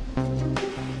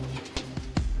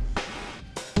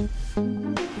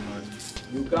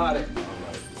 You got it.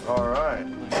 All right.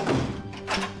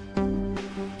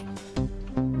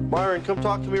 Myron, come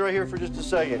talk to me right here for just a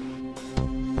second.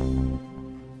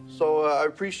 So I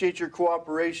appreciate your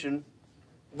cooperation.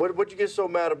 What'd you get so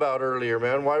mad about earlier,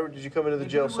 man? Why did you come into the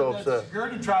jail so upset? The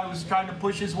security guy was trying to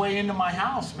push his way into my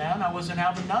house, man. I wasn't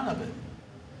having none of it.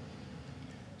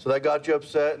 So that got you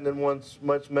upset, and then once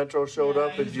Metro showed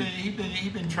up, he'd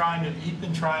been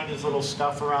trying his little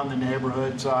stuff around the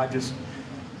neighborhood, so I just,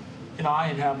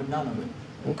 I ain't having none of it.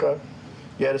 Okay.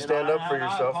 You had to stand up for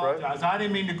yourself, right? I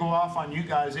didn't mean to go off on you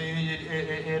guys.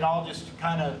 It all just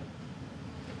kind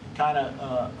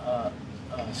of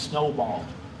snowballed.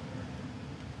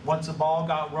 Once the ball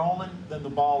got rolling, then the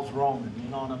ball's rolling. You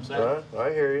know what I'm saying? Right,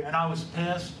 I hear you. And I was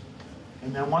pissed.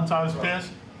 And then once I was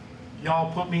pissed,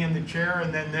 y'all put me in the chair,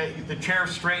 and then the chair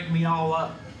straightened me all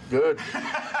up. Good.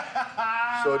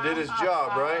 So it did its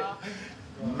job, right?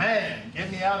 Man,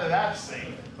 get me out of that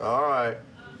scene. All right.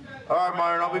 All right,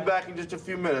 Myron, I'll be back in just a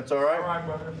few minutes, all right? All right,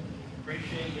 brother.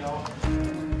 Appreciate y'all.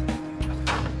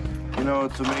 You know,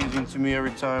 it's amazing to me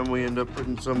every time we end up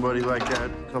putting somebody like that,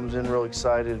 comes in real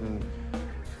excited and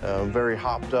very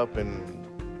hopped up and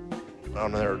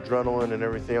on their adrenaline and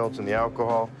everything else and the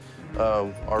alcohol.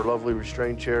 Our lovely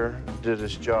restraint chair did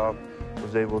its job,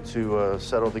 was able to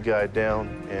settle the guy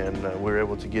down, and we were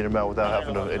able to get him out without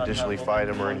having to additionally fight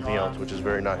him or anything else, which is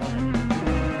very nice.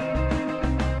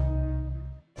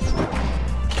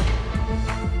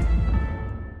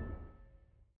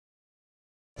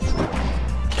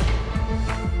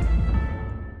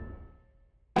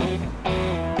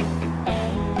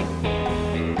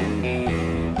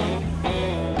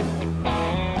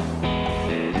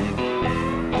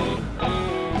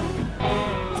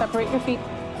 Separate your feet.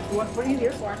 What are you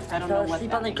here for? I don't know what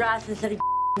sleep that on the grass instead of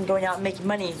going out and making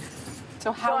money.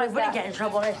 So how I is wouldn't that? get in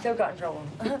trouble, and I still got in trouble.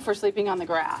 For sleeping on the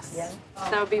grass? Yeah.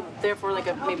 So that would be therefore like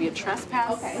maybe a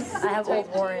trespass? Okay. I have old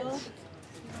warrants.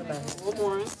 Old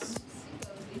warrants.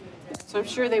 So I'm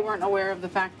sure they weren't aware of the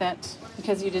fact that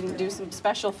because you didn't do some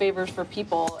special favors for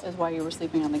people is why you were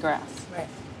sleeping on the grass. Right.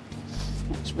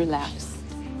 Just relax.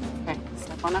 Okay,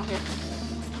 step on out here.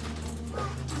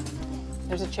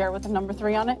 There's a chair with a number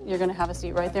 3 on it. You're going to have a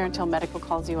seat right there until medical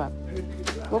calls you up.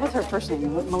 What was her first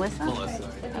name? Melissa? Melissa.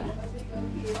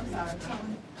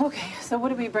 Okay, so what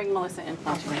did we bring Melissa in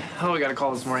for today? Oh, we got a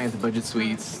call this morning at the Budget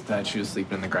Suites that she was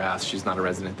sleeping in the grass. She's not a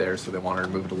resident there, so they wanted her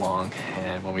moved along.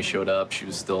 And when we showed up, she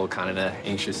was still kind of in an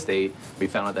anxious state. We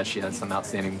found out that she had some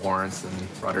outstanding warrants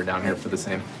and brought her down here for the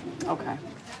same. Okay.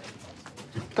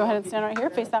 Go ahead and stand right here,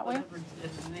 face that way.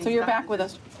 So you're back with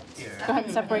us. Go ahead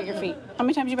and separate your feet. How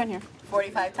many times have you been here?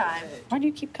 45 times. Why do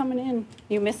you keep coming in?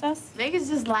 You miss us? Niggas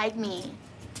just like me.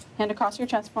 Hand across your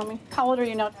chest for me. How old are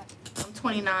you now? I'm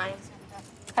 29.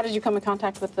 How did you come in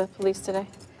contact with the police today?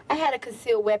 I had a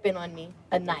concealed weapon on me,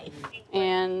 a knife.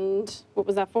 And what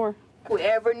was that for?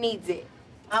 Whoever needs it.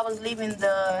 I was leaving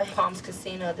the Palms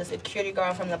Casino, the security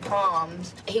guard from the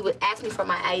Palms. He would ask me for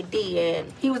my ID,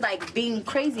 and he was like being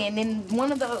crazy, and then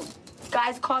one of the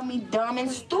guys called me dumb and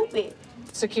stupid.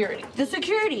 Security. The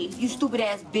security. You stupid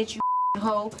ass bitch, you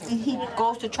hoe. And he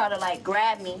goes to try to like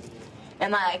grab me,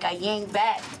 and like I yanked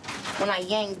back. When I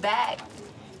yanked back,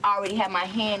 I already had my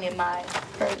hand in my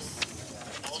purse.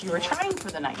 You were trying for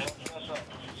the knife.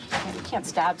 You can't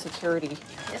stab security.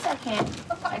 Yes, I can.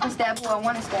 I can stab who I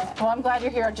want to stab. Well, I'm glad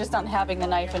you're here just on having the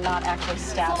knife and not actually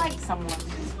stabbing someone.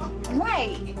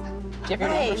 Right. Do you have your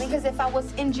Right, numbers? because if I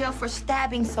was in jail for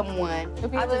stabbing someone,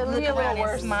 It'd be I'd just look a little around and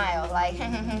worse. smile like,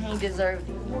 he deserved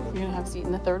it. You're gonna have a seat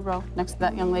in the 3rd row next to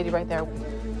that young lady right there.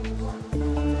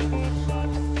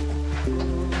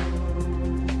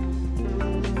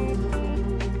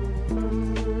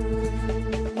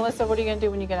 Melissa, what are you gonna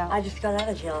do when you get out? I just got out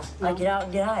of jail. I get out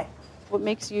and get high. What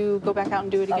makes you go back out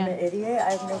and do it again? I'm an idiot.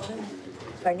 I have no clue.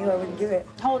 If I knew, I wouldn't do it.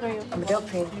 How old are you? I'm a dope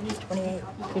fiend. 28.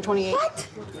 You're 28? What?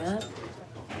 Yeah.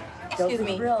 Excuse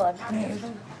me.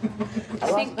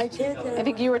 I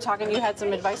think you were talking, you had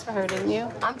some advice for her, didn't you?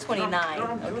 I'm 29,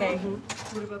 okay?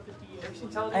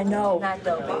 I know. Not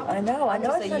dope. I know I'm it's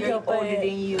just not a year dope, older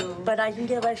than you. But I can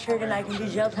get lectured and I can do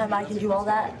jail time, I can do all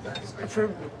that,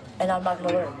 and I'm not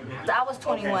gonna learn. I was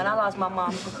 21. I lost my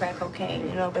mom to crack cocaine,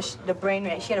 you know, but she had a brain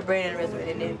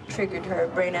aneurysm, and it triggered her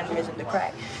brain aneurysm to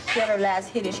crack. She had her last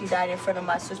hit and she died in front of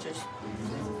my sisters.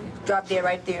 Dropped dead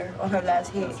right there on her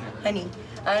last hit. Honey,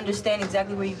 I understand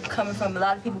exactly where you're coming from. A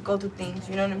lot of people go through things,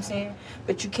 you know what I'm saying?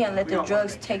 But you can't let the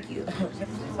drugs take you.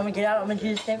 I'm gonna get out, I'm gonna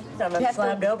do the same thing. I'm gonna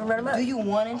slam dope and run them up. Do you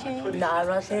want to change? Nah, I'm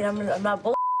not saying I'm not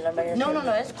bull.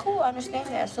 No, it's cool. I understand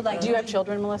that. So, like, Do you have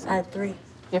children, Melissa? I have 3. You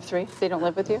have 3? They don't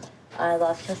live with you? I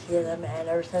lost custody of them, and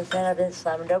ever since then I've been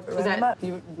slamming dope and running them up.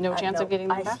 You no chance of getting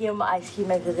them back? I see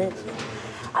my visits.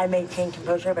 I maintain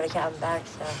composure, but I can't have them back,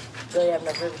 so really have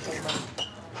no purpose anymore.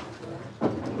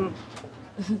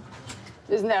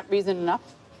 Isn't that reason enough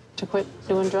to quit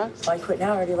doing drugs? I quit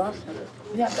now, I already lost them.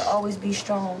 You have to always be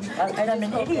strong. I'm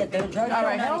an idiot. They're drugs. All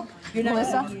right, You're not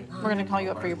Melissa, we're gonna call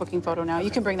you up for your booking photo now. You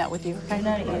can bring that with you, okay? You're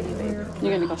not an idiot, baby.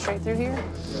 You're gonna go straight through here.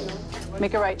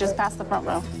 Make a right just past the front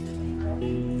row.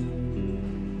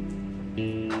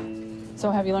 So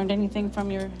have you learned anything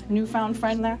from your newfound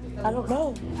friend there? I don't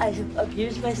know. I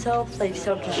abused myself, like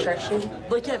self-destruction.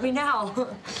 Look at me now.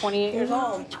 28 years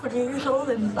old. 28 years old,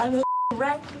 and I'm a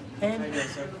wreck, and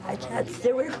I can't stay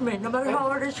away from it, no matter how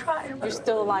hard I try. You're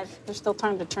still alive. There's still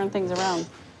time to turn things around.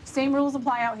 Same rules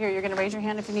apply out here. You're gonna raise your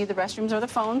hand if you need the restrooms or the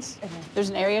phones. There's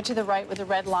an area to the right with a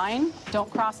red line. Don't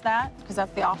cross that, because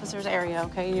that's the officer's area,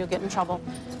 okay? You'll get in trouble.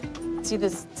 See,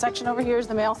 this section over here is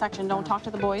the male section. Don't talk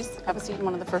to the boys. Have a seat in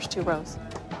one of the first 2 rows.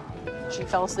 She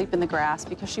fell asleep in the grass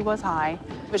because she was high,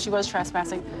 but she was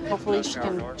trespassing. Hopefully she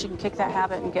can kick that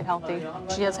habit and get healthy.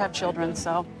 She does have children,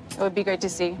 so it would be great to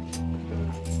see.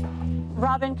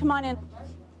 Robin, come on in.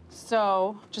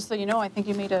 So, just so you know, I think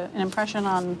you made an impression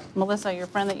on Melissa, your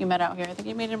friend that you met out here. I think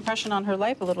you made an impression on her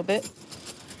life a little bit.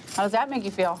 How does that make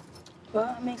you feel?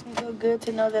 Well, it makes me feel good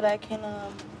to know that I can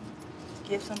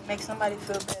make somebody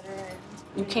feel better.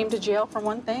 You came to jail for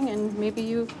one thing, and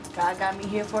maybe God got me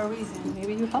here for a reason.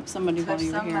 Maybe you helped somebody while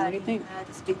you were here. What do you think? I had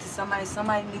to speak to somebody.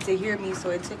 Somebody needs to hear me, so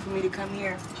it took for me to come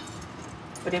here,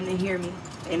 for them to hear me.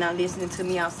 They're not listening to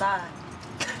me outside.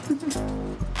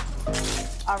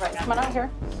 All right, come on out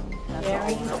here.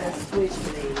 Carrying a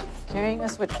switchblade. Carrying a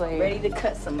switchblade. Ready to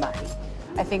cut somebody.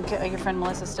 I think your friend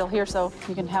Melissa's still here, so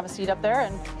you can have a seat up there,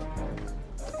 and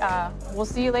we'll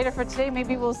see you later for today.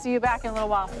 Maybe we'll see you back in a little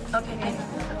while. Okay, man.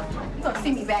 You're gonna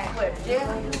see me back where? Jail?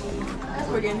 That's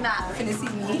where you're not gonna see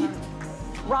me.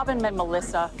 Robin met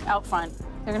Melissa out front.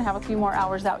 They're gonna have a few more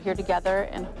hours out here together,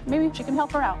 and maybe she can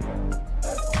help her out.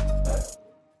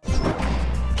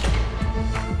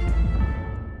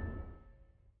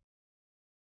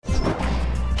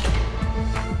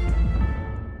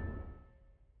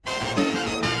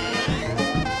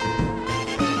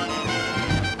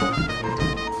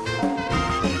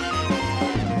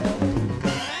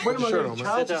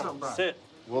 Sit.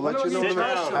 We'll let you know in a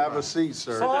minute. Have a seat,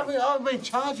 sir. So I've been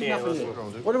charging nothing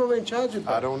yet. What have I been charging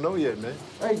for? I don't know yet, man.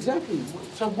 Exactly.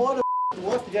 So why do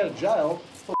I have to go to jail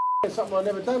for something I've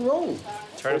never done wrong?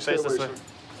 Turn your face this way.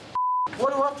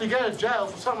 Why do I have to go to jail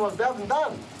for something I haven't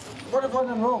done? What have I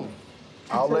done wrong?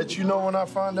 I'll let you know when I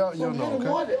find out. You'll know,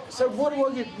 okay? So what do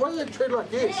I get treated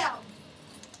like this?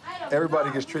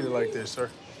 Everybody gets treated like this, sir.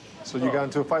 So you got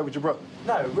into a fight with your brother?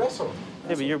 No, wrestled.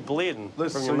 Yeah, but you're bleeding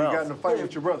Listen, from so your mouth. you got in a fight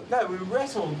with your brother? No, we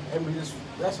wrestled and we just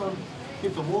wrestled,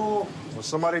 hit the wall. Well,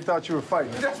 somebody thought you were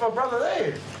fighting. That's my brother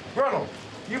there. Ronald,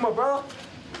 you my brother?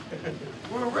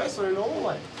 We were wrestling the whole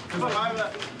way.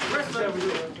 Well,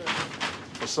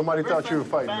 somebody thought you were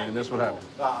fighting, man. That's what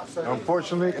happened.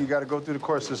 Unfortunately, you got to go through the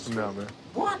court system now, man.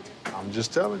 What? I'm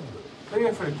just telling you. They're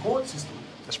in for the court system.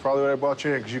 That's probably why they brought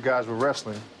you in, because you guys were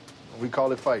wrestling. We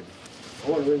call it fighting. I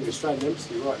want to ring the Australian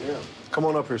Embassy right now. Come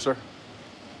on up here, sir.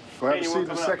 Go have a seat in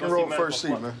the second row, first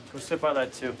seat, man. Go sit by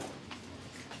that, too.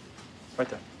 Right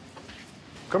there.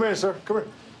 Come in, sir. Come here.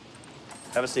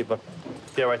 Have a seat, bud.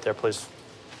 Yeah, right there, please.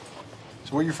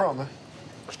 So where you from, man?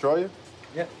 Australia?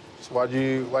 Yeah. So why'd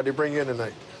they bring you in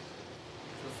tonight?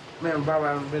 Me and brother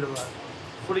had a bit of a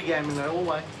footy game in the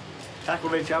hallway.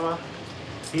 Tackled each other.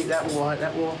 Hit that wall, hit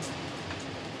that wall.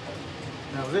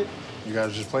 That was it. You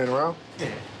guys just playing around?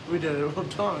 Yeah. We did it all the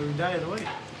time, every day of the week.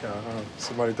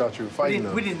 Somebody thought you were fighting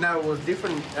them. We didn't know it was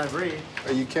different over here.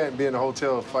 You can't be in a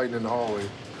hotel fighting in the hallway.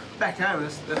 Back home,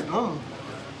 that's normal.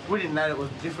 We didn't know it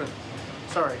was different.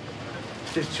 Sorry.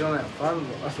 Just chilling out fun.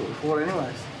 That's what we thought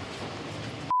anyways.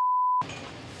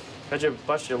 How'd you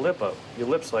bust your lip up? Your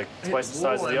lip's like twice the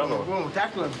size of the other one. We were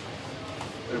tackling.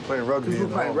 They're playing rugby. We're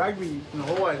playing rugby in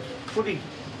Hawaii. Footy.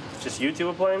 Just you two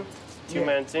were playing?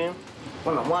 Two-man team?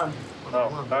 One-on-one. Oh,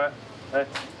 all right. Hey,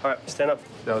 all right, stand up.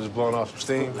 Y'all just blowing off some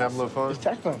steam, having a little fun? Just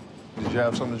tackling. Did you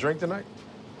have something to drink tonight?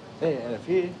 Yeah, and a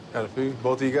few. Had a few?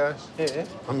 Both of you guys? Yeah.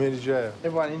 How many did you have?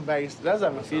 Everyone in Vegas does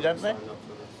have a few, don't they?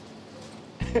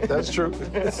 That's true.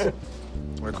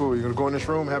 All right, cool. You're gonna go in this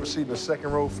room, have a seat in the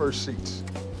second row, first seats.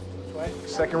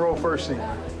 Second row, first seat.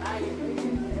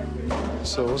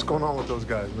 So what's going on with those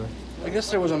guys, man? I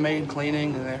guess there was a maid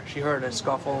cleaning, and she heard a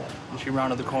scuffle, and she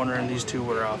rounded the corner, and these two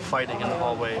were fighting in the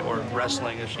hallway, or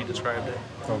wrestling, as she described it.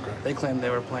 Okay. They claimed they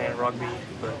were playing rugby,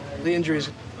 but the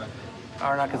injuries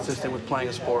are not consistent with playing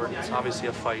a sport. It's obviously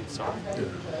a fight, so. Yeah.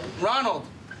 Ronald,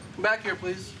 come back here,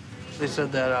 please. They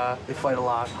said that they fight a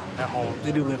lot at home.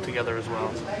 They do live together as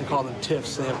well. We call them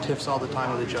tiffs. They have tiffs all the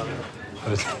time with each other.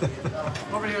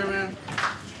 Over here, man.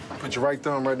 Put your right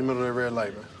thumb right in the middle of that red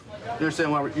light, man. You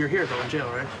understand why you're here, though, in jail,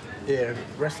 right? Yeah,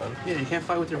 wrestling. Yeah, you can't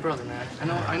fight with your brother, man.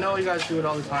 I know you guys do it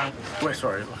all the time. We're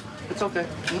sorry. It's okay.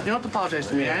 You don't have to apologize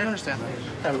to me. I understand that.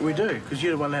 No, but we do, because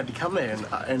you're the one that had to come there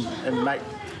and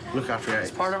look after your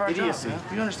It's part of our idiocy. job,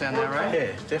 man. You understand that, right?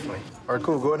 Yeah, definitely. All right,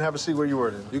 cool. Go ahead and have a seat where you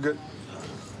were then. You good?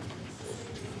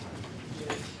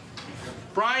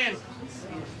 Brian!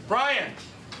 Brian!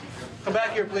 Come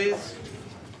back here, please.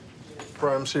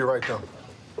 Brian, see your right thumb.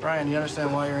 Brian, you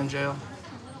understand why you're in jail?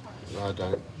 No, I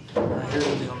don't. Here's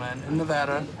the deal, man. In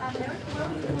Nevada,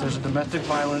 if there's a domestic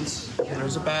violence, if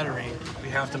there's a battery, we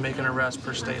have to make an arrest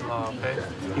per state law, okay?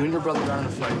 You and your brother got in a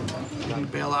fight. You can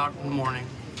bail out in the morning.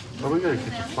 But we gotta get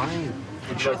you fine. You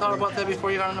should have thought about that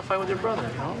before you got in a fight with your brother,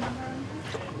 you know?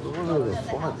 It wasn't a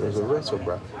fight. It was a wrestle,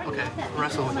 bro. Okay,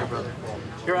 wrestle with your brother.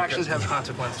 Your actions have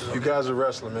consequences. You guys are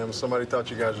wrestling, man. Somebody thought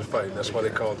you guys were fighting. That's why they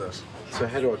called us. So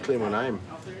how do I clear my name?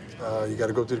 You got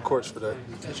to go through the courts for that.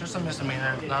 It's just a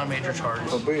misdemeanor, not a major charge.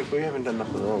 But we haven't done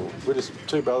nothing wrong. We're just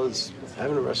two brothers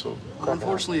having a wrestle.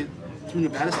 Unfortunately, through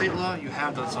Nevada state law, you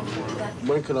have done something wrong.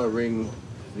 When can I ring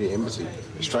the embassy?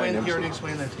 Australian He already embassy?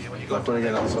 explained that to you when you go. Like when I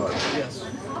get outside? Yes.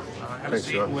 Have a Thanks,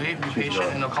 seat, John. wait, be patient,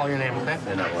 and they'll call your name, okay?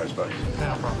 Yeah, no worries, buddy.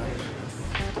 No problem.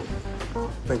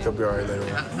 I think they'll be all right later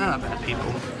on. They're not bad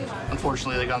people.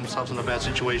 Unfortunately, they got themselves in a bad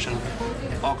situation.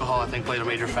 Alcohol, I think, played a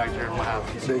major factor in what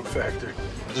happened. Big factor.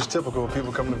 Just typical.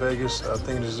 People come to Vegas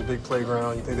thinking this is a big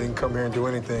playground. You think they can come here and do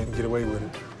anything and get away with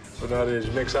it. But nowadays,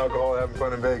 you mix alcohol, having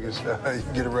fun in Vegas, you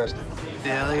can get arrested.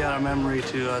 Yeah, they got a memory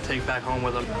to take back home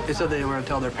with them. They said they were going to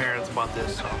tell their parents about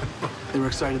this, so they were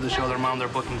excited to show their mom their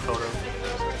booking photo.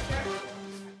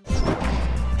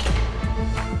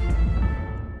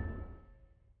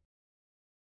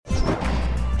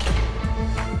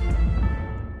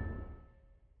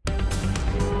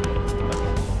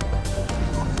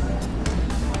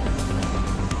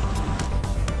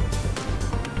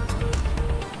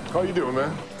 How you doing,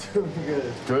 man? Doing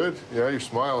good. Good? Yeah, you're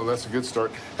smiling. That's a good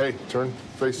start. Hey, turn,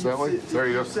 face that way. There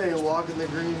you go. Saying walking the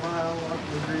green mile,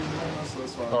 walking the green mile, so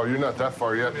that's fine. Oh, you're not that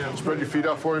far yet. Spread your feet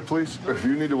out for me, please. If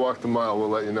you need to walk the mile, we'll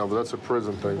let you know, but that's a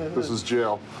prison thing. This is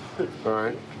jail. All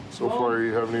right? So far,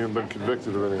 you haven't even been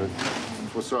convicted of anything.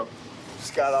 What's up?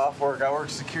 Just got off work. I work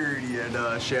security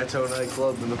at Chateau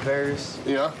nightclub in the Paris.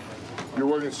 Yeah? You're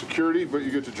working security, but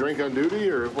you get to drink on duty,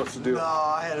 or what's the deal? No,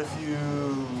 I had a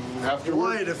few...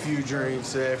 Afterwards? Quite a few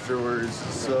drinks afterwards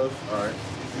and stuff. All right.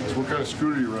 So what kind of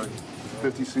scooter do you run?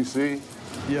 50cc?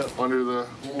 Yep. Under the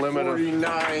limit of...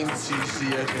 49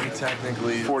 cc, I think,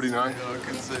 technically. 49?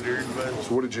 Considered, but...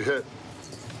 So what did you hit?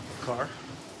 Car.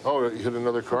 Oh, you hit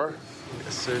another car?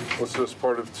 Yes, sir. What's this,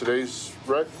 part of today's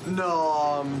wreck? No,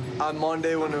 on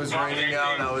Monday when it was raining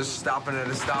out, I was stopping at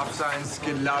a stop sign,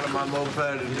 skidded out of my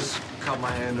moped, and just cut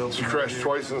my hand open. You crashed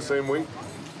twice in the same week?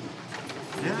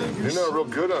 Yeah. You're not real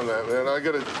good on that, man. I I'd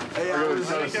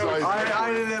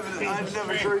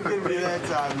never drink into that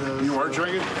time, though. You weren't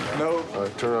drinking? No. All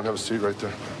right, turn around, have a seat right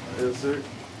there. Yes, sir.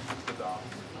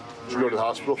 Did you go to the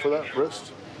hospital for that,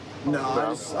 wrist? No,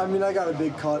 I got a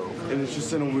big cut, and it's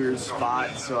just in a weird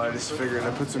spot, so I just figured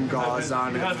I'd put some gauze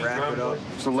on it and wrap it up.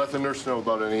 So let the nurse know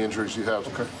about any injuries you have,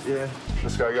 okay? Yeah.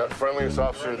 This guy got friendliest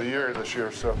officer of the year this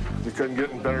year, so you couldn't get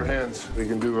in better hands. They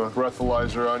can do a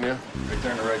breathalyzer on you. Right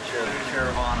there in the red chair, the chair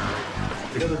of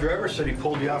honor. You know, the driver said he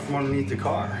pulled you out from underneath the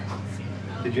car.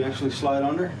 Did you actually slide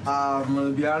under? I'm gonna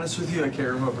be honest with you, I can't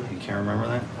remember. You can't remember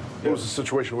that? What was the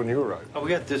situation when you arrived? We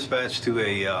got dispatched to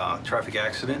a traffic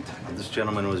accident. This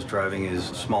gentleman was driving his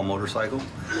small motorcycle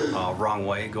wrong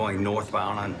way, going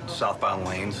northbound on southbound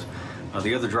lanes.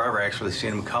 The other driver actually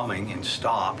seen him coming and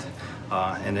stopped,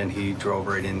 and then he drove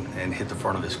right in and hit the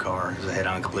front of his car. It was a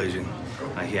head-on collision.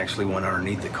 He actually went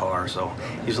underneath the car, so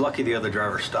he's lucky the other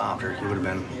driver stopped, or he would have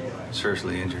been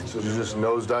seriously injured. So did you just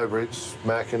nosedive right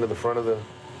smack into the front of the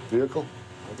vehicle?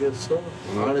 I guess so.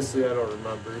 Honestly, I don't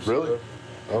remember. Really?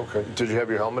 Okay. Did you have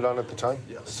your helmet on at the time?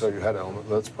 Yes. So you had a helmet.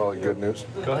 That's probably good news.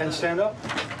 Go ahead and stand up.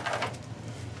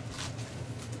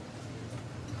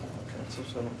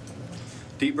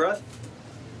 Deep breath.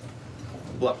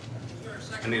 Blow.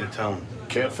 I need a tone.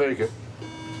 Can't fake it.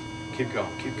 Keep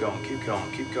going, keep going, keep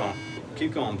going, keep going.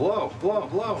 Keep going. Blow, blow,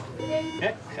 blow.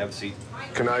 Yeah, have a seat.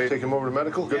 Can I take him over to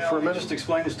medical? Good for a minute? Just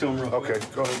explain this to him real quick. Okay,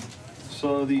 go ahead.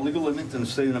 So the legal limit in the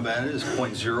state of Nevada is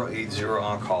 .080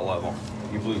 alcohol level.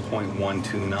 You blew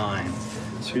 .129.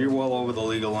 So you're well over the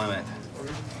legal limit.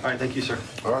 All right, thank you, sir.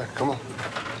 All right, come on.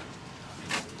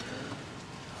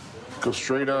 Go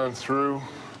straight on through.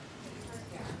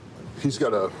 He's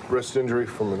got a wrist injury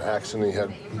from an accident he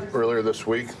had earlier this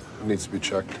week. It needs to be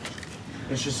checked.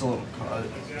 It's just a little cut,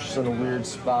 just in a weird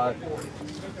spot.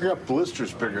 I got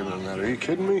blisters bigger than that. Are you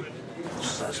kidding me?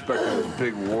 Suspecting a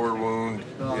big war wound,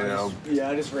 you know. Yeah,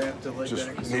 I just wrapped it like just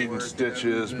that. Just needing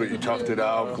stitches, but you toughed it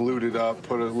out, glued it up,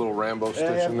 put a little Rambo stitch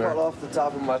in I there. cut off the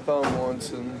top of my thumb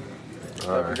once and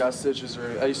never got stitches.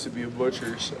 Or I used to be a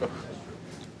butcher, so. A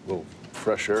little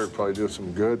fresh air would probably do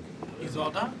some good. He's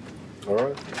all done. All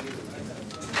right.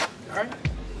 All right.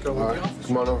 All right.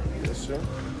 Come on over. Yes, sir.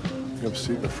 You have a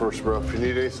seat in the first row. If you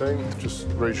need anything, just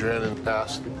raise your hand and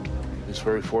ask. He's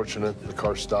very fortunate the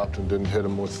car stopped and didn't hit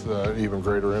him with even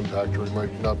greater impact, or he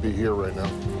might not be here right now.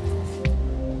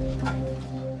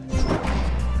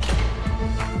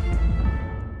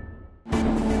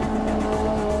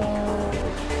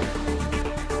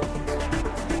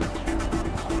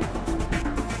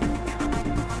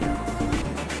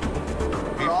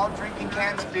 We're all drinking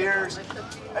cans of beers,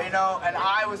 you know, and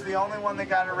I was the only one that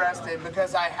got arrested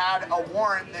because I had a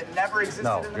warrant that never existed.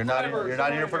 No, in the you're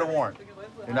not in here for the warrant.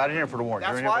 You're not in here for the warrant.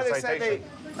 That's You're in why here they for said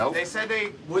citation. they said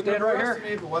they wouldn't Stand have right arrested here.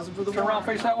 me if it wasn't for the Turn around, warrant.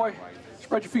 face that way.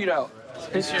 Spread your feet out.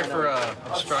 He's here for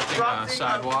obstructing a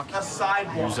sidewalk. A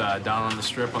sidewalk. He was down on the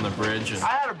strip on the bridge. And I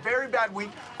had a very bad week.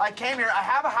 I came here. I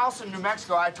have a house in New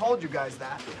Mexico. I told you guys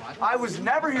that. I was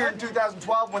never here in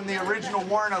 2012 when the original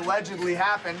warrant allegedly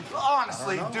happened.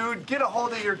 Honestly, dude, get a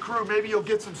hold of your crew. Maybe you'll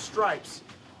get some stripes.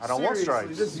 I don't want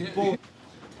Seriously, stripes. This is bull.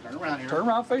 Turn around here. Turn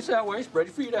around, face that way. Spread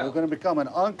your feet out. You're going to become an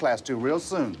unclass 2 real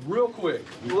soon. Real quick.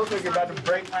 You look like you're about to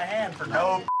break my hand for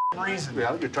no reason.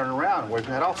 Yeah, you're turning around and waving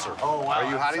that officer. Oh, wow. Are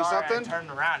you hiding sorry, something? I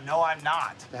turned around. No, I'm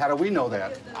not. How do we know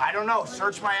that? I don't know.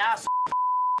 Search my ass.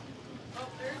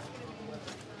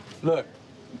 Look,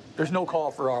 there's no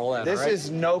call for all that, This right? is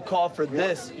no call for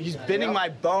this. He's bending my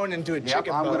bone into a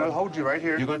chicken I'm bone. going to hold you right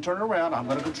here. You're going to turn around. I'm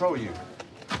going to control you.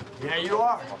 Yeah, you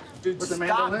are. Dude, Put the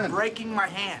stop mandolin. breaking my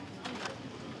hand.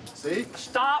 See?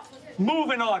 Stop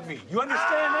moving on me. You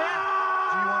understand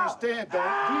that? Do you understand, don't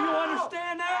Do you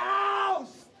understand that?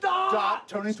 Stop! Stop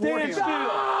turning toward Stand him. still.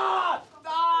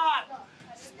 Stop!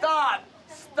 Stop!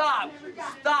 Stop!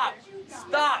 Stop!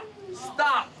 Stop!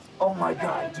 Stop! Oh my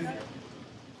God, dude.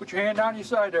 Put your hand down your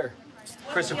side there.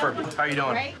 Christopher, how you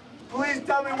doing? Please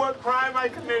tell me what crime I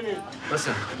committed.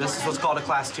 Listen, this is what's called a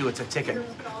class 2. It's a ticket,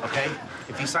 okay?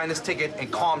 If you sign this ticket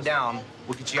and calm down,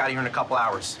 we'll get you out of here in a couple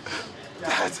hours.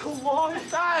 That's a long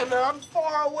time, and I'm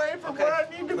far away from where I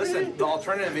need to Listen, be. the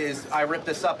alternative is I rip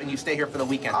this up and you stay here for the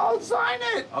weekend. I'll sign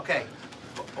it. Okay.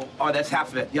 Oh, that's half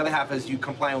of it. The other half is you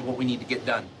comply with what we need to get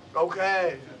done.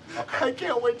 Okay. I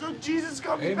can't wait till Jesus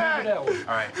comes back. All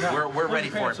right, we're ready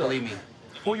for it, believe me.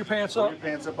 Pull your pants Pull up. your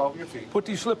pants up off your feet. Put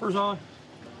these slippers on.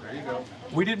 There you go.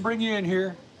 We didn't bring you in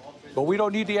here, but we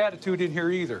don't need the attitude in here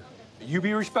either. You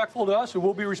be respectful to us, and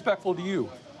we'll be respectful to you.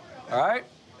 All right?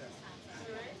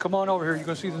 Come on over here. You're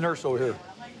going to see the nurse over here.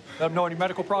 Let them know any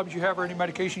medical problems you have or any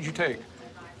medications you take.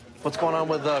 What's going on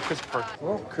with Christopher?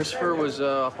 well, Christopher was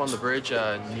up on the bridge,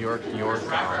 New York,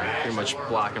 pretty much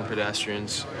blocking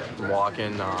pedestrians from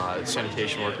walking.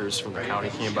 Sanitation workers from the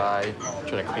county came by,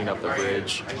 trying to clean up the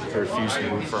bridge. They refused to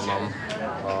move from him.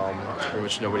 Pretty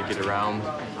much nobody could get around.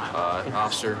 An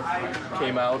officer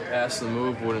came out, asked them to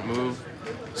move, wouldn't move.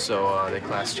 So they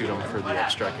class 2'd him for the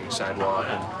obstructing sidewalk.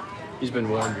 And he's been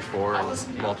warned before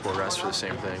and multiple arrests for the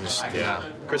same thing. Yeah,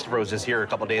 Christopher was just here a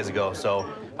couple days ago,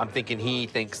 so I'm thinking he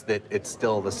thinks that it's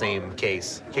still the same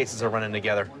case. Cases are running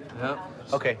together. Yep.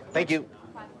 Okay, thank you.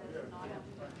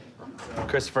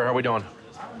 Christopher, how are we doing?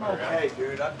 I'm okay,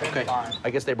 dude. I've been fine. I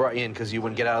guess they brought you in because you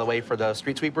wouldn't get out of the way for the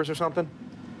street sweepers or something?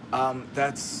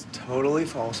 That's totally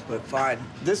false, but fine.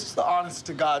 This is the honest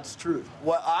to God's truth.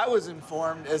 What I was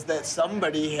informed is that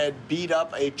somebody had beat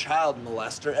up a child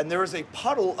molester, and there was a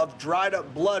puddle of dried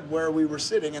up blood where we were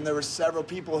sitting, and there were several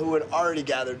people who had already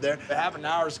gathered there. It happened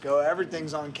hours ago.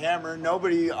 Everything's on camera.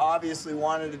 Nobody obviously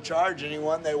wanted to charge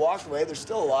anyone. They walked away. They're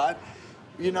still alive.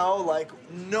 You know, like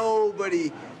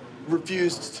nobody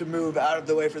refused to move out of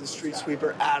the way for the street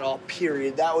sweeper at all,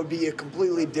 period. That would be a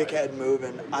completely dickhead move,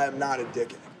 and I am not a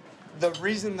dickhead. The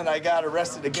reason that I got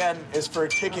arrested again is for a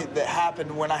ticket that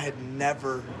happened when I had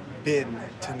never been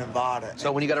to Nevada.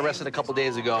 So when you got arrested a couple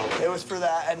days ago? It was for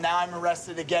that, and now I'm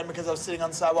arrested again because I was sitting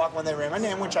on the sidewalk when they ran my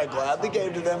name, which I gladly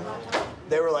gave to them.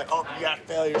 They were like, oh, you got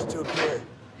failures to appear,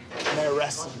 and they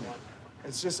arrested me.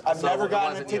 It's just, I've never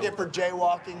gotten a ticket for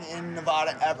jaywalking in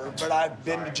Nevada ever, but I've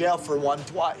been to jail for one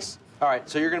twice. All right,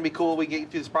 so you're gonna be cool. We get you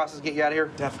through this process, get you out of here?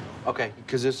 Definitely. Okay,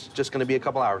 because it's just gonna be a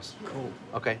couple hours. Cool.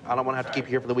 Okay, I don't wanna have to keep you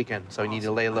here for the weekend, so you need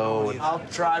to lay low. And... I'll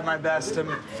try my best to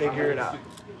figure it out.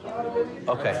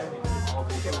 Okay.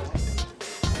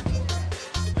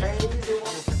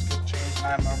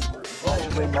 I'm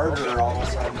allegedly murderer all of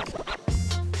a sudden.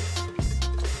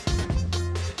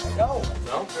 No.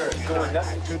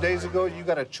 2 days ago, you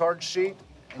got a charge sheet,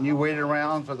 and you waited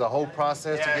around for the whole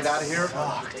process to get out of here.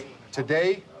 Sucked.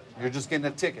 Today, you're just getting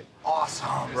a ticket.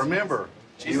 Awesome. Remember,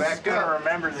 you act up.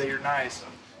 Remember that you're nice.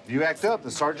 If you act up,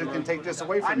 the sergeant can take this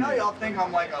away I from know you. y'all think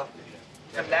I'm like a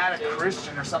fanatic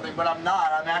Christian or something, but I'm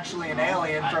not. I'm actually an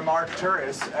alien from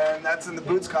Arcturus, and that's in the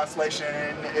Boots constellation.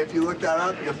 And if you look that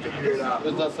up, you'll figure it out.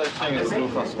 There's no such thing as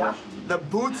Boots constellation. The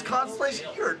Boots constellation?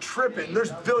 You're tripping.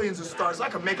 There's billions of stars. I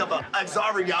could make up a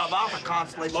Alpha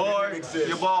constellation. Lord,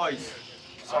 your boys.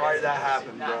 Sorry that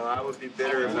happened, bro. I would be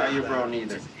bitter if Not your bro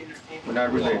neither. We're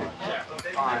not related.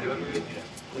 Fine.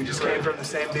 We just came from the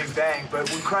same big bang, but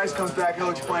when Christ comes back,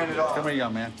 he'll explain it all. Come here,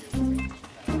 young man.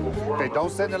 Okay, don't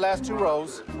sit in the last 2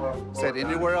 rows. Sit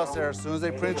anywhere else there. As soon as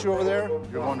they print you over there,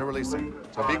 you're going to release it.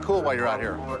 So be cool while you're out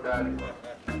here.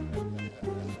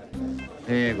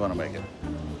 He ain't gonna make it.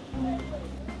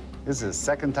 This is his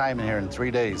second time in here in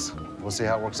 3 days. We'll see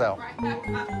how it works out.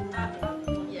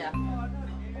 Yeah.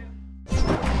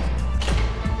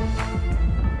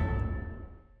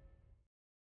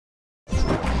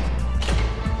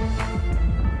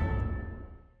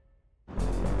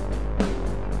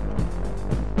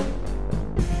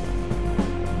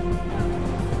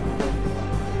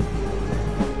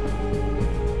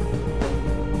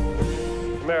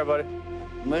 Come here, buddy.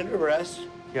 I'm under arrest.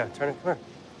 Yeah, come here.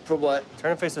 For what?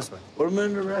 Turn and face this way. What am I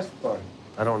under arrest for?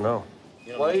 I don't know.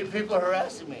 Why are you people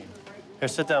harassing me? Here,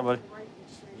 sit down, buddy.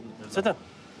 Sit down.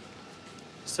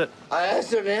 Sit. I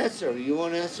asked an answer. You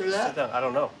want to answer that? Sit down. I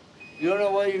don't know. You don't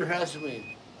know why you're harassing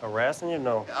me? Harassing you?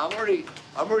 No. I'm already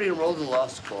enrolled in law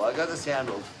school. I got this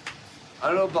handled. I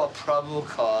don't know about probable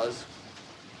cause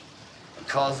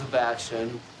of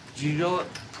action. Do you know what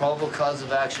probable cause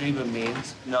of action even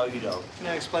means? No, you don't. Can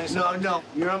I explain something? No.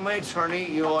 You're not my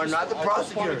attorney. You are not the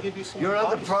prosecutor. You're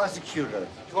not the prosecutor.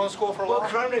 You going to school for law? What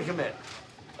crime did I commit?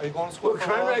 Are you going to school What for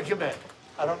crime law? did I commit?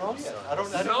 I don't know yet. I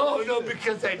don't No,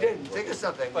 because I didn't. Think of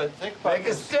something. But think about Make a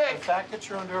this. stick. The fact that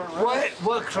you're under arrest.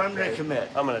 What crime did I commit?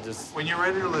 I'm gonna just. When you're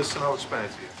ready to listen, I'll explain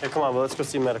it to you. Hey, come on, well, let's go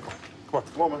see medical. Come on.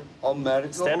 Woman. Oh,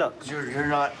 medical? Stand up.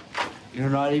 You're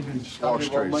not even Walk telling me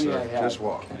what straight, money I sir. have. Just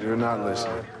walk. You're not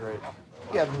listening.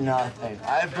 You have nothing.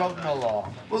 I broke no law.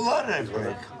 What law did I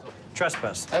break?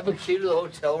 Trespass. I have a key to the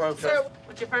hotel where I'm Sir,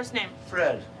 what's your first name?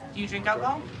 Fred. Do you drink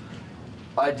alcohol?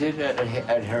 I did at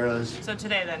Harrah's. So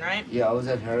today then, right? Yeah, I was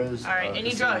at Harrah's. All right,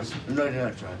 any drugs? No, I did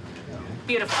not drive.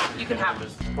 Beautiful. You can have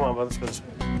this. Come on, bud, let's go this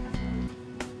way.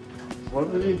 What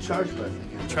were they charged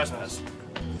with? Trespass.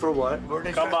 For what?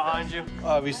 Come behind you.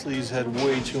 Obviously, he's had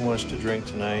way too much to drink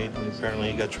tonight, and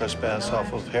apparently he got trespassed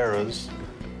off of Harrah's.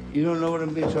 You don't know what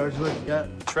I'm being charged with yet?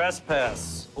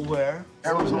 Trespass. Where?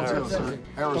 Harrah's Hotel, sir.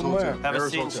 Harrah's From where? Have a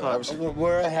seat and talk.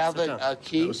 Where I have a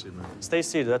key? Stay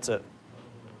seated, that's it.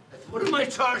 What am I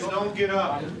charged? Don't get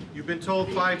up. You've been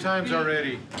told 5 times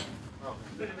already.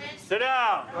 Sit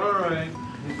down. All right.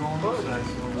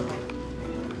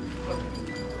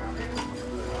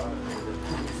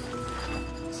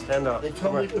 Stand up. They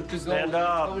told me to go. Stand They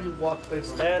up. told me to walk away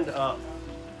from Stand up.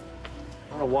 I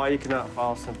don't know why you cannot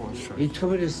follow simple He instructions.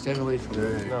 told me to stand away from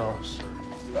there. No.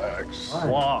 Relax.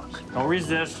 Walk. Don't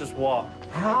resist, just walk.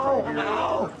 How?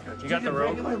 How? You got the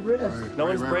rope? My wrist. No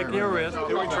one's breaking your wrist.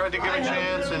 We tried to give him a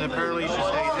chance, and apparently he's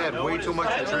had way too much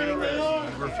to drink.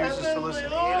 He refuses to listen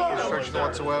to any instruction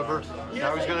whatsoever.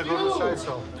 Now he's going to go to the side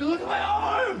cell. Look at my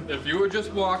arm! If you would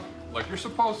just walk like you're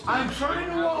supposed to, I'm trying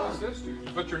to walk.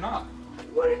 but you're not.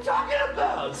 What are you talking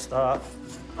about? Stop.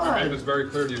 I made this very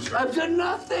clear to you, sir. I've done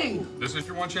nothing. This is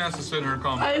your one chance to sit here and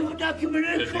calm I down. have not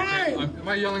committed a If you can't- crime. Am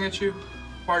I yelling at you?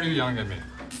 Why are you yelling at me?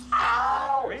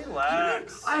 Ow!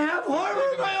 Relax. I have heart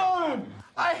on my arm.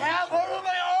 I have heart on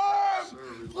my arm.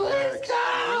 Please Bring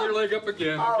stop. your leg up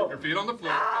again. Keep your feet on the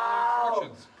floor. Ow!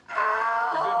 Instructions.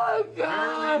 Oh, Very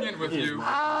God. lenient with you.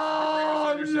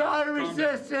 Oh, not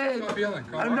resisting. Stop yelling.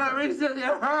 Come I'm on. not resisting. It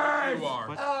hurts. You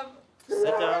are.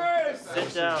 Sit down.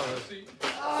 Sit down.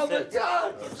 Oh my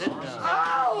God. Sit down.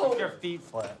 Ow. Keep your feet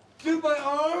flat. Dude, my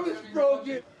arm is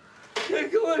broken.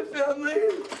 Take out my family.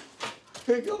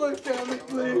 Take out my family,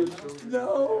 please.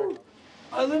 No.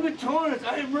 I live in Torrance.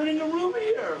 I am renting a room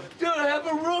here. Dude, I have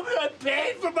a room and I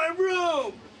paid for my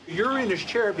room. You're in this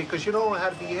chair because you don't know how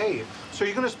to behave. So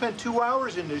you're going to spend 2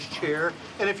 hours in this chair,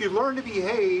 and if you learn to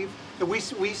behave, and we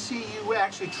see you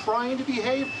actually trying to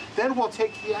behave, then we'll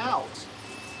take you out.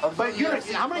 But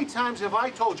how many times have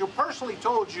I personally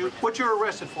told you what you're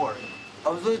arrested for? I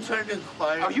was really trying to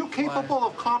inquire. Are you capable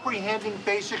of comprehending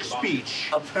basic speech?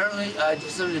 Apparently, I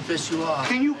did something to piss you off.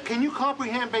 Can you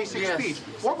comprehend basic speech?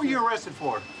 What were you arrested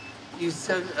for? You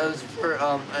said it was for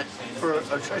a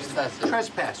trespass.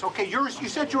 Trespass. Okay, you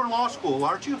said you're in law school,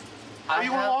 aren't you? Are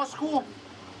you in law school?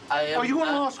 I am. Are you in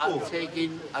law school? I'm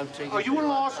taking. Are you in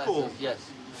law school? Yes.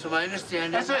 So my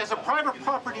understanding. As a private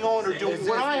property owner,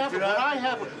 would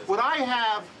I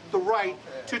have the right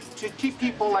to keep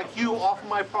people like you off of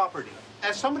my property?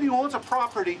 As somebody who owns a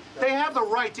property, they have the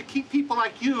right to keep people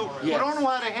like you who don't know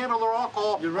how to handle their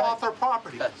alcohol off their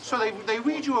property. Yes. So they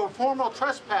read you a formal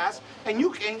trespass, and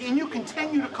you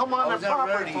continue to come on their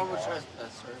property. Formal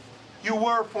trespass, sir. You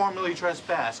were formally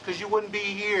trespassed because you wouldn't be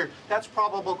here. That's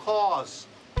probable cause.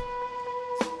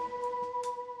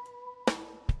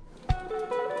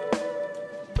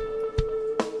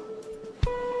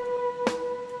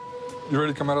 You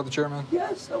ready to come out of the chair, man?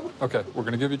 Yes. Okay, we're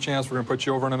going to give you a chance. We're going to put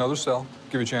you over in another cell,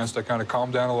 give you a chance to kind of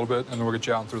calm down a little bit, and then we'll get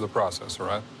you out through the process, all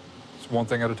right? It's one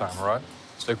thing at a time, all right?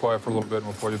 Stay quiet for a little bit, and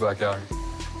we'll pull you back out.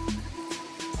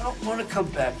 I don't want to come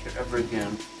back here ever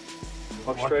again.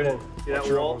 Walk straight in. See that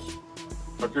wall?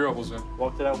 Tuck your elbows in.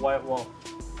 Walk to that white wall.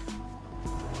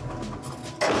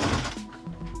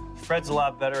 Fred's a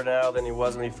lot better now than he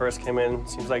was when he first came in.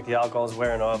 Seems like the alcohol's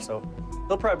wearing off, so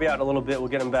he'll probably be out in a little bit. We'll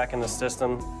get him back in the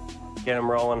system, get him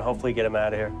rolling, hopefully get him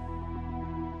out of here.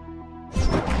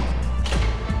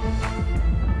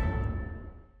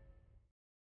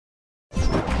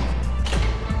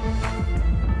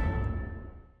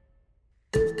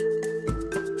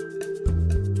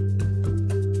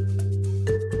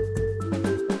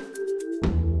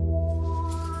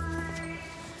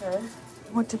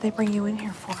 What did they bring you in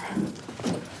here for?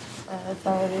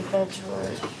 Felony bench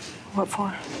warrant. What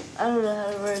for? I don't know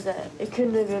how to word that. It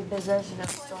couldn't have been possession of a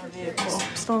stolen vehicle.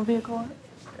 Stolen vehicle?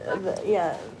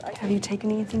 Yeah. Have you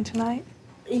taken anything tonight?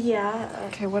 Yeah.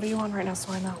 Okay, what are you on right now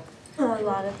so I know? A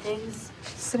lot of things.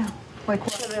 Sit down. Like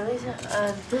what?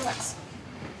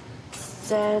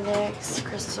 Xanax,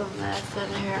 crystal meth,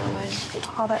 and heroin.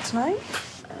 All that tonight?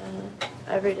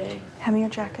 Every day. Hand me your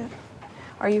jacket.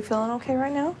 Are you feeling okay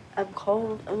right now? I'm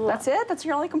cold. That's it? That's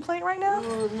your only complaint right now?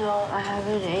 Well, no, I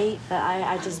haven't ate, but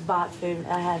I just bought food.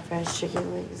 I had fresh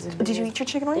chicken wings. Did you eat your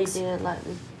chicken wings? They didn't let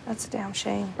me. That's a damn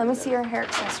shame. Let me see your hair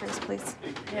accessories, please.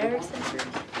 Hair accessories?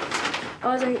 I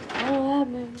was like, I don't have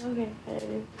none. Okay,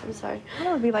 I'm sorry.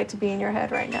 What would it be like to be in your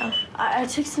head right now? I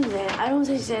took some Xanax. I don't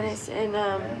take Xanax, and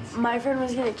my friend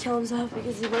was gonna kill himself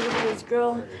because he wasn't with his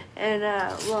girl, and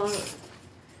well,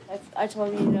 I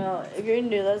told him, you know, if you're gonna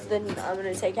do this, then I'm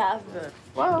gonna take half of it.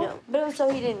 Wow. You know, but it was so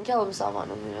he didn't kill himself on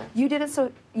him, you know. You did it so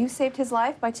you saved his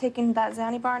life by taking that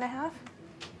Xanny bar and a half?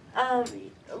 Well, is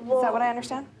that what I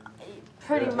understand?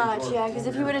 Pretty much, yeah. Because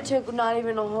if you would have took not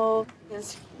even a whole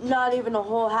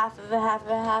half of a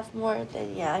half more,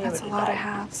 then yeah, he would have died. That's a lot of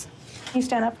halves. Can you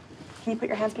stand up? Can you put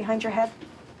your hands behind your head?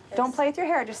 Yes. Don't play with your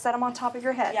hair. Just set them on top of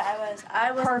your head. Yeah,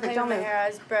 I wasn't Perfect. playing with my hair. I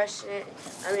was brushing it.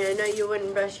 I mean, I know you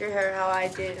wouldn't brush your hair how I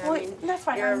did. Well, I mean, that's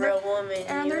fine. You're a real woman.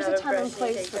 And there's a time and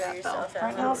place for that, though.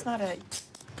 Right now, it's not it.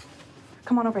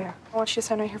 Come on over here. I want you to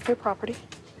sign right here for your property.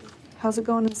 How's it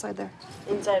going inside there?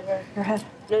 Inside where? Your head.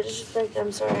 No disrespect,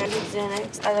 I'm sorry. I took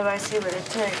Xanax. Otherwise, he would have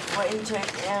took what he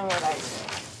took and what I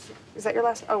took. Is that your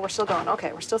last? Oh, we're still going.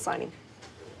 Okay, we're still signing.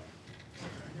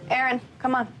 Aaron,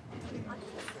 come on.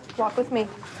 Walk with me.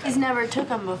 He's never took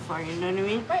them before, you know what I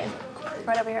mean? Right.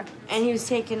 Right over here. And he was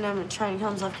taking them and trying to kill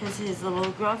himself because his little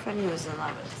girlfriend he was in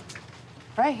love with.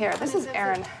 Right here. This is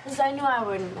Aaron. Because I knew I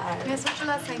wouldn't die. Miss, what's your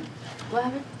last name? What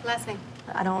happened? Last name.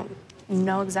 I don't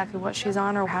know exactly what she's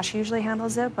on or how she usually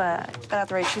handles it, but at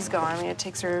the rate she's going, I mean, it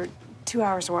takes her 2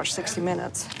 hours to watch 60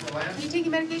 Minutes. Are you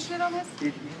taking medication at all, miss?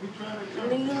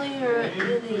 Legally or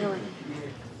illegally?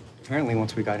 Apparently,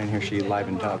 once we got in here, she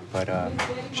livened up, but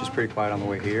she's pretty quiet on the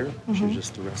way here. She was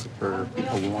just arrested for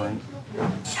a warrant.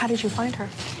 How did you find her?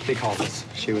 They called us.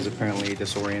 She was apparently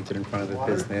disoriented in front of the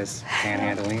business,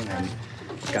 panhandling, and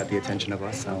got the attention of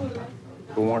us.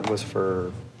 The warrant was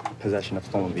for possession of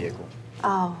stolen vehicle.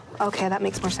 Oh, okay, that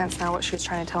makes more sense now, what she was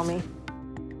trying to tell me.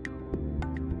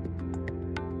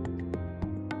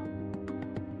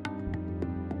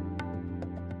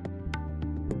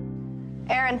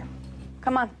 Aaron,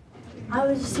 come on. I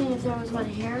was just seeing if there was one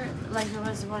here, like there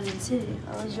was one in city.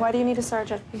 Why do you need a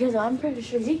sergeant? Because I'm pretty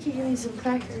sure he could give me some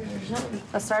crackers or something.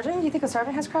 A sergeant? You think a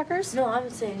sergeant has crackers? No, I'm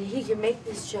saying he could make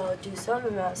this jail do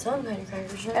something about some kind of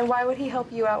crackers. Right? And why would he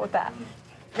help you out with that?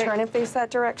 Turn and face that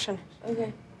direction.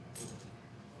 Okay.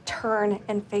 Turn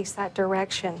and face that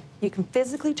direction. You can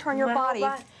physically turn your My whole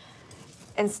body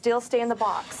and still stay in the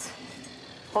box.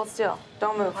 Hold still.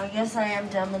 Don't move. I guess I am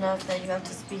dumb enough that you have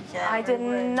to speak that. I did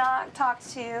not talk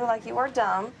to you like you were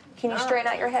dumb. Can you straighten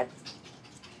out your head?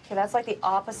 Okay, that's like the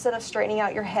opposite of straightening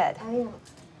out your head.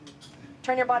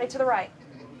 Turn your body to the right.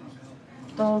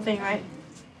 The whole thing, right?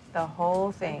 The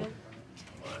whole thing.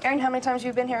 Aaron, how many times have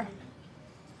you been here?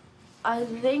 I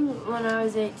think when I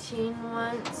was 18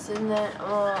 once, and then,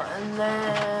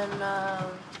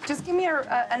 Just give me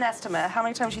an estimate. How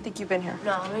many times do you think you've been here?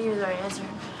 No, I'm gonna give you the right answer.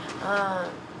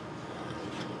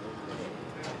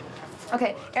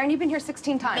 Okay, Aaron, you've been here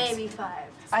 16 times. Maybe 5.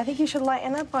 I think you should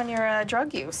lighten up on your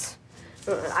drug use.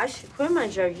 I should quit my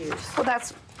drug use. Well,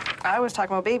 I was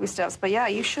talking about baby steps, but yeah,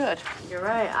 you should. You're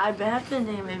right. I have been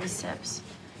taking baby steps.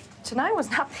 Tonight was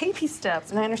not baby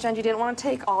steps, and I understand you didn't want to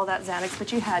take all that Xanax,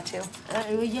 but you had to.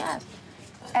 Yeah.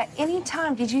 At any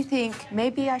time, did you think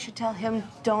maybe I should tell him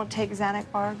don't take Xanax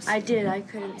bars? I did. I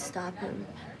couldn't stop him.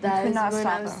 You could not when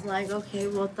stop I was him. like, okay,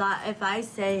 well, if I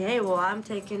say, hey, well, I'm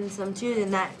taking some too,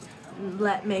 then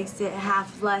that makes it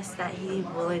half less that he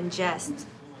will ingest.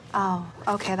 Oh,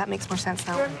 okay, that makes more sense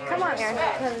now. Come on,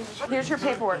 Aaron. Here's your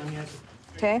paperwork.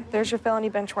 Okay, there's your felony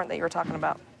bench warrant that you were talking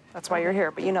about. That's why you're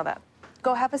here, but you know that.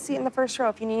 Go have a seat in the first row.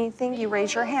 If you need anything, you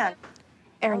raise your hand.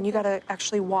 Aaron, you gotta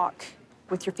actually walk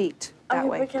with your feet that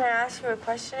way. But can I ask you a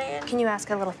question again? Can you ask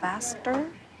a little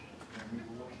faster?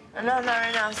 No, not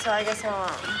right now, so I guess I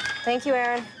won't. Thank you,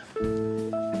 Aaron.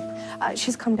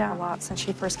 She's come down a lot since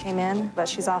she first came in, but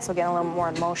she's also getting a little more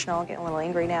emotional, getting a little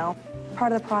angry now.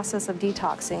 Part of the process of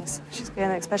detoxing. She's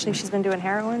gonna, especially if she's been doing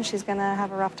heroin, she's gonna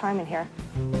have a rough time in here.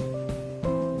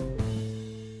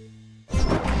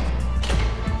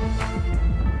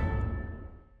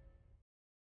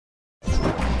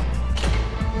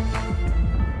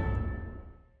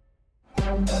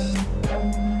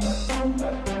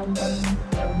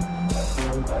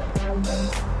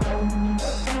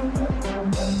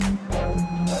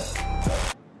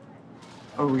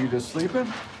 Oh, were you just sleeping?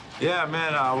 Yeah,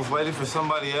 man, I was waiting for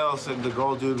somebody else, and the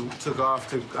gold dude took off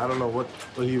to, I don't know what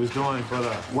he was doing, but...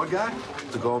 What guy?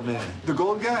 The gold man. The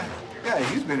gold guy? Yeah,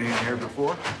 he's been in here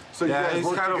before. So you guys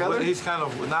work together?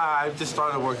 Nah, I just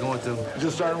started working with him.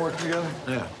 Just started working together?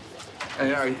 Yeah.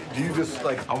 And do you just,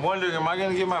 like... I'm wondering, am I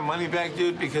gonna get my money back,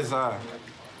 dude? Because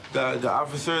the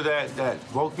officer that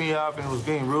woke me up and was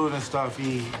being rude and stuff,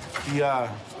 he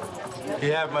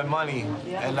had my money,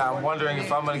 and I'm wondering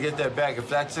if I'm gonna get that back. If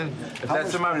that's in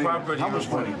my property. How much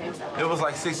money? It was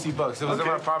like $60. It was in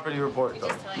my property report,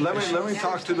 though. Let me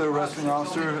talk to the arresting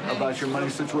officer about your money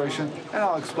situation, and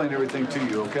I'll explain everything to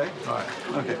you, okay? All right.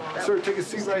 Okay. Sir, take a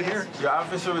seat right here. Your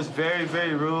officer was very,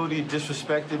 very rude. He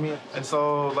disrespected me. And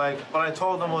so, like, what I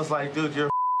told him was like, dude, you're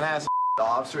an ass. The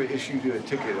officer issued you a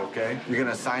ticket, okay? You're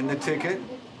gonna sign the ticket.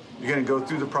 You're gonna go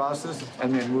through the process,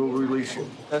 and then we'll release you.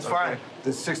 That's fine.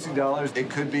 The $60, it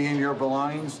could be in your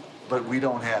belongings, but we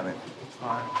don't have it. All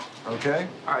right. Okay?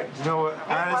 All right. You know what?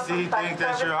 I honestly think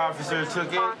that your officer took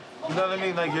it. You know what I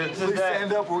mean? Like, you're Please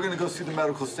stand up. We're gonna go see the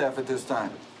medical staff at this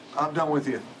time. I'm done with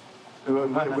you.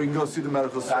 We can go see the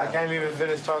medical staff. I can't even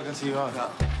finish talking to you, huh?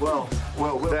 Well,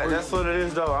 that's what it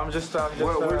is, though. I'm just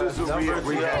we're just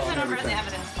rehashing everything.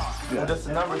 Yeah. That's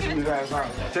the number to you guys, huh?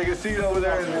 Take a seat over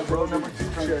there and row number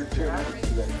 2. Chair.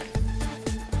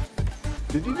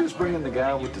 Did you just bring in the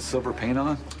guy with the silver paint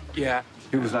on? Yeah.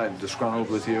 He was not disgruntled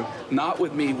with you? Not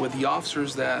with me, with the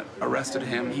officers that arrested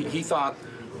him. He thought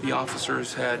the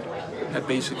officers had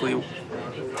basically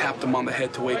tapped him on the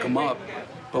head to wake him up,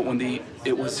 but when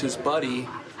it was his buddy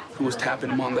who was tapping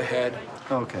him on the head.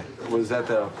 Okay. Was that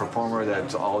the performer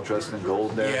that's all dressed in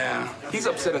gold there? Yeah. He's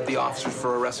upset at the officers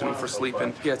for arresting him for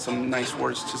sleeping. He had some nice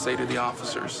words to say to the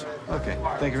officers. Okay.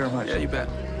 Thank you very much. Yeah, you bet.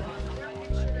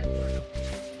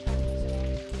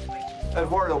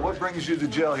 Eduardo, what brings you to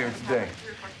jail here today?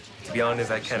 To be honest,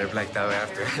 I kind of blacked out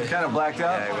after. Kind of blacked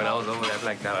out? Yeah, when I was over there, I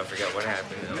blacked out. I forgot what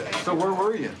happened. So where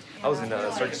were you? I was in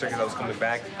Circus. I was coming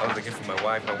back. I was looking for my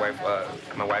wife.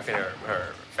 My wife and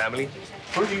her family.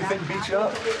 Who do you think beat you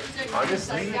up?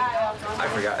 Honestly, I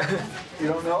forgot. You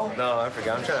don't know? No, I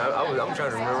forgot. I'm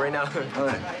trying to remember right now. All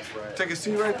right. Take a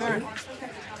seat right there.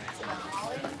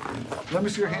 Let me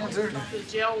see your hands there.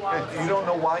 Hey, you don't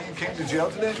know why you came to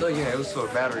jail today? No, yeah, it was for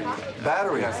battery.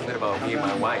 Battery? Yeah, something about me and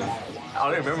my wife. All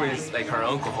I remember is like her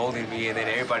uncle holding me, and then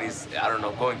everybody's, I don't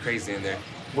know, going crazy in there.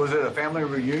 Was it a family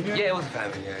reunion? Yeah, it was a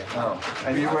family, yeah. Oh,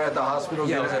 and you were at the hospital?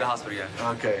 Yeah, I was at the hospital,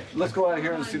 yeah. Okay, let's go out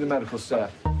here and see the medical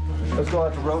staff. Let's go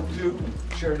out to row 2,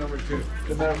 chair number 2.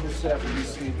 The medical staff will be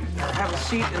seen. Have a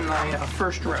seat in the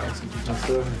first row.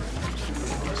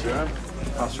 Sir,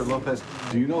 Officer Lopez,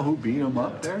 do you know who beat him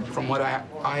up there? From what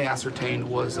I ascertained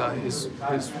was his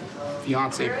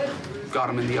fiance got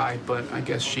him in the eye, but I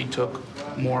guess she took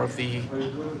more of the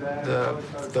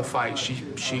fight.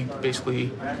 She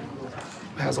basically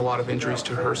has a lot of injuries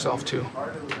to herself too.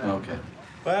 Okay.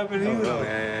 What happened to you?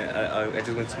 I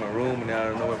just went to my room and I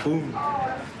don't know what. Boom.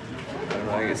 I don't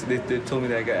know. I guess they told me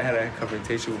that I had a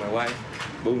confrontation with my wife.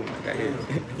 Boom. I got hit.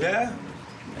 Yeah.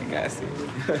 I got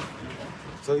it.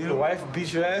 So your wife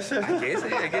beat your ass? I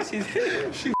guess she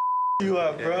did. She you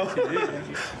up, bro. Yeah, she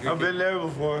did. I've been there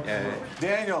before. Yeah.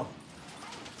 Daniel,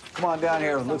 come on down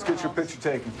here. Let's get your picture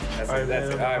taken. That's it. All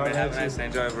right, man. Have a nice day.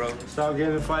 Enjoy, bro. Stop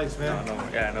getting in fights, man. No,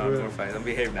 no more fights. Don't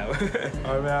behave now. All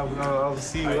right, man. I'll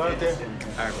see you out there.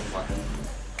 All right, bye.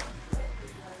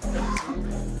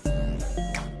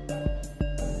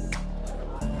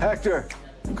 Hector,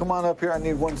 come on up here. I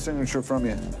need one signature from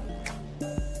you.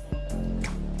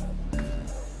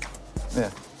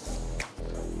 Yeah.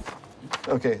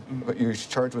 Okay, but you're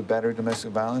charged with battery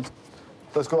domestic violence.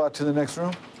 Let's go out to the next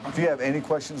room. If you have any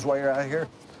questions while you're out here,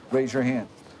 raise your hand.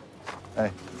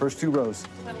 Hey, first 2 rows.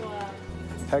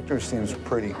 Hector seems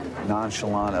pretty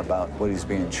nonchalant about what he's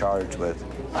being charged with.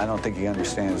 I don't think he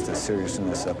understands the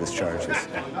seriousness of his charges.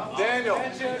 Daniel,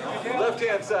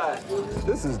 left-hand side.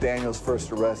 This is Daniel's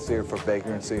first arrest here for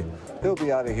vagrancy. He'll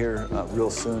be out of here real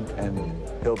soon, and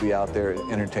he'll be out there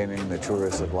entertaining the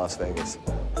tourists of Las Vegas.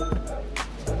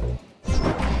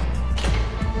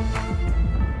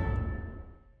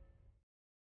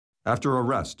 After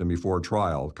arrest and before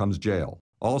trial comes jail.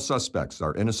 All suspects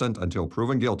are innocent until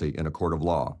proven guilty in a court of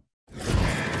law.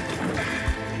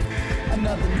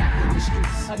 Another night in the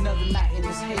streets, another night in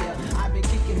this hell. I've been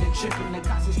kicking and tripping, the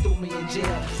cops threw me in jail.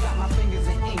 Got my fingers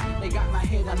in ink, they got my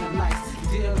head on the lights.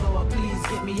 Dear Lord, please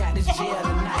get me out this jail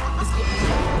tonight. Just get me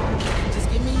out, just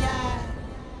get me out.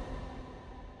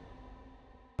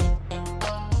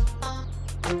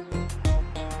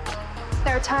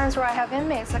 There are times where I have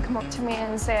inmates that come up to me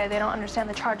and say they don't understand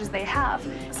the charges they have.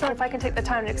 So if I can take the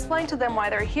time to explain to them why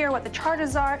they're here, what the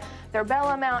charges are, their bail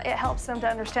amount, it helps them to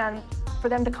understand, for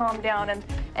them to calm down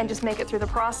and just make it through the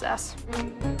process.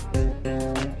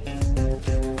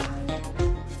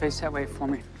 Face that way for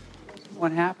me.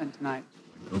 What happened tonight?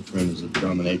 My girlfriend is a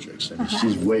dominatrix, and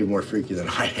she's way more freaky than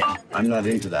I am. I'm not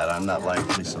into that. I'm not like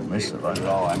submissive at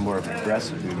all. I'm more of an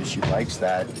aggressive dude, and she likes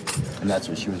that, and that's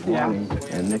what she was wanting.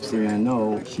 And next thing I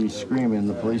know, she's screaming,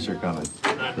 the police are coming.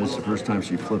 This is the first time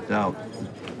she flipped out.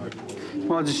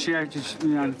 Well, did she just,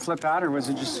 flip out, or was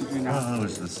it just, No, it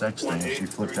was the sex thing. She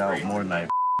flipped out more than I've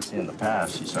seen in the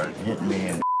past. She started hitting me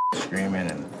and screaming,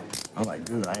 and I'm like,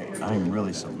 dude, I'm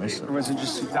really submissive. Or was it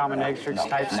just dominatrix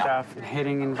type stuff, and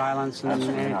hitting and violence and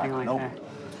anything like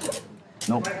that?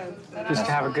 Nope. Just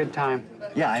to have a good time.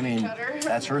 Yeah, I mean,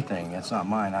 that's her thing. It's not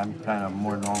mine. I'm kind of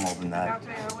more normal than that.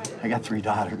 I got 3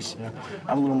 daughters.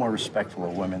 I'm a little more respectful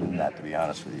of women than that, to be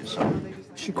honest with you. So.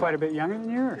 Is she quite a bit younger than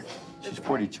you, or? She's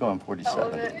 42, I'm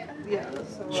 47.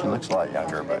 She looks a lot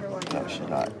younger, but no, she's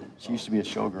not. She used to be a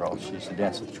showgirl. She used to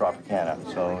dance at the Tropicana,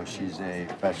 so she's a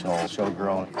professional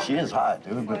showgirl. She is hot,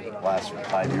 dude, but the last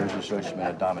 5 years or so, she's been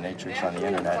a dominatrix on the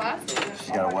internet.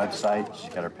 She's got a website.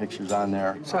 She's got her pictures on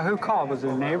there. So who called? Was it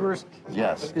the neighbors?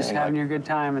 Yes. Just having your good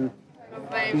time, and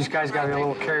you guys got to be a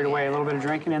little carried away. A little bit of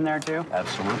drinking in there, too?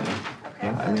 Absolutely.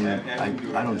 I mean,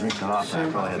 I don't drink that often.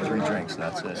 I probably had 3 drinks, and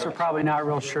that's it. So probably not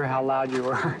real sure how loud you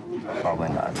were. Probably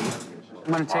not.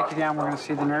 I'm going to take you down. We're going to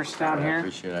see the nurse down here. I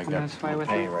appreciate it. I got this way with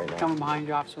pain you. right now. Coming behind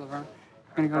you, Officer Laverne.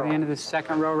 We're going to go to the end of the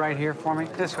second row right here for me.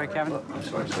 This way, Kevin.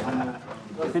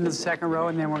 Into the second row,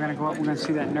 and then we're going to go up. We're going to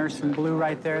see that nurse in blue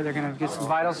right there. They're going to get some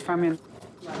vitals from you.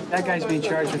 That guy's being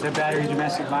charged with a battery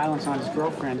domestic violence on his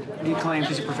girlfriend. He claims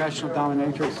he's a professional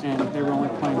dominatrix, and they were only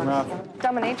playing rough.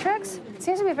 Dominatrix? It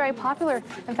seems to be very popular.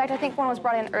 In fact, I think one was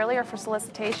brought in earlier for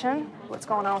solicitation. What's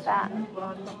going on with that?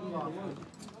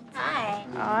 Hi.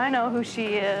 Oh, I know who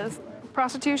she is.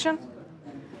 Prostitution?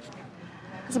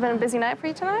 Has it been a busy night for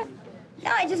you tonight?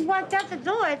 No, I just walked out the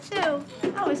door, too.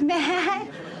 I was mad.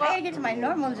 I gotta get to my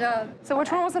normal job. So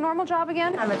which one was the normal job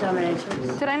again? I'm a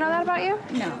dominatrix. Did I know that about you?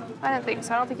 No. I didn't think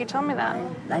so. I don't think you told me that.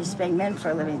 I spank men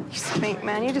for a living. You spank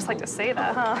men? You just like to say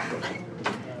that, huh?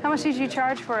 How much did you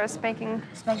charge for a spanking?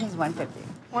 Spanking's $150.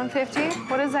 $150?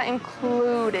 What does that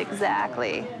include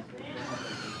exactly?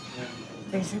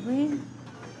 Basically,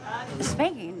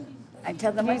 spanking. I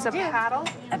tell them Use what a to do. paddle?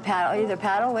 A paddle, either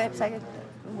paddle whips. I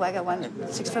got one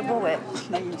 6-foot bull whip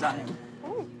I use on him.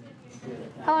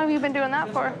 How long have you been doing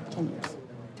that for? 10 years.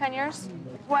 10 years?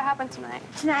 What happened tonight?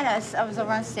 Tonight I was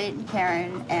over on State and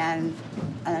Karen, and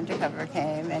an undercover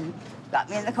came and got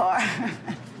me in the car.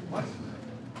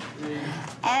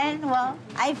 And, well,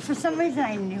 for some reason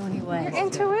I knew he was. Your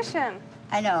intuition.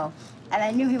 I know. And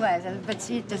I knew he was. But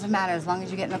see, it doesn't matter. As long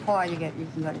as you get in the car, you can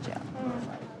go to jail.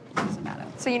 It doesn't matter.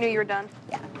 So you knew you were done?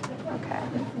 Yeah. Okay.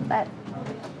 But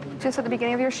just at the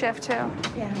beginning of your shift, too?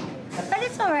 Yeah. But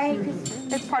it's all right.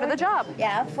 It's part of the job.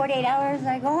 Yeah, 48 hours,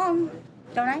 I go home,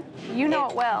 don't I? You know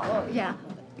it well. Oh, yeah,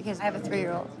 because I have a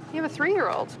 3-year-old. You have a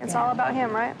 3-year-old. It's all about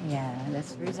him, right? Yeah,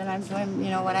 that's the reason I'm doing,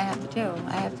 what I have to do.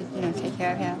 I have to, take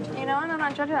care of him. And I'm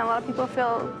not judging that. A lot of people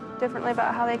feel differently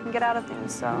about how they can get out of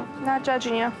things, so not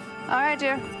judging you. All right,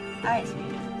 dear. All right,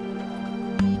 sweetie.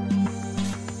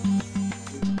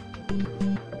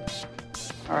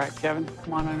 All right, Kevin,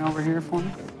 come on over here for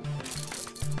me.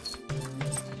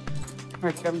 All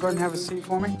right, Kevin, go ahead and have a seat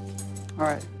for me. All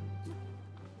right.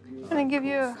 I'm gonna give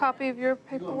you a copy of your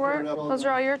paperwork. Those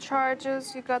are all your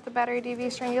charges. You've got the battery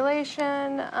DV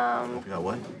strangulation. You got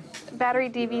what? Battery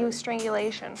DV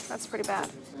strangulation. That's pretty bad.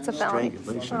 It's a felony.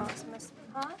 Strangulation? Oh, it's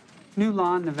huh? New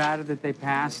law in Nevada that they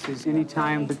passed is any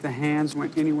time that the hands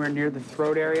went anywhere near the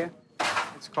throat area,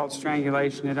 it's called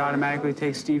strangulation. It automatically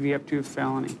takes DV up to a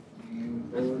felony.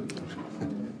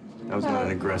 That was not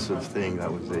an aggressive thing. That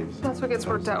was a... That's what gets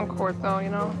worked out in court, though,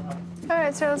 All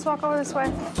right, so let's walk over this way.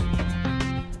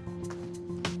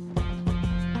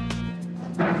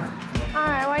 All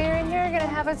right, while you're in here, you're gonna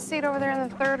have a seat over there in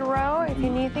the 3rd row. If you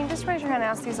need anything, just raise your hand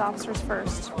and ask these officers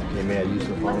first. Okay, may I use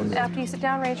the phone? After you sit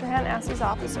down, raise your hand and ask these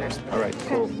officers. All right,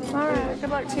 cool. Okay. All right, good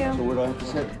luck to you. So where do I have to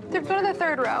sit? Go to the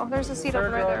 3rd row. There's a seat over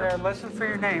right there. Listen for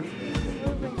your name.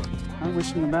 I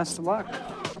wish you the best of luck.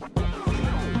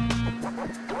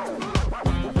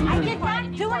 I did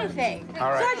not do anything.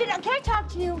 All right. Sergeant, can I talk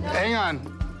to you? Hang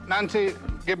on. Not until you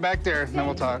get back there, then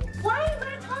we'll talk. Why are you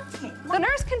going to talk to me? The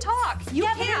nurse can talk. You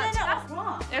can't. No, that's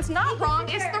wrong. It's not wrong.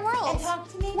 It's the rules. And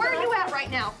talk to me. Where are you at right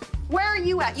now? Where are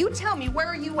you at? You tell me, where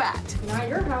are you at? Not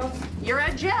your house. You're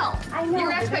at jail. I know.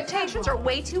 Your expectations are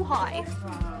way too high.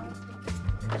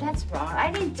 That's wrong.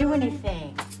 I didn't do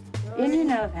anything. Didn't you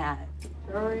know that?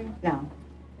 Sorry? No.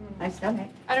 My stomach.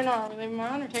 I don't know. Are we leaving them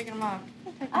on or taking them off?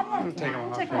 I'm not Take them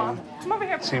off. Take them off. Come over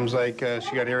here. Seems like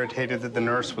she got irritated that the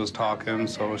nurse was talking,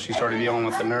 so she started yelling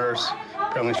with the nurse.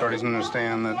 Apparently, she doesn't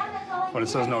understand that when it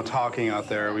says no talking out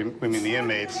there, we mean the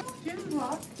inmates. It's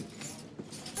not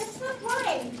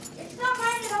right. It's not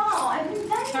right at all. I've been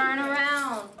saying Turn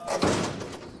around.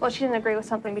 Well, she didn't agree with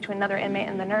something between another inmate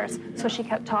and the nurse, so she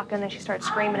kept talking, and then she started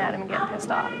screaming at him and getting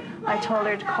pissed off. I told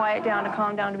her to quiet down, to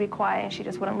calm down, to be quiet, and she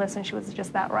just wouldn't listen. She was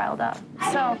just that riled up.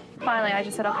 So finally, I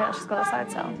just said, okay, let's just go to the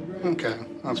side cell. Okay,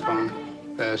 that's fine.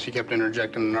 She kept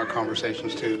interjecting in our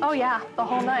conversations, too. Oh, yeah, the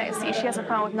whole night. See, she has a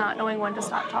problem with not knowing when to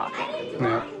stop talking.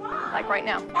 Yeah. Like right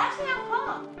now. Actually, I'm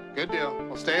calm. Good deal.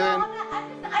 Well, stay then.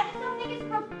 I just don't think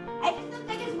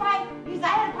it's right because I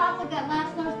had a problem with that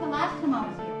last nurse the last time I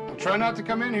was here. Try not to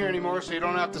come in here anymore so you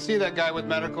don't have to see that guy with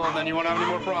medical, and then you won't have any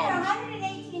more problems.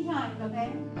 118 times,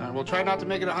 okay? All right, we'll try not to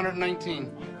make it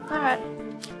 119. All right.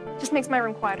 Just makes my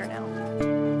room quieter now.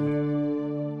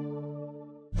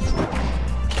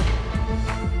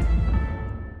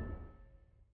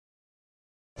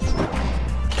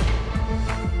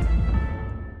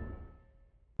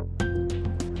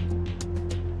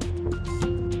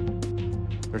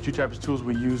 There are 2 types of tools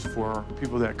we use for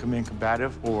people that come in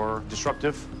combative or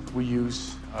disruptive. We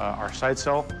use our side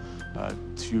cell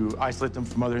to isolate them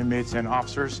from other inmates and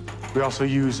officers. We also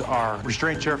use our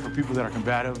restraint chair for people that are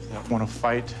combative, that want to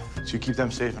fight, to keep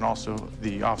them safe, and also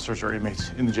the officers or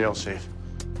inmates in the jail safe.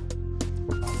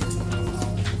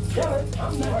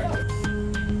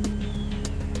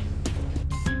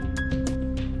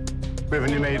 We have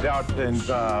an inmate out in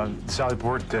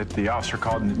Sallyport that the officer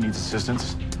called and needs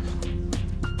assistance.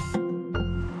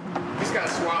 He's got a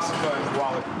swastika in his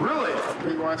wallet. Really?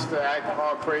 He wants to act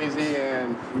all crazy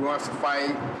and he wants to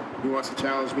fight. He wants to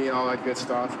challenge me and all that good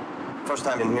stuff. First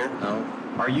time in here? No.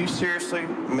 Are you seriously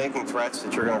making threats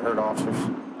that you're going to hurt officers?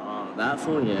 That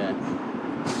fool, yeah.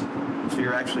 So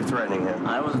you're actually threatening him?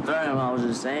 I wasn't threatening him. I was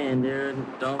just saying, dude,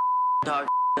 don't talk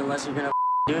unless you're gonna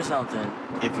do something.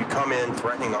 If you come in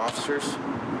threatening officers?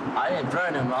 I didn't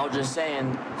threaten him. I was just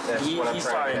saying he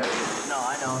started. No,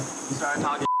 I know. He started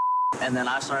talking, and then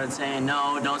I started saying,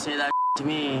 no, don't say that to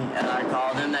me. And I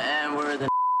called him the N-word, the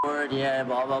word, yeah,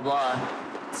 blah blah blah.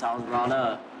 So I was brought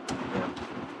up.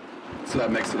 So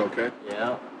that makes it okay?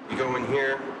 Yeah. You go in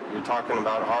here, you're talking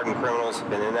about hardened criminals,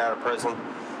 been in and out of prison.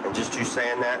 And just you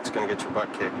saying that, it's gonna get your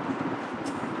butt kicked.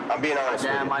 I'm being honest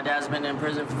with you. My dad's been in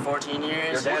prison for 14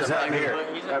 years. Your dad's not here.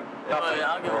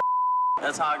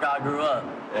 That's how I grew up.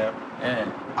 Yeah.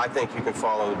 Yeah. I think you can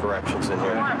follow the directions in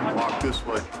here. Walk this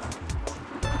way.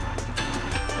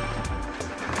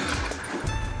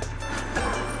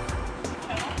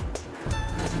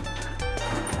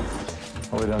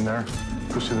 All the way down there.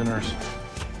 Go see the nurse.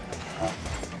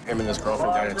 Him and his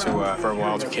girlfriend got into a verbal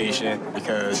altercation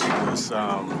because he was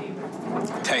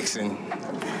texting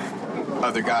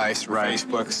other guys through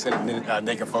Facebook, sending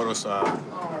naked photos of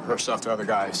herself to other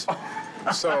guys.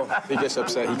 So he gets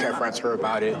upset. He confronts her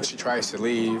about it. She tries to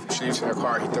leave. She leaves in her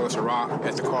car. He throws a rock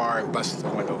at the car and busts the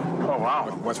window. Oh,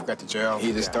 wow. Once we got to jail,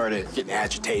 he just started getting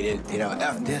agitated. You know,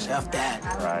 F this, F that.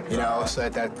 Right. You know, so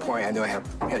at that point, I knew I had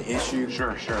an issue.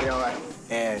 Sure. You know,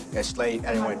 and it's late.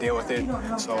 I didn't want to deal with it,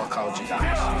 so I called you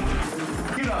guys.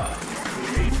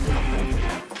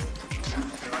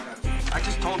 I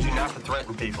just told you not to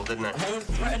threaten people, didn't I? I didn't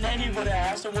threaten anybody. I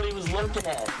asked him what he was looking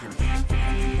at.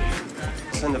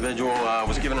 This individual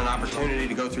was given an opportunity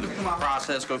to go through the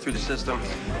process, go through the system.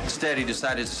 Instead, he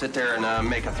decided to sit there and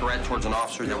make a threat towards an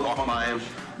officer that walked by him.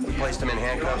 We placed him in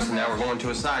handcuffs, and now we're going to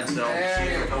a side cell.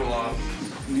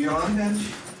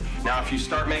 Now, if you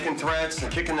start making threats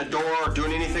and kicking the door or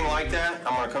doing anything like that,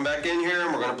 I'm going to come back in here,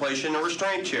 and we're going to place you in a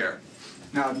restraint chair.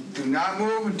 Now, do not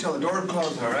move until the door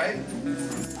closes, all right?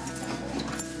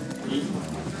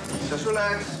 Just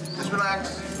relax. Just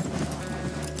relax.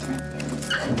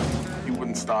 He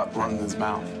wouldn't stop running his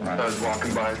mouth. I was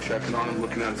walking by, checking on him,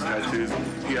 looking at his tattoos.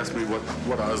 He asked me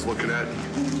what I was looking at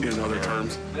in other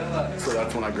terms. So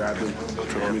that's when I grabbed him,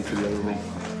 drove him into the other room.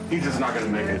 He's just not going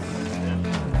to make it.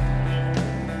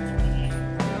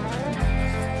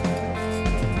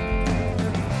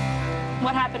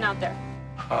 What happened out there?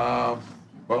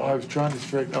 Well, I was trying to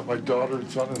straighten out my daughter and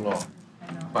son-in-law.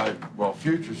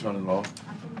 Future son-in-law.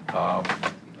 How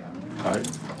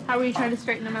were you trying to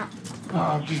straighten them out?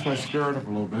 Just by scaring him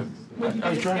a little bit.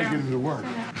 I was trying to get him to work.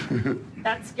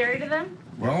 That's scary to them?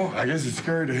 Well, I guess it's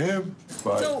scary to him,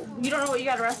 but... So, you don't know what you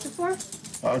got arrested for?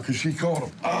 Because she called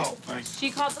him. Oh, thanks. She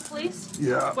called the police?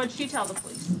 Yeah. What'd she tell the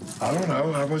police? I don't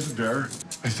know. I wasn't there.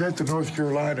 I sent to North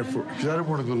Carolina because I didn't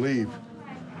want her to leave.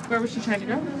 Where was she trying to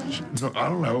go? No, I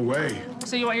don't know. Away.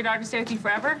 So you want your dog to stay with you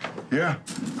forever? Yeah.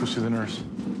 Go see the nurse.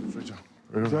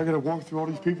 So I got to walk through all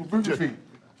these people. Move your feet.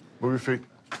 Move your feet.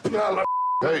 Yeah,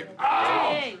 hey.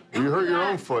 Hey! You hurt your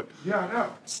own foot. Yeah, I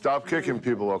know. Stop kicking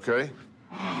people, okay?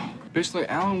 Basically,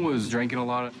 Alan was drinking a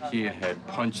lot. He had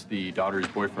punched the daughter's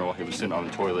boyfriend while he was sitting on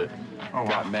the toilet. Oh, wow.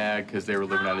 Got mad because they were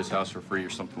living at his house for free or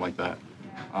something like that.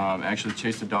 Actually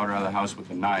chased the daughter out of the house with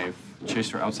a knife,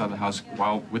 chased her outside the house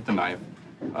with the knife,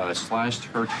 slashed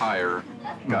her tire,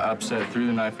 got upset, threw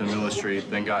the knife in the middle of the street,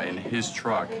 then got in his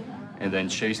truck, and then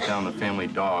chased down the family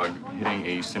dog, hitting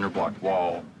a center block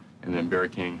wall, and then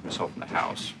barricading himself in the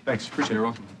house. Thanks. Appreciate it. You're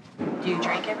welcome. Do you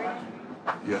drink every day?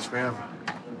 Yes, ma'am.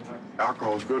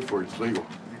 Alcohol is good for you. It's legal.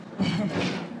 Go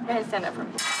ahead, stand up for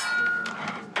me.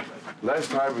 Last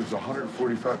time it was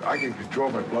 145. I can control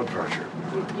my blood pressure.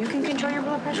 You can control your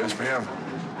blood pressure? Yes, ma'am.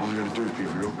 All you gotta do is be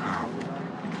real calm.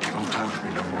 Don't touch me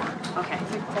no more. Okay,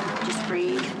 just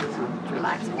breathe,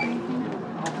 relax and breathe.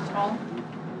 Tall.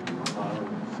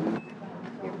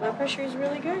 Your blood pressure is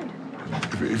really good.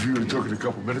 If you would have took it a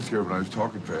couple minutes here when I was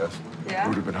talking fast, Yeah? it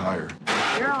would have been higher.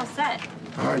 You're all set.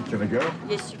 All right, can I go?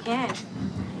 Yes, you can.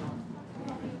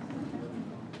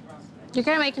 You're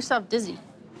gonna make yourself dizzy.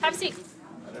 Have a seat.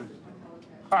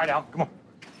 All right, Al, come on.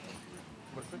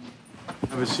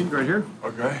 Have a seat right here.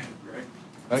 Okay.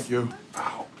 Thank you.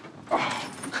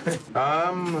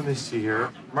 Let me see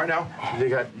here. Right now, they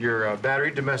got your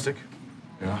battery, domestic.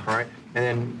 Yeah. All right, and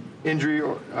then injury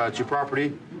to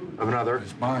property of another.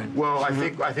 It's mine. Well, I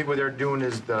think what they're doing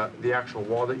is the actual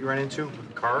wall that you ran into with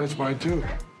the car. That's mine too.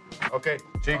 Okay,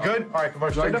 so you good? All right, come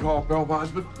on, So I stand can up. call Bell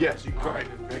Bondsman? Yes, you can. All right.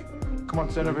 Okay. Come on,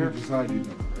 stand up here. Beside you.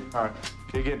 All right.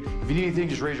 Okay, again, if you need anything,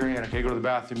 just raise your hand. Okay, go to the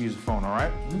bathroom, use the phone. All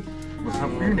right. What's up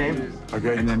for your name?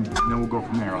 Okay. And then we'll go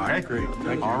from there. All right. Great.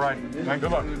 Thank you. All right.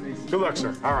 Good luck. Good luck,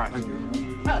 sir. All right. Thank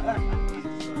you.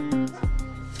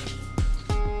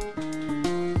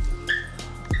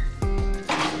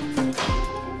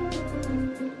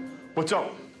 What's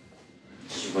up?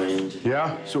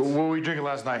 Yeah? So what were we drinking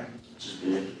last night?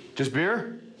 Just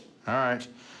beer? All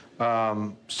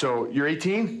right. So you're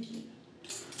 18?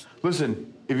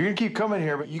 Listen, if you're gonna keep coming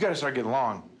here, you gotta start getting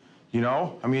along. You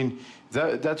know? I mean,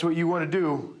 that's what you wanna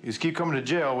do, is keep coming to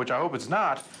jail, which I hope it's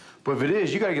not. But if it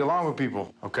is, you gotta get along with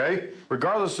people, okay?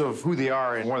 Regardless of who they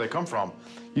are and where they come from,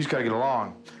 you just gotta get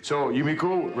along. So you be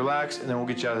cool, relax, and then we'll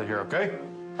get you out of here, okay?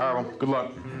 All right, well, good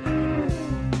luck.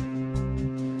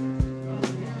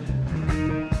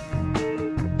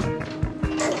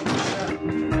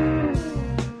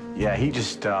 he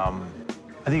just, I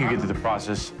think you get to the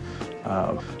process.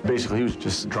 Basically, he was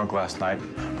just drunk last night.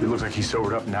 It looks like he's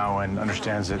sobered up now and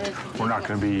understands that we're not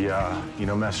going to be, you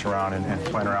know, messing around and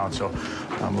playing around. So,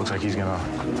 looks like he's going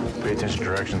to pay attention to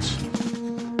directions.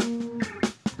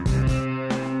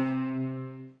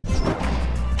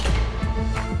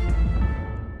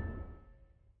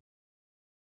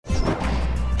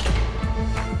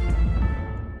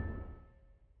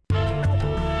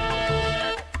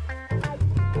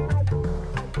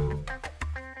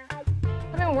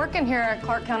 Working here at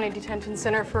Clark County Detention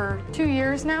Center for 2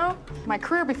 years now. My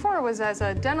career before was as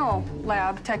a dental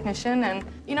lab technician, and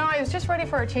you know, I was just ready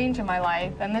for a change in my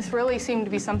life, and this really seemed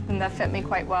to be something that fit me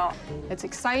quite well. It's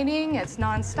exciting, it's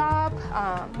nonstop,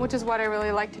 which is what I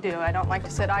really like to do. I don't like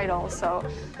to sit idle, so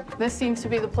this seems to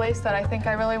be the place that I think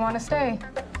I really want to stay.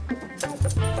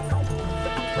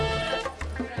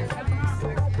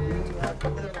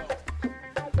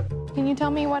 Can you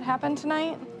tell me what happened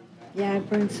tonight? Yeah, I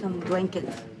burned some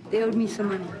blankets. They owed me some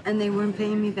money, and they weren't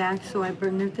paying me back, so I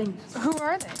burned their things. Who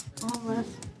are they? Homeless.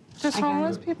 Just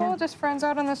homeless people? Yeah. Just friends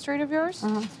out on the street of yours?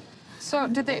 Uh-huh. So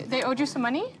did they owed you some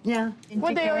money? Yeah.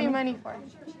 What'd they owe you money for?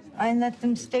 I let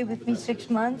them stay with me 6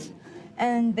 months,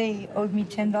 and they owed me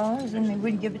 $10, and they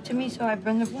wouldn't give it to me, so I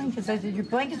burned their blankets. I said, your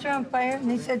blankets are on fire,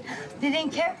 and they said they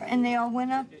didn't care, and they all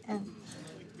went up, and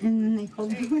then they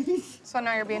called the police. So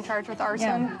now you're being charged with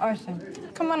arson? Yeah, arson.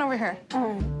 Come on over here. All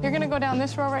right. You're gonna go down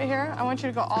this row right here. I want you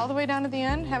to go all the way down to the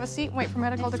end, have a seat, and wait for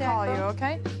medical to call you,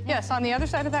 okay? Yes, on the other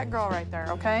side of that girl right there,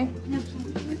 okay?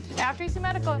 After you see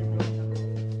medical.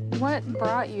 What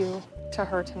brought you to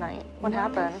her tonight? What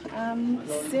happened?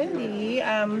 Cindy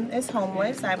is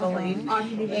homeless, I believe,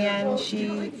 and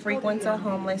she frequents a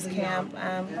homeless camp.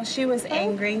 She was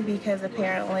angry because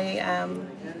apparently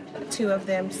 2 of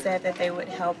them said that they would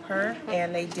help her,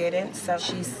 and they didn't, so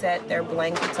she set their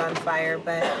blankets on fire,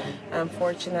 but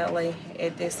unfortunately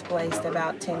it displaced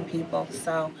about 10 people,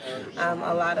 so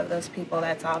a lot of those people,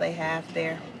 that's all they have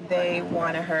there. They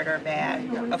want to hurt her bad,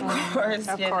 of course.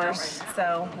 Of course.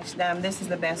 So this is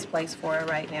the best place for her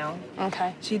right now.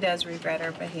 Okay. She does regret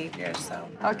her behavior, so.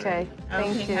 Okay,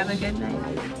 thank you. Have a good night.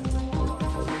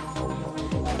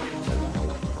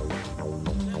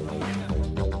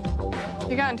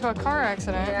 You got into a car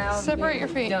accident. Yeah, Separate your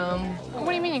feet. Dumb. What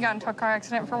do you mean you got into a car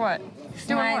accident for what?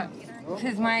 Doing what?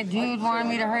 Because my dude wanted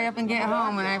me to hurry up and get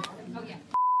home, and I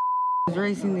was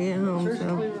racing to get home,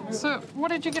 so. So what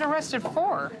did you get arrested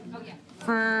for?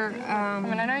 For, I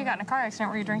mean, I know you got in a car accident.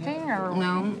 Were you drinking or?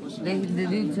 No, the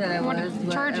dude said I was. What are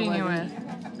they charging you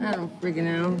with? I don't freaking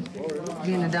know.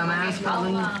 Being a dumbass,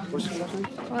 probably.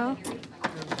 Well,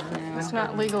 it's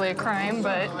not legally a crime,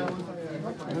 but.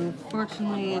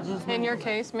 Unfortunately, it just... In your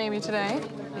case, maybe today.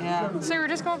 Yeah. So you were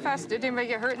just going fast. Did anybody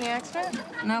get hurt in the accident?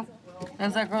 No. That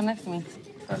was that girl next to me.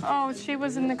 Oh, she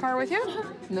was in the car with you?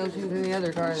 No, she was in the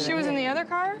other car. She was in the other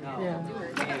car? Yeah.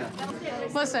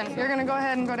 Listen, you're going to go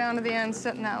ahead and go down to the end,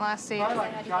 sit in that last seat.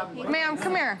 Ma'am,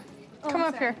 come here. Come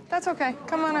up here. That's okay.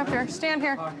 Come on up here. Stand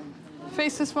here.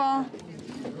 Face this wall.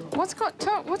 What's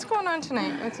going on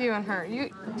tonight with you and her?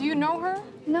 Do you know her?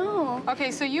 No.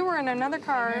 Okay, so you were in another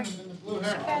car. She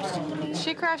crashed into me.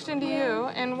 She crashed into you,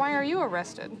 and why are you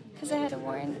arrested? Because I had a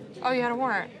warrant. Oh, you had a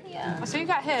warrant? Yeah. So you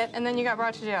got hit, and then you got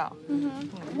brought to jail?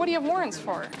 Mm-hmm. What do you have warrants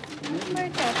for? For a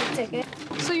traffic ticket.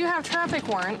 So you have traffic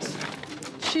warrants.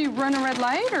 She run a red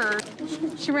light, or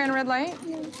she ran a red light?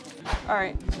 All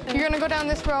right. You're gonna go down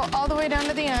this row all the way down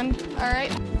to the end, all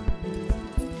right?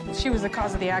 She was the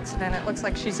cause of the accident. It looks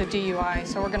like she's a DUI,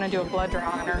 so we're gonna do a blood draw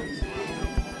on her.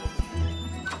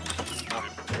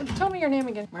 Tell me your name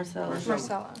again. Marcella.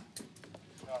 Marcella.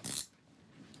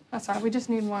 That's all right, we just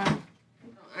need one.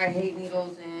 I hate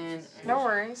needles and... No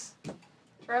worries.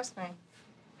 Trust me.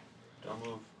 Don't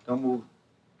move. Don't move.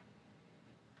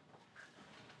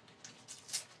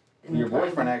 Your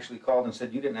boyfriend actually called and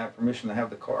said you didn't have permission to have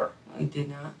the car. He did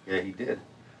not. Yeah, he did.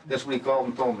 That's what he called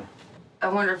and told me. I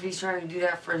wonder if he's trying to do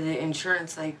that for the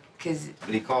insurance, like, because...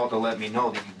 But he called to let me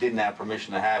know that you didn't have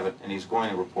permission to have it, and he's going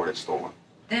to report it stolen.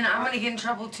 Then I'm going to get in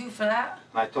trouble, too, for that?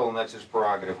 And I told him that's his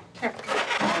prerogative.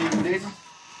 You did?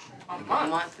 A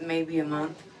month, maybe a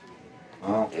month.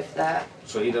 Well, if that.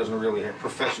 So he doesn't really have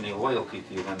professional loyalty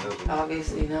to you then, does he?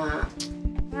 Obviously not.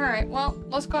 All right, well,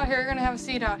 let's go out here. You're gonna have a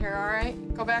seat out here, all right?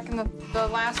 Go back in the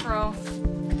last row.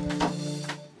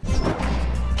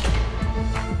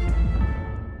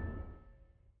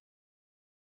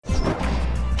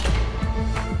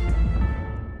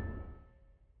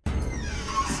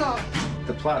 So...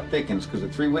 The plot thickens because the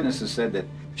 3 witnesses said that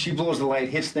she blows the light,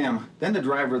 hits them, then the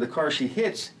driver of the car she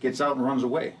hits gets out and runs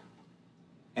away.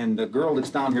 And the girl that's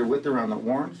down here with her on the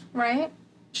warrants, Right?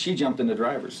 She jumped in the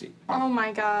driver's seat. Oh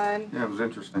my God. Yeah, it was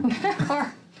interesting.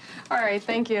 All right,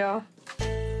 thank you.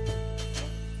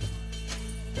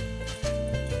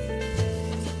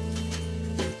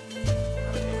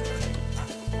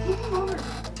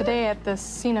 Today at the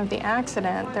scene of the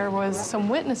accident, there was some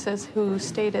witnesses who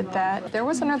stated that there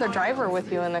was another driver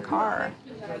with you in the car,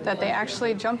 that they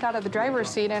actually jumped out of the driver's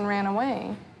seat and ran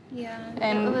away. Yeah,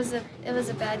 And it was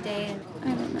a bad day. I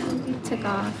don't know, we took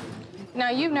off. Now,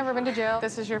 you've never been to jail.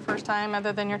 This is your first time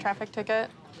other than your traffic ticket?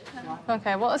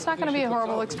 Okay, well, it's not going to be a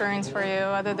horrible experience for you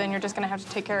other than you're just going to have to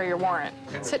take care of your warrant.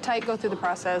 Sit tight, go through the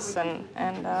process,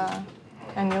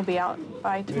 and you'll be out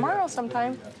by tomorrow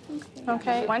sometime.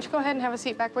 Okay, why don't you go ahead and have a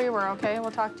seat back where you were, okay?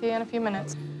 We'll talk to you in a few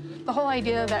minutes. The whole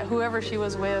idea that whoever she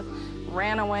was with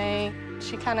ran away,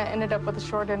 she kind of ended up with the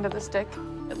short end of the stick.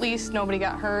 At least nobody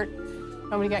got hurt,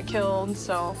 nobody got killed,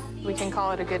 so we can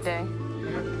call it a good day.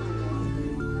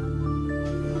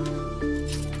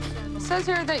 It says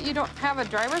here that you don't have a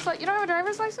driver's license. You don't have a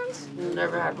driver's license?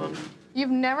 Never had one.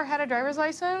 You've never had a driver's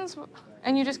license,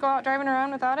 and you just go out driving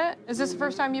around without it? Is this the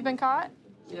first time you've been caught?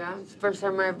 Yeah, it's the first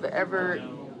time I've ever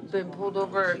been pulled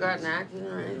over or got in an accident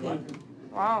or anything.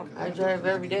 Wow. I drive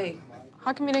every day.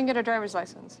 How come you didn't get a driver's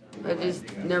license? I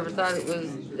just never thought it was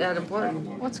that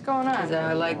important. What's going on? 'Cause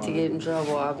I like to get in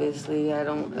trouble, obviously. I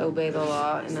don't obey the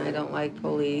law, and I don't like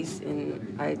police,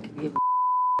 and I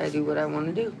do what I want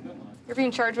to do. You're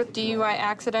being charged with DUI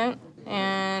accident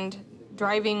and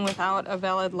driving without a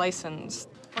valid license.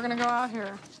 We're gonna go out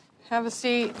here. Have a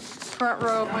seat, front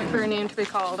row, wait for your name to be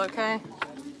called, okay?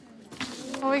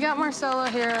 Well, we got Marcella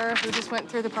here, who just went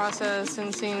through the process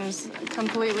and seems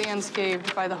completely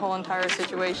unscathed by the whole entire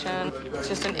situation. It's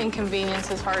just an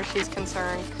inconvenience as far as she's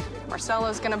concerned.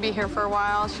 Marcella's gonna be here for a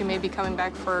while. She may be coming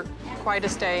back for quite a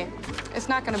stay. It's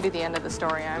not gonna be the end of the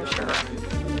story, I'm sure.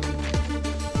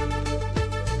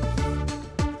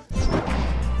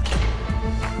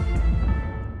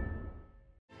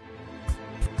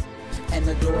 And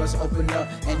the doors open up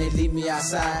and they leave me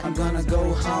outside. I'm gonna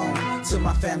go home to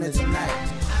my family tonight.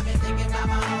 I've been thinking about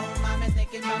my home, I've been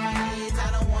thinking about my kids.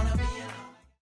 I don't wanna be